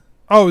 Hurting.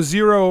 Oh,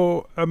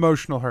 0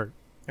 emotional hurt.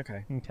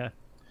 Okay. Okay.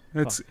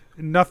 It's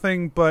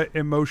nothing but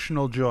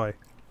emotional joy.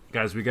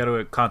 Guys, we got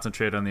to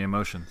concentrate on the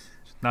emotions.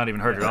 Not even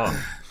hurt at all.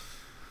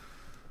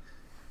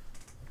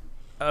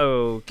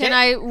 Okay. Can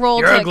I roll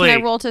You're to ugly, can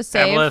I roll to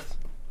save?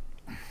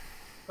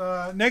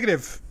 Aboleth.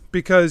 Negative,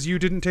 because you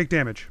didn't take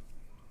damage.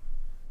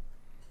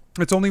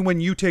 It's only when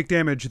you take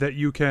damage that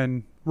you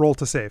can roll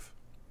to save.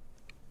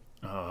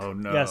 Oh,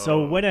 no. Yeah,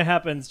 so when it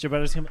happens,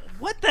 Gebetto's going to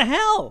what the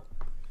hell?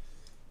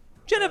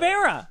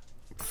 Genevera!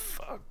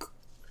 Fuck.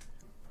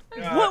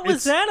 What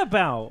was that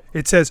about?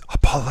 It says,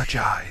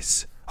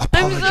 apologize. I'm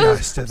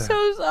Apologize to them.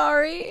 so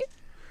sorry.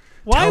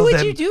 Why Tell would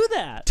them- you do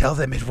that? Tell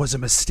them it was a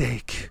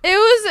mistake. It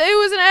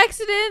was an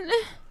accident.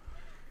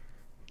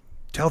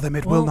 Tell them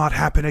it will not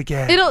happen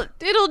again.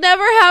 It'll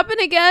never happen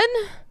again.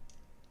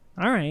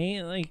 All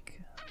right, like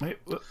Wait,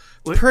 what?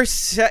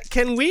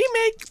 Can we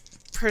make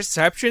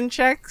perception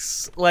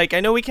checks? Like, I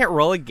know we can't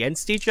roll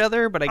against each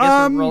other, but I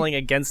guess we're rolling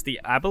against the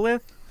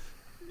aboleth.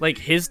 Like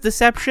his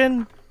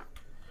deception.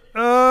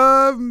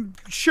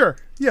 Sure.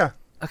 Yeah.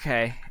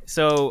 Okay,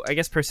 So I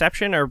guess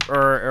perception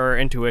or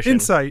intuition.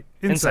 Insight.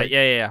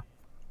 Yeah.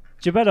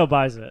 Gebetto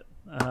buys it.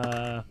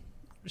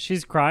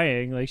 She's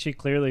crying. Like, she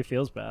clearly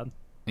feels bad.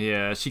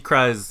 Yeah, she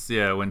cries.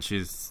 Yeah, when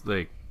she's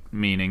like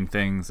meaning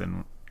things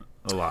and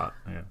a lot.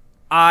 Yeah.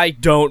 I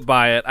don't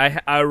buy it.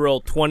 I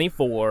rolled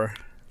 24.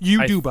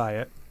 You do buy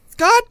it.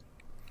 God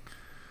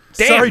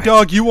damn. Sorry, it.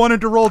 dog. You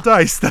wanted to roll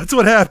dice. That's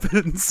what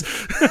happens.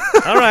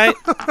 All right.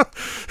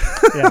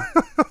 Yeah.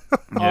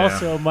 Yeah.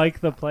 Also, Mike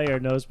the player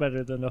knows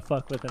better than to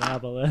fuck with an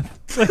aboleth.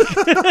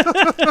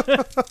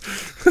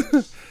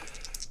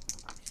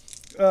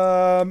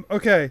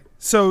 Okay.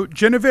 So,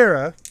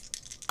 Genevera,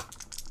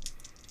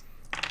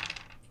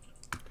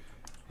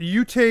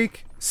 you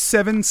take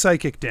 7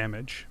 psychic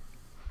damage.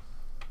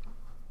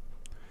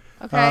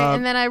 Okay,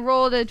 and then I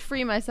roll to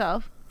free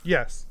myself.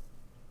 Yes.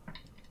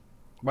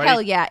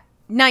 Hell yeah.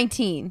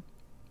 19.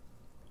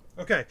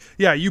 Okay.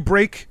 Yeah, you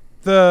break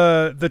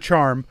the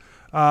charm.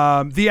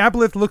 The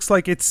aboleth looks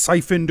like it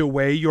siphoned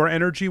away your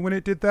energy when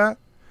it did that.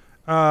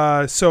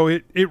 So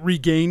it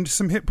regained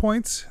some hit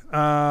points.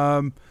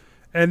 And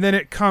then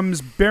it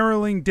comes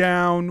barreling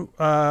down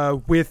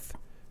with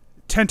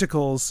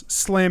tentacles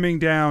slamming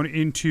down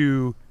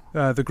into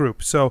the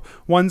group. So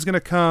one's going to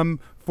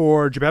come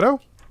for Gebetto.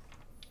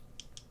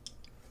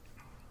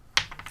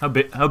 How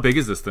big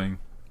is this thing?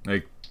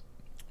 Like,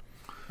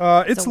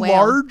 It's a whale.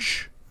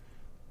 large.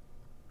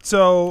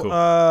 So,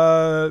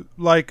 Cool.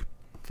 like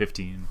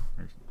 15.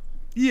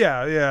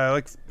 Yeah,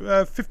 like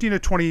 15 to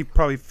 20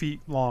 probably feet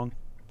long.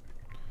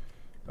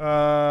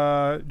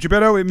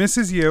 Gebetto, it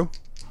misses you.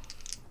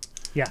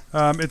 Yeah.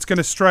 It's going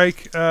to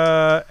strike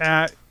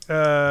at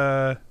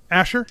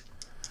Asher.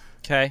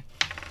 Okay.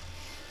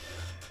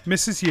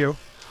 Misses you.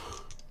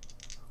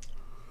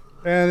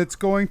 And it's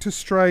going to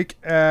strike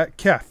at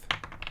Keth.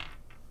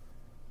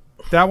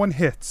 That one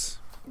hits.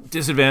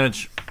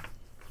 Disadvantage.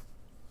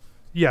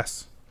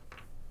 Yes.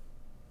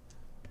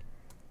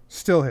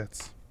 Still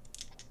hits.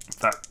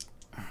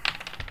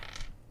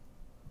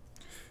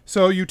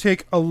 So you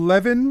take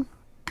 11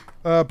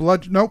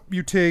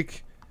 you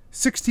take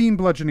 16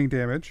 bludgeoning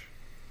damage.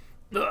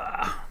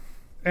 Ugh.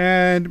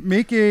 And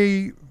make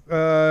a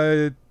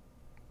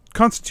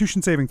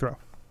Constitution saving throw.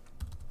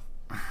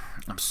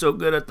 I'm so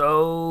good at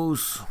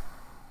those.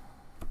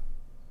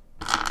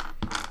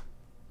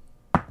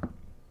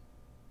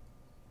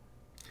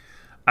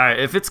 Alright,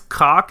 if it's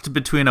cocked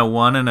between a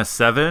 1 and a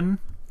 7,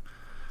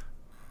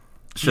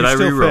 should I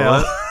still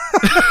re-roll fail.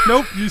 it?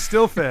 Nope, you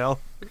still fail.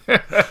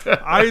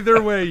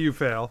 Either way, you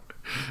fail.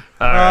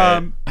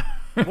 Alright.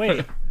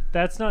 Wait,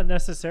 that's not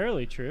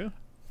necessarily true.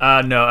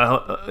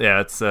 No, yeah,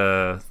 it's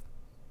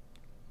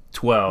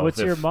 12. What's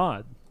your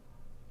mod?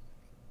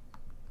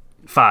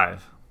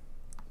 5.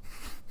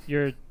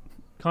 Your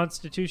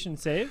Constitution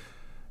save?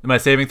 My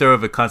saving throw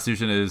of a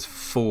Constitution is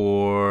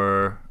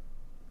 4.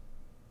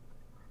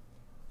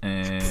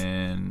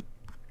 And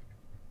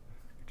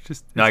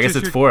no, I guess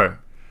it's 4.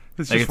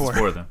 It's I just guess 4. it's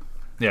 4 then.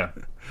 Yeah.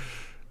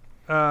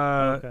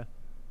 Okay.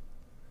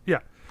 Yeah.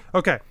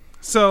 Okay.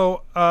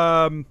 So,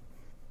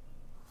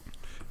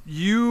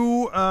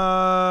 you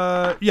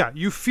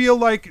feel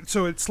like,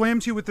 so it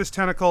slams you with this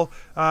tentacle,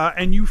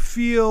 and you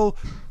feel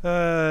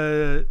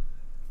a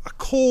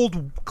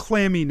cold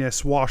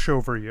clamminess wash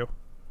over you.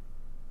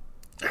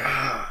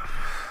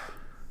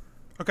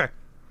 Okay.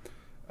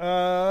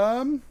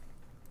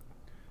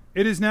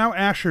 It is now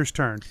Asher's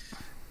turn.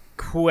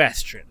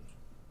 Question.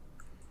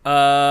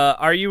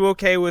 Are you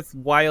okay with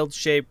wild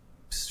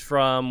shapes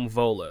from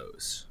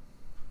Volos?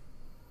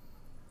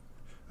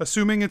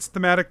 Assuming it's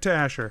thematic to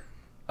Asher.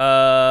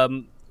 How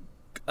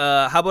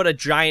about a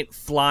giant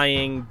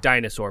flying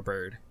dinosaur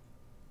bird?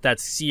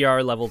 That's CR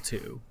level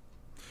 2.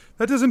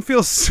 That doesn't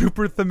feel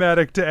super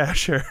thematic to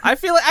Asher. I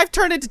feel like I've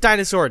turned into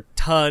dinosaur a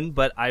ton,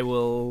 but I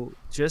will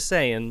just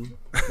saying,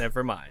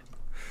 never mind.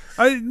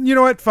 You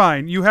know what?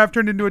 Fine. You have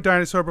turned into a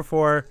dinosaur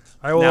before.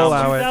 I will No.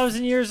 allow it.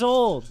 2,000 years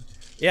old.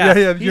 Yeah,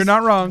 Yeah, He's you're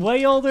not wrong.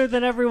 Way older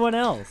than everyone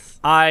else.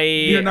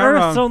 You're not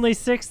Earth's wrong. only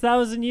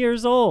 6,000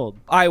 years old.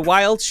 I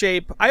wild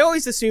shape. I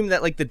always assumed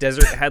that like the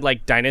desert had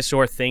like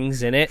dinosaur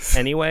things in it,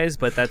 anyways.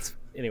 But that's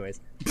anyways.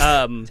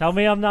 Tell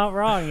me I'm not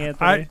wrong,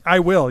 Anthony. I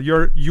will.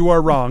 You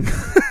are wrong.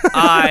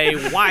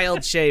 I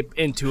wild shape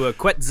into a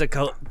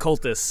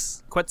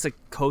Quetzalcoatlus.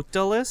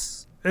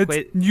 Quetzalcoatlus.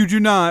 You do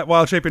not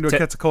wild shape into a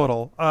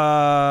Quetzalcoatl.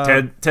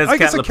 I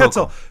guess a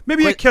Quetzal.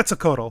 Maybe a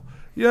Quetzalcoatl.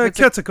 Yeah,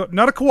 Quetzalcoatl.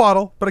 Not a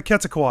Coatl, but a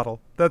Quetzalcoatl.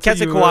 That's what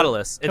you,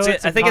 Quetzalcoatlus.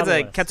 I think it's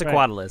a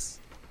Quetzalcoatlus,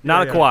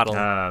 not a Coatl.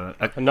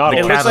 Not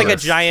It a looks like a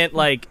catalyst. giant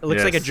like a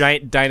Yes.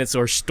 giant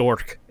dinosaur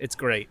stork. It's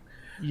great.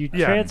 You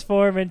Yeah.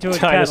 transform into a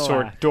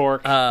dinosaur Cadillac.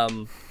 dork.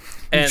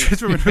 And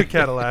transform into a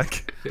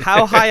Cadillac.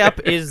 how high up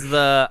is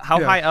the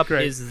great.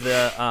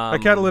 a A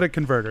catalytic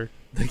converter.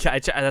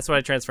 that's what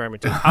I transform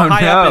into. How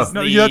high up is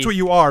No, the that's what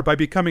you are. By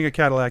becoming a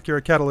Cadillac, you're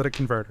a catalytic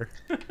converter.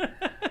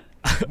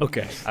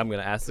 Okay, I'm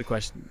gonna ask the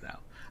question now.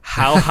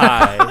 How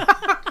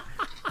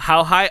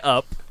high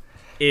up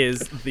is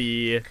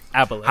the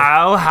aboleth?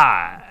 How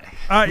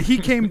high? He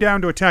came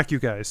down to attack you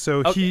guys,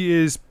 so Okay. he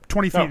is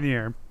 20 feet in the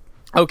air.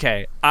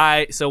 Okay,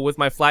 so with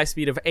my fly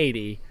speed of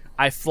 80,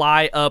 I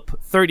fly up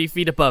 30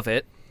 feet above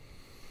it,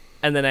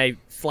 and then I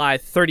fly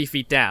 30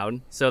 feet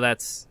down, so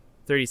that's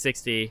 30,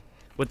 60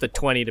 with the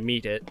 20 to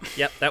meet it.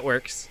 Yep, that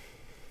works.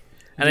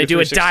 And I do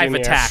a 360 dive in the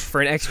air. attack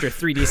for an extra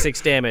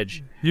 3d6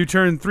 damage. You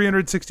turn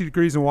 360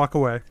 degrees and walk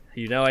away.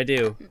 You know I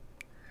do.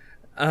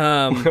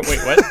 Wait,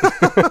 what?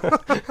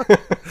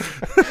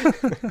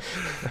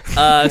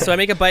 So I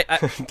make a bite.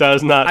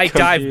 Does not. I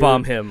dive compute.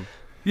 bomb him.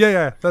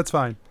 Yeah, that's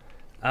fine.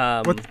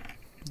 What?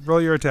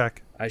 Roll your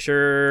attack. I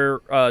sure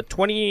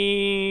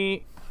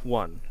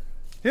 21.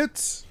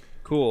 Hits.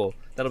 Cool.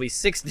 That'll be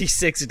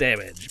 66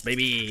 damage,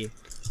 baby.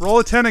 Roll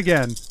a 10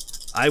 again.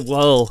 I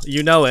will.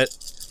 You know it.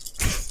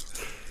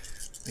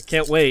 I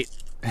can't wait.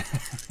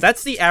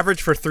 That's the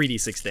average for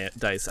 3d6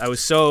 dice. I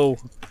was so.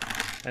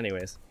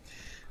 Anyways,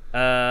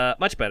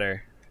 much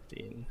better.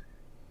 15.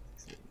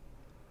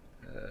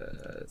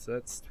 So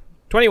that's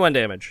 21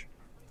 damage.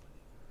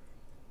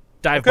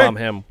 Dive Okay. bomb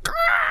him.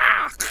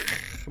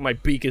 My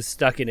beak is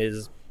stuck in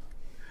his.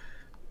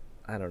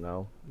 I don't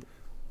know.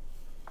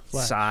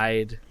 Flesh.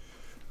 Side.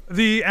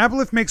 The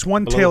aboleth makes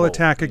one Below tail the hole.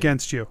 attack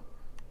against you.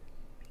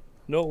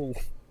 No.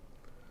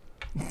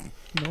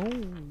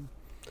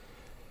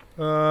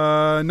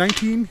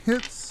 19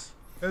 hits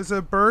as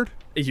a bird.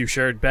 You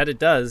sure bet it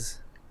does,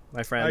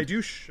 my friend. I do.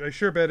 I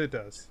sure bet it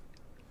does.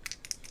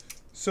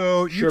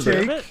 So you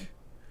Sure bet.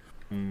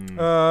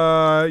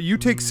 take. You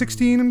take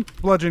 16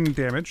 bludgeoning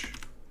damage,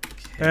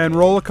 and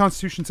roll a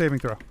Constitution saving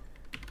throw.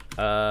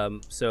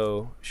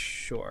 So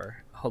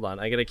sure. Hold on,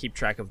 I gotta keep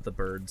track of the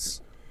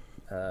birds'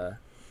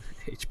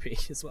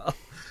 HP as well.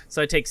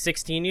 So I take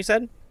 16. You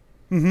said.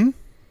 Mm-hmm.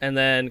 And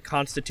then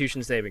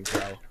Constitution saving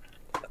throw.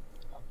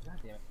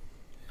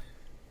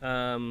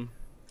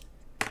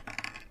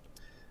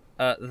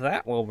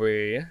 That will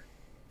be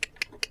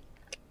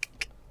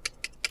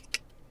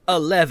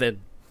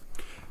 11.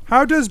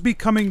 How does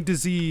becoming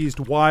diseased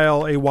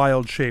while a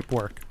wild shape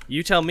work?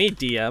 You tell me,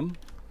 DM.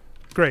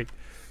 Great.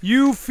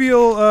 You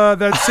feel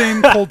that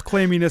same cold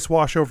clamminess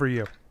wash over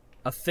you.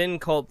 A thin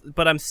cold,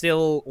 but I'm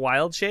still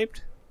wild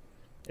shaped.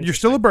 You're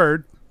still a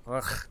bird.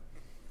 Ugh,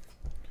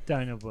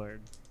 Dino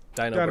bird.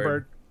 Dino Got a bird.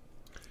 bird.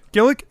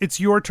 Gillick, it's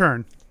your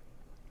turn.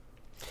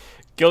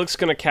 Gillick's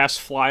gonna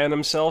cast Fly on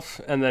himself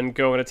and then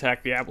go and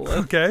attack the aboleth.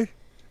 Okay.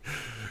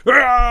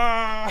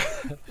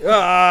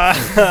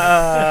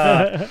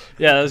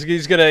 Yeah,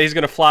 he's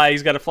gonna fly.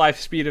 He's got a fly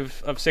speed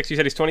of 6. You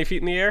said he's 20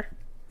 feet in the air.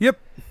 Yep.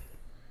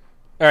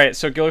 All right,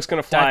 so Gillick's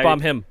gonna fly Dive bomb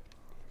him.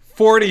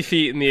 40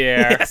 feet in the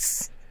air.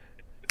 Yes.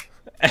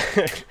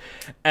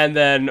 And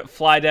then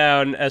fly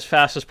down as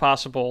fast as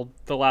possible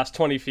the last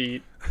 20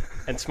 feet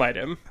and smite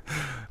him.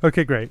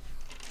 Okay, great.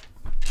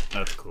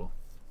 That's cool.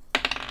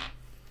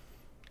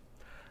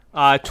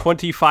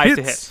 25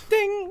 to Hits. hit.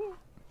 Ding.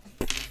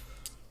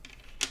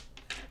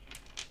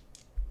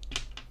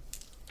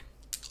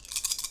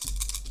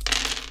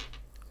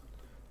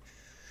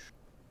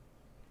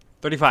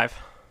 $35.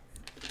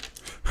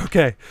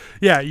 Okay.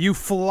 Yeah, you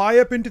fly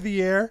up into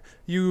the air.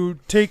 You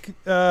take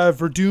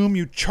Verdum,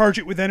 you charge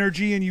it with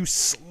energy, and you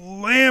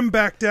slam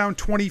back down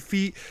 20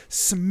 feet,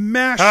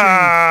 smashing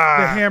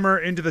the hammer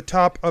into the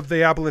top of the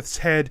aboleth's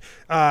head.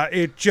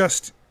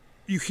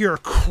 You hear a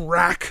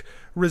crack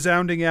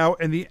resounding out,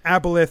 and the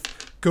aboleth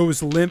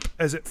goes limp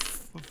as it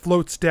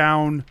floats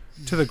down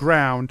to the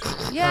ground.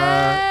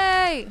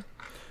 Yay!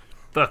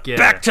 Fuck yeah.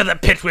 Back to the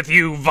pit with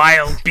you,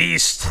 vile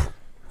beast.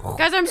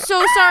 Guys, I'm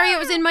so sorry. It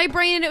was in my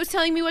brain and it was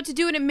telling me what to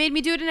do and it made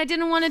me do it and I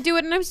didn't want to do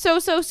it and I'm so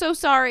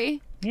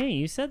sorry. Yeah,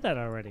 you said that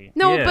already.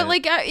 No, Yeah. but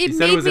like it You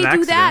said it made was me an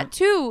do that accident.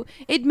 too.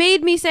 It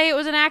made me say it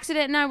was an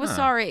accident and I was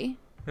sorry.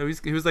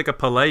 He was like a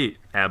polite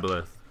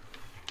aboleth.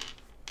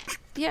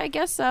 Yeah, I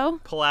guess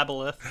so.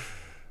 Palaboleth.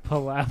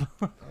 Palab.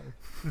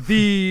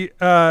 The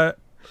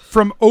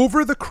from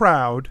over the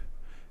crowd,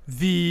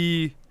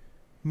 the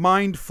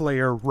mind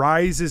flayer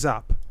rises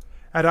up.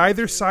 At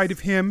either side of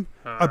him,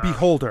 a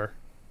beholder.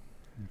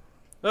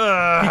 He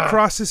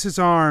crosses his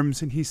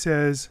arms and he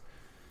says,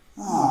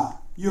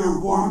 "You're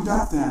warmed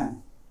up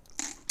then."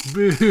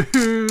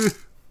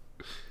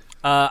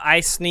 I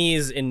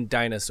sneeze in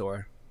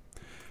dinosaur.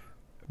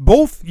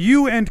 Both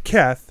you and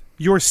Keth,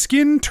 your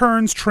skin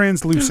turns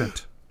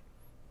translucent,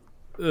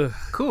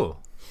 Cool.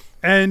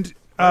 and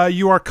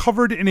you are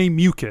covered in a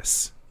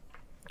mucus.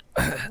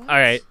 All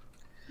right.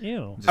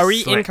 Ew. Are we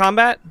in Slick.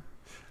 combat?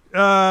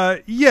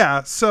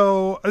 Yeah.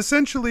 So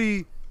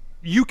essentially,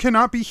 you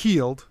cannot be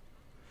healed.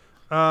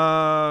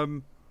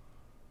 And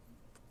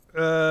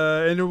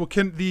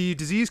the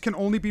disease can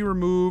only be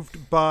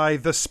removed by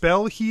the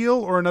spell heal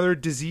or another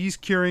disease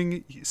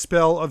curing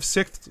spell of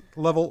 6th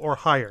level or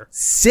higher.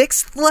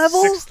 6th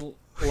level? 6th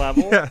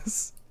level.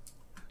 Yes.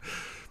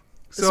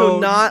 So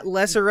not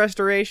lesser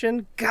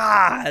restoration?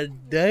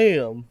 God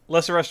damn.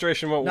 Lesser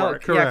restoration won't No,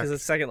 work. yeah, correct. because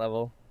it's 2nd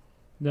level.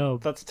 No,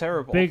 That's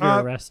terrible.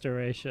 bigger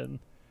restoration.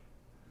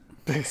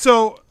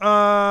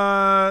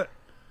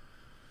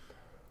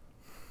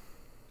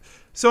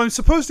 So I'm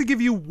supposed to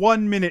give you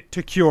 1 minute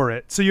to cure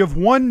it. So you have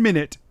 1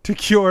 minute to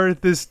cure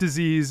this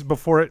disease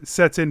before it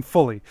sets in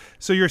fully.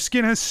 So your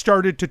skin has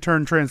started to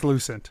turn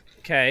translucent.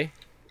 Okay.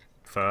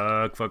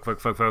 Fuck.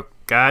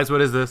 Guys,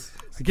 what is this?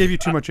 I gave you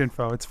too much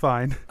info. It's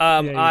fine.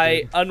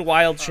 I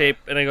unwild shape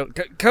and I go,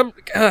 come,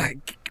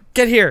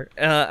 get here.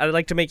 I'd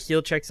like to make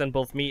heal checks on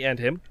both me and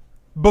him.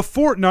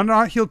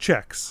 Not heal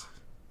checks.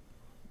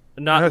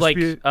 Not it like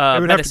would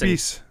medicine. have to be.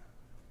 Is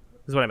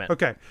what I meant.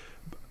 Okay.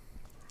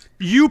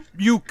 You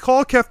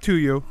call Kef to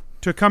you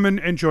to come in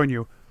and join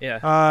you.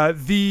 Yeah.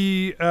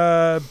 The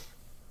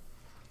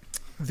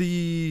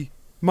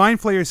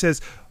Mind Flayer says,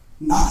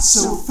 "Not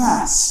so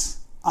fast.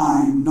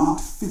 I'm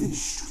not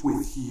finished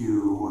with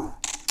you."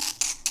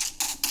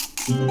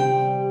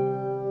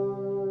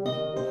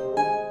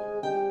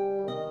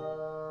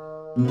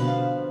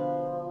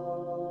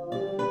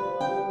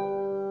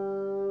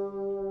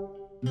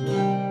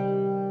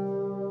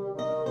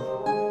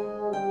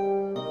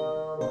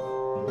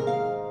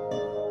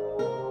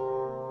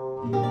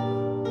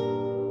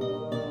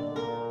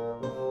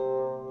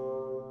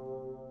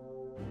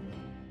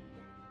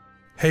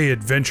 Hey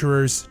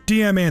adventurers,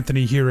 DM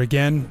Anthony here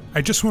again.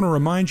 I just want to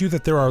remind you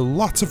that there are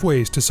lots of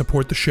ways to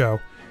support the show.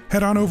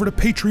 Head on over to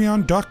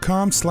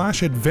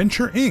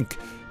patreon.com/adventureinc.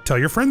 Tell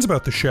your friends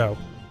about the show.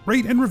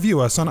 Rate and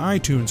review us on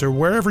iTunes or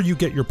wherever you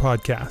get your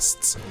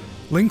podcasts.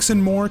 Links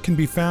and more can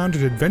be found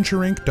at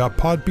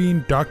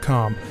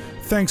adventureinc.podbean.com.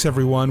 Thanks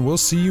everyone, we'll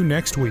see you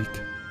next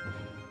week.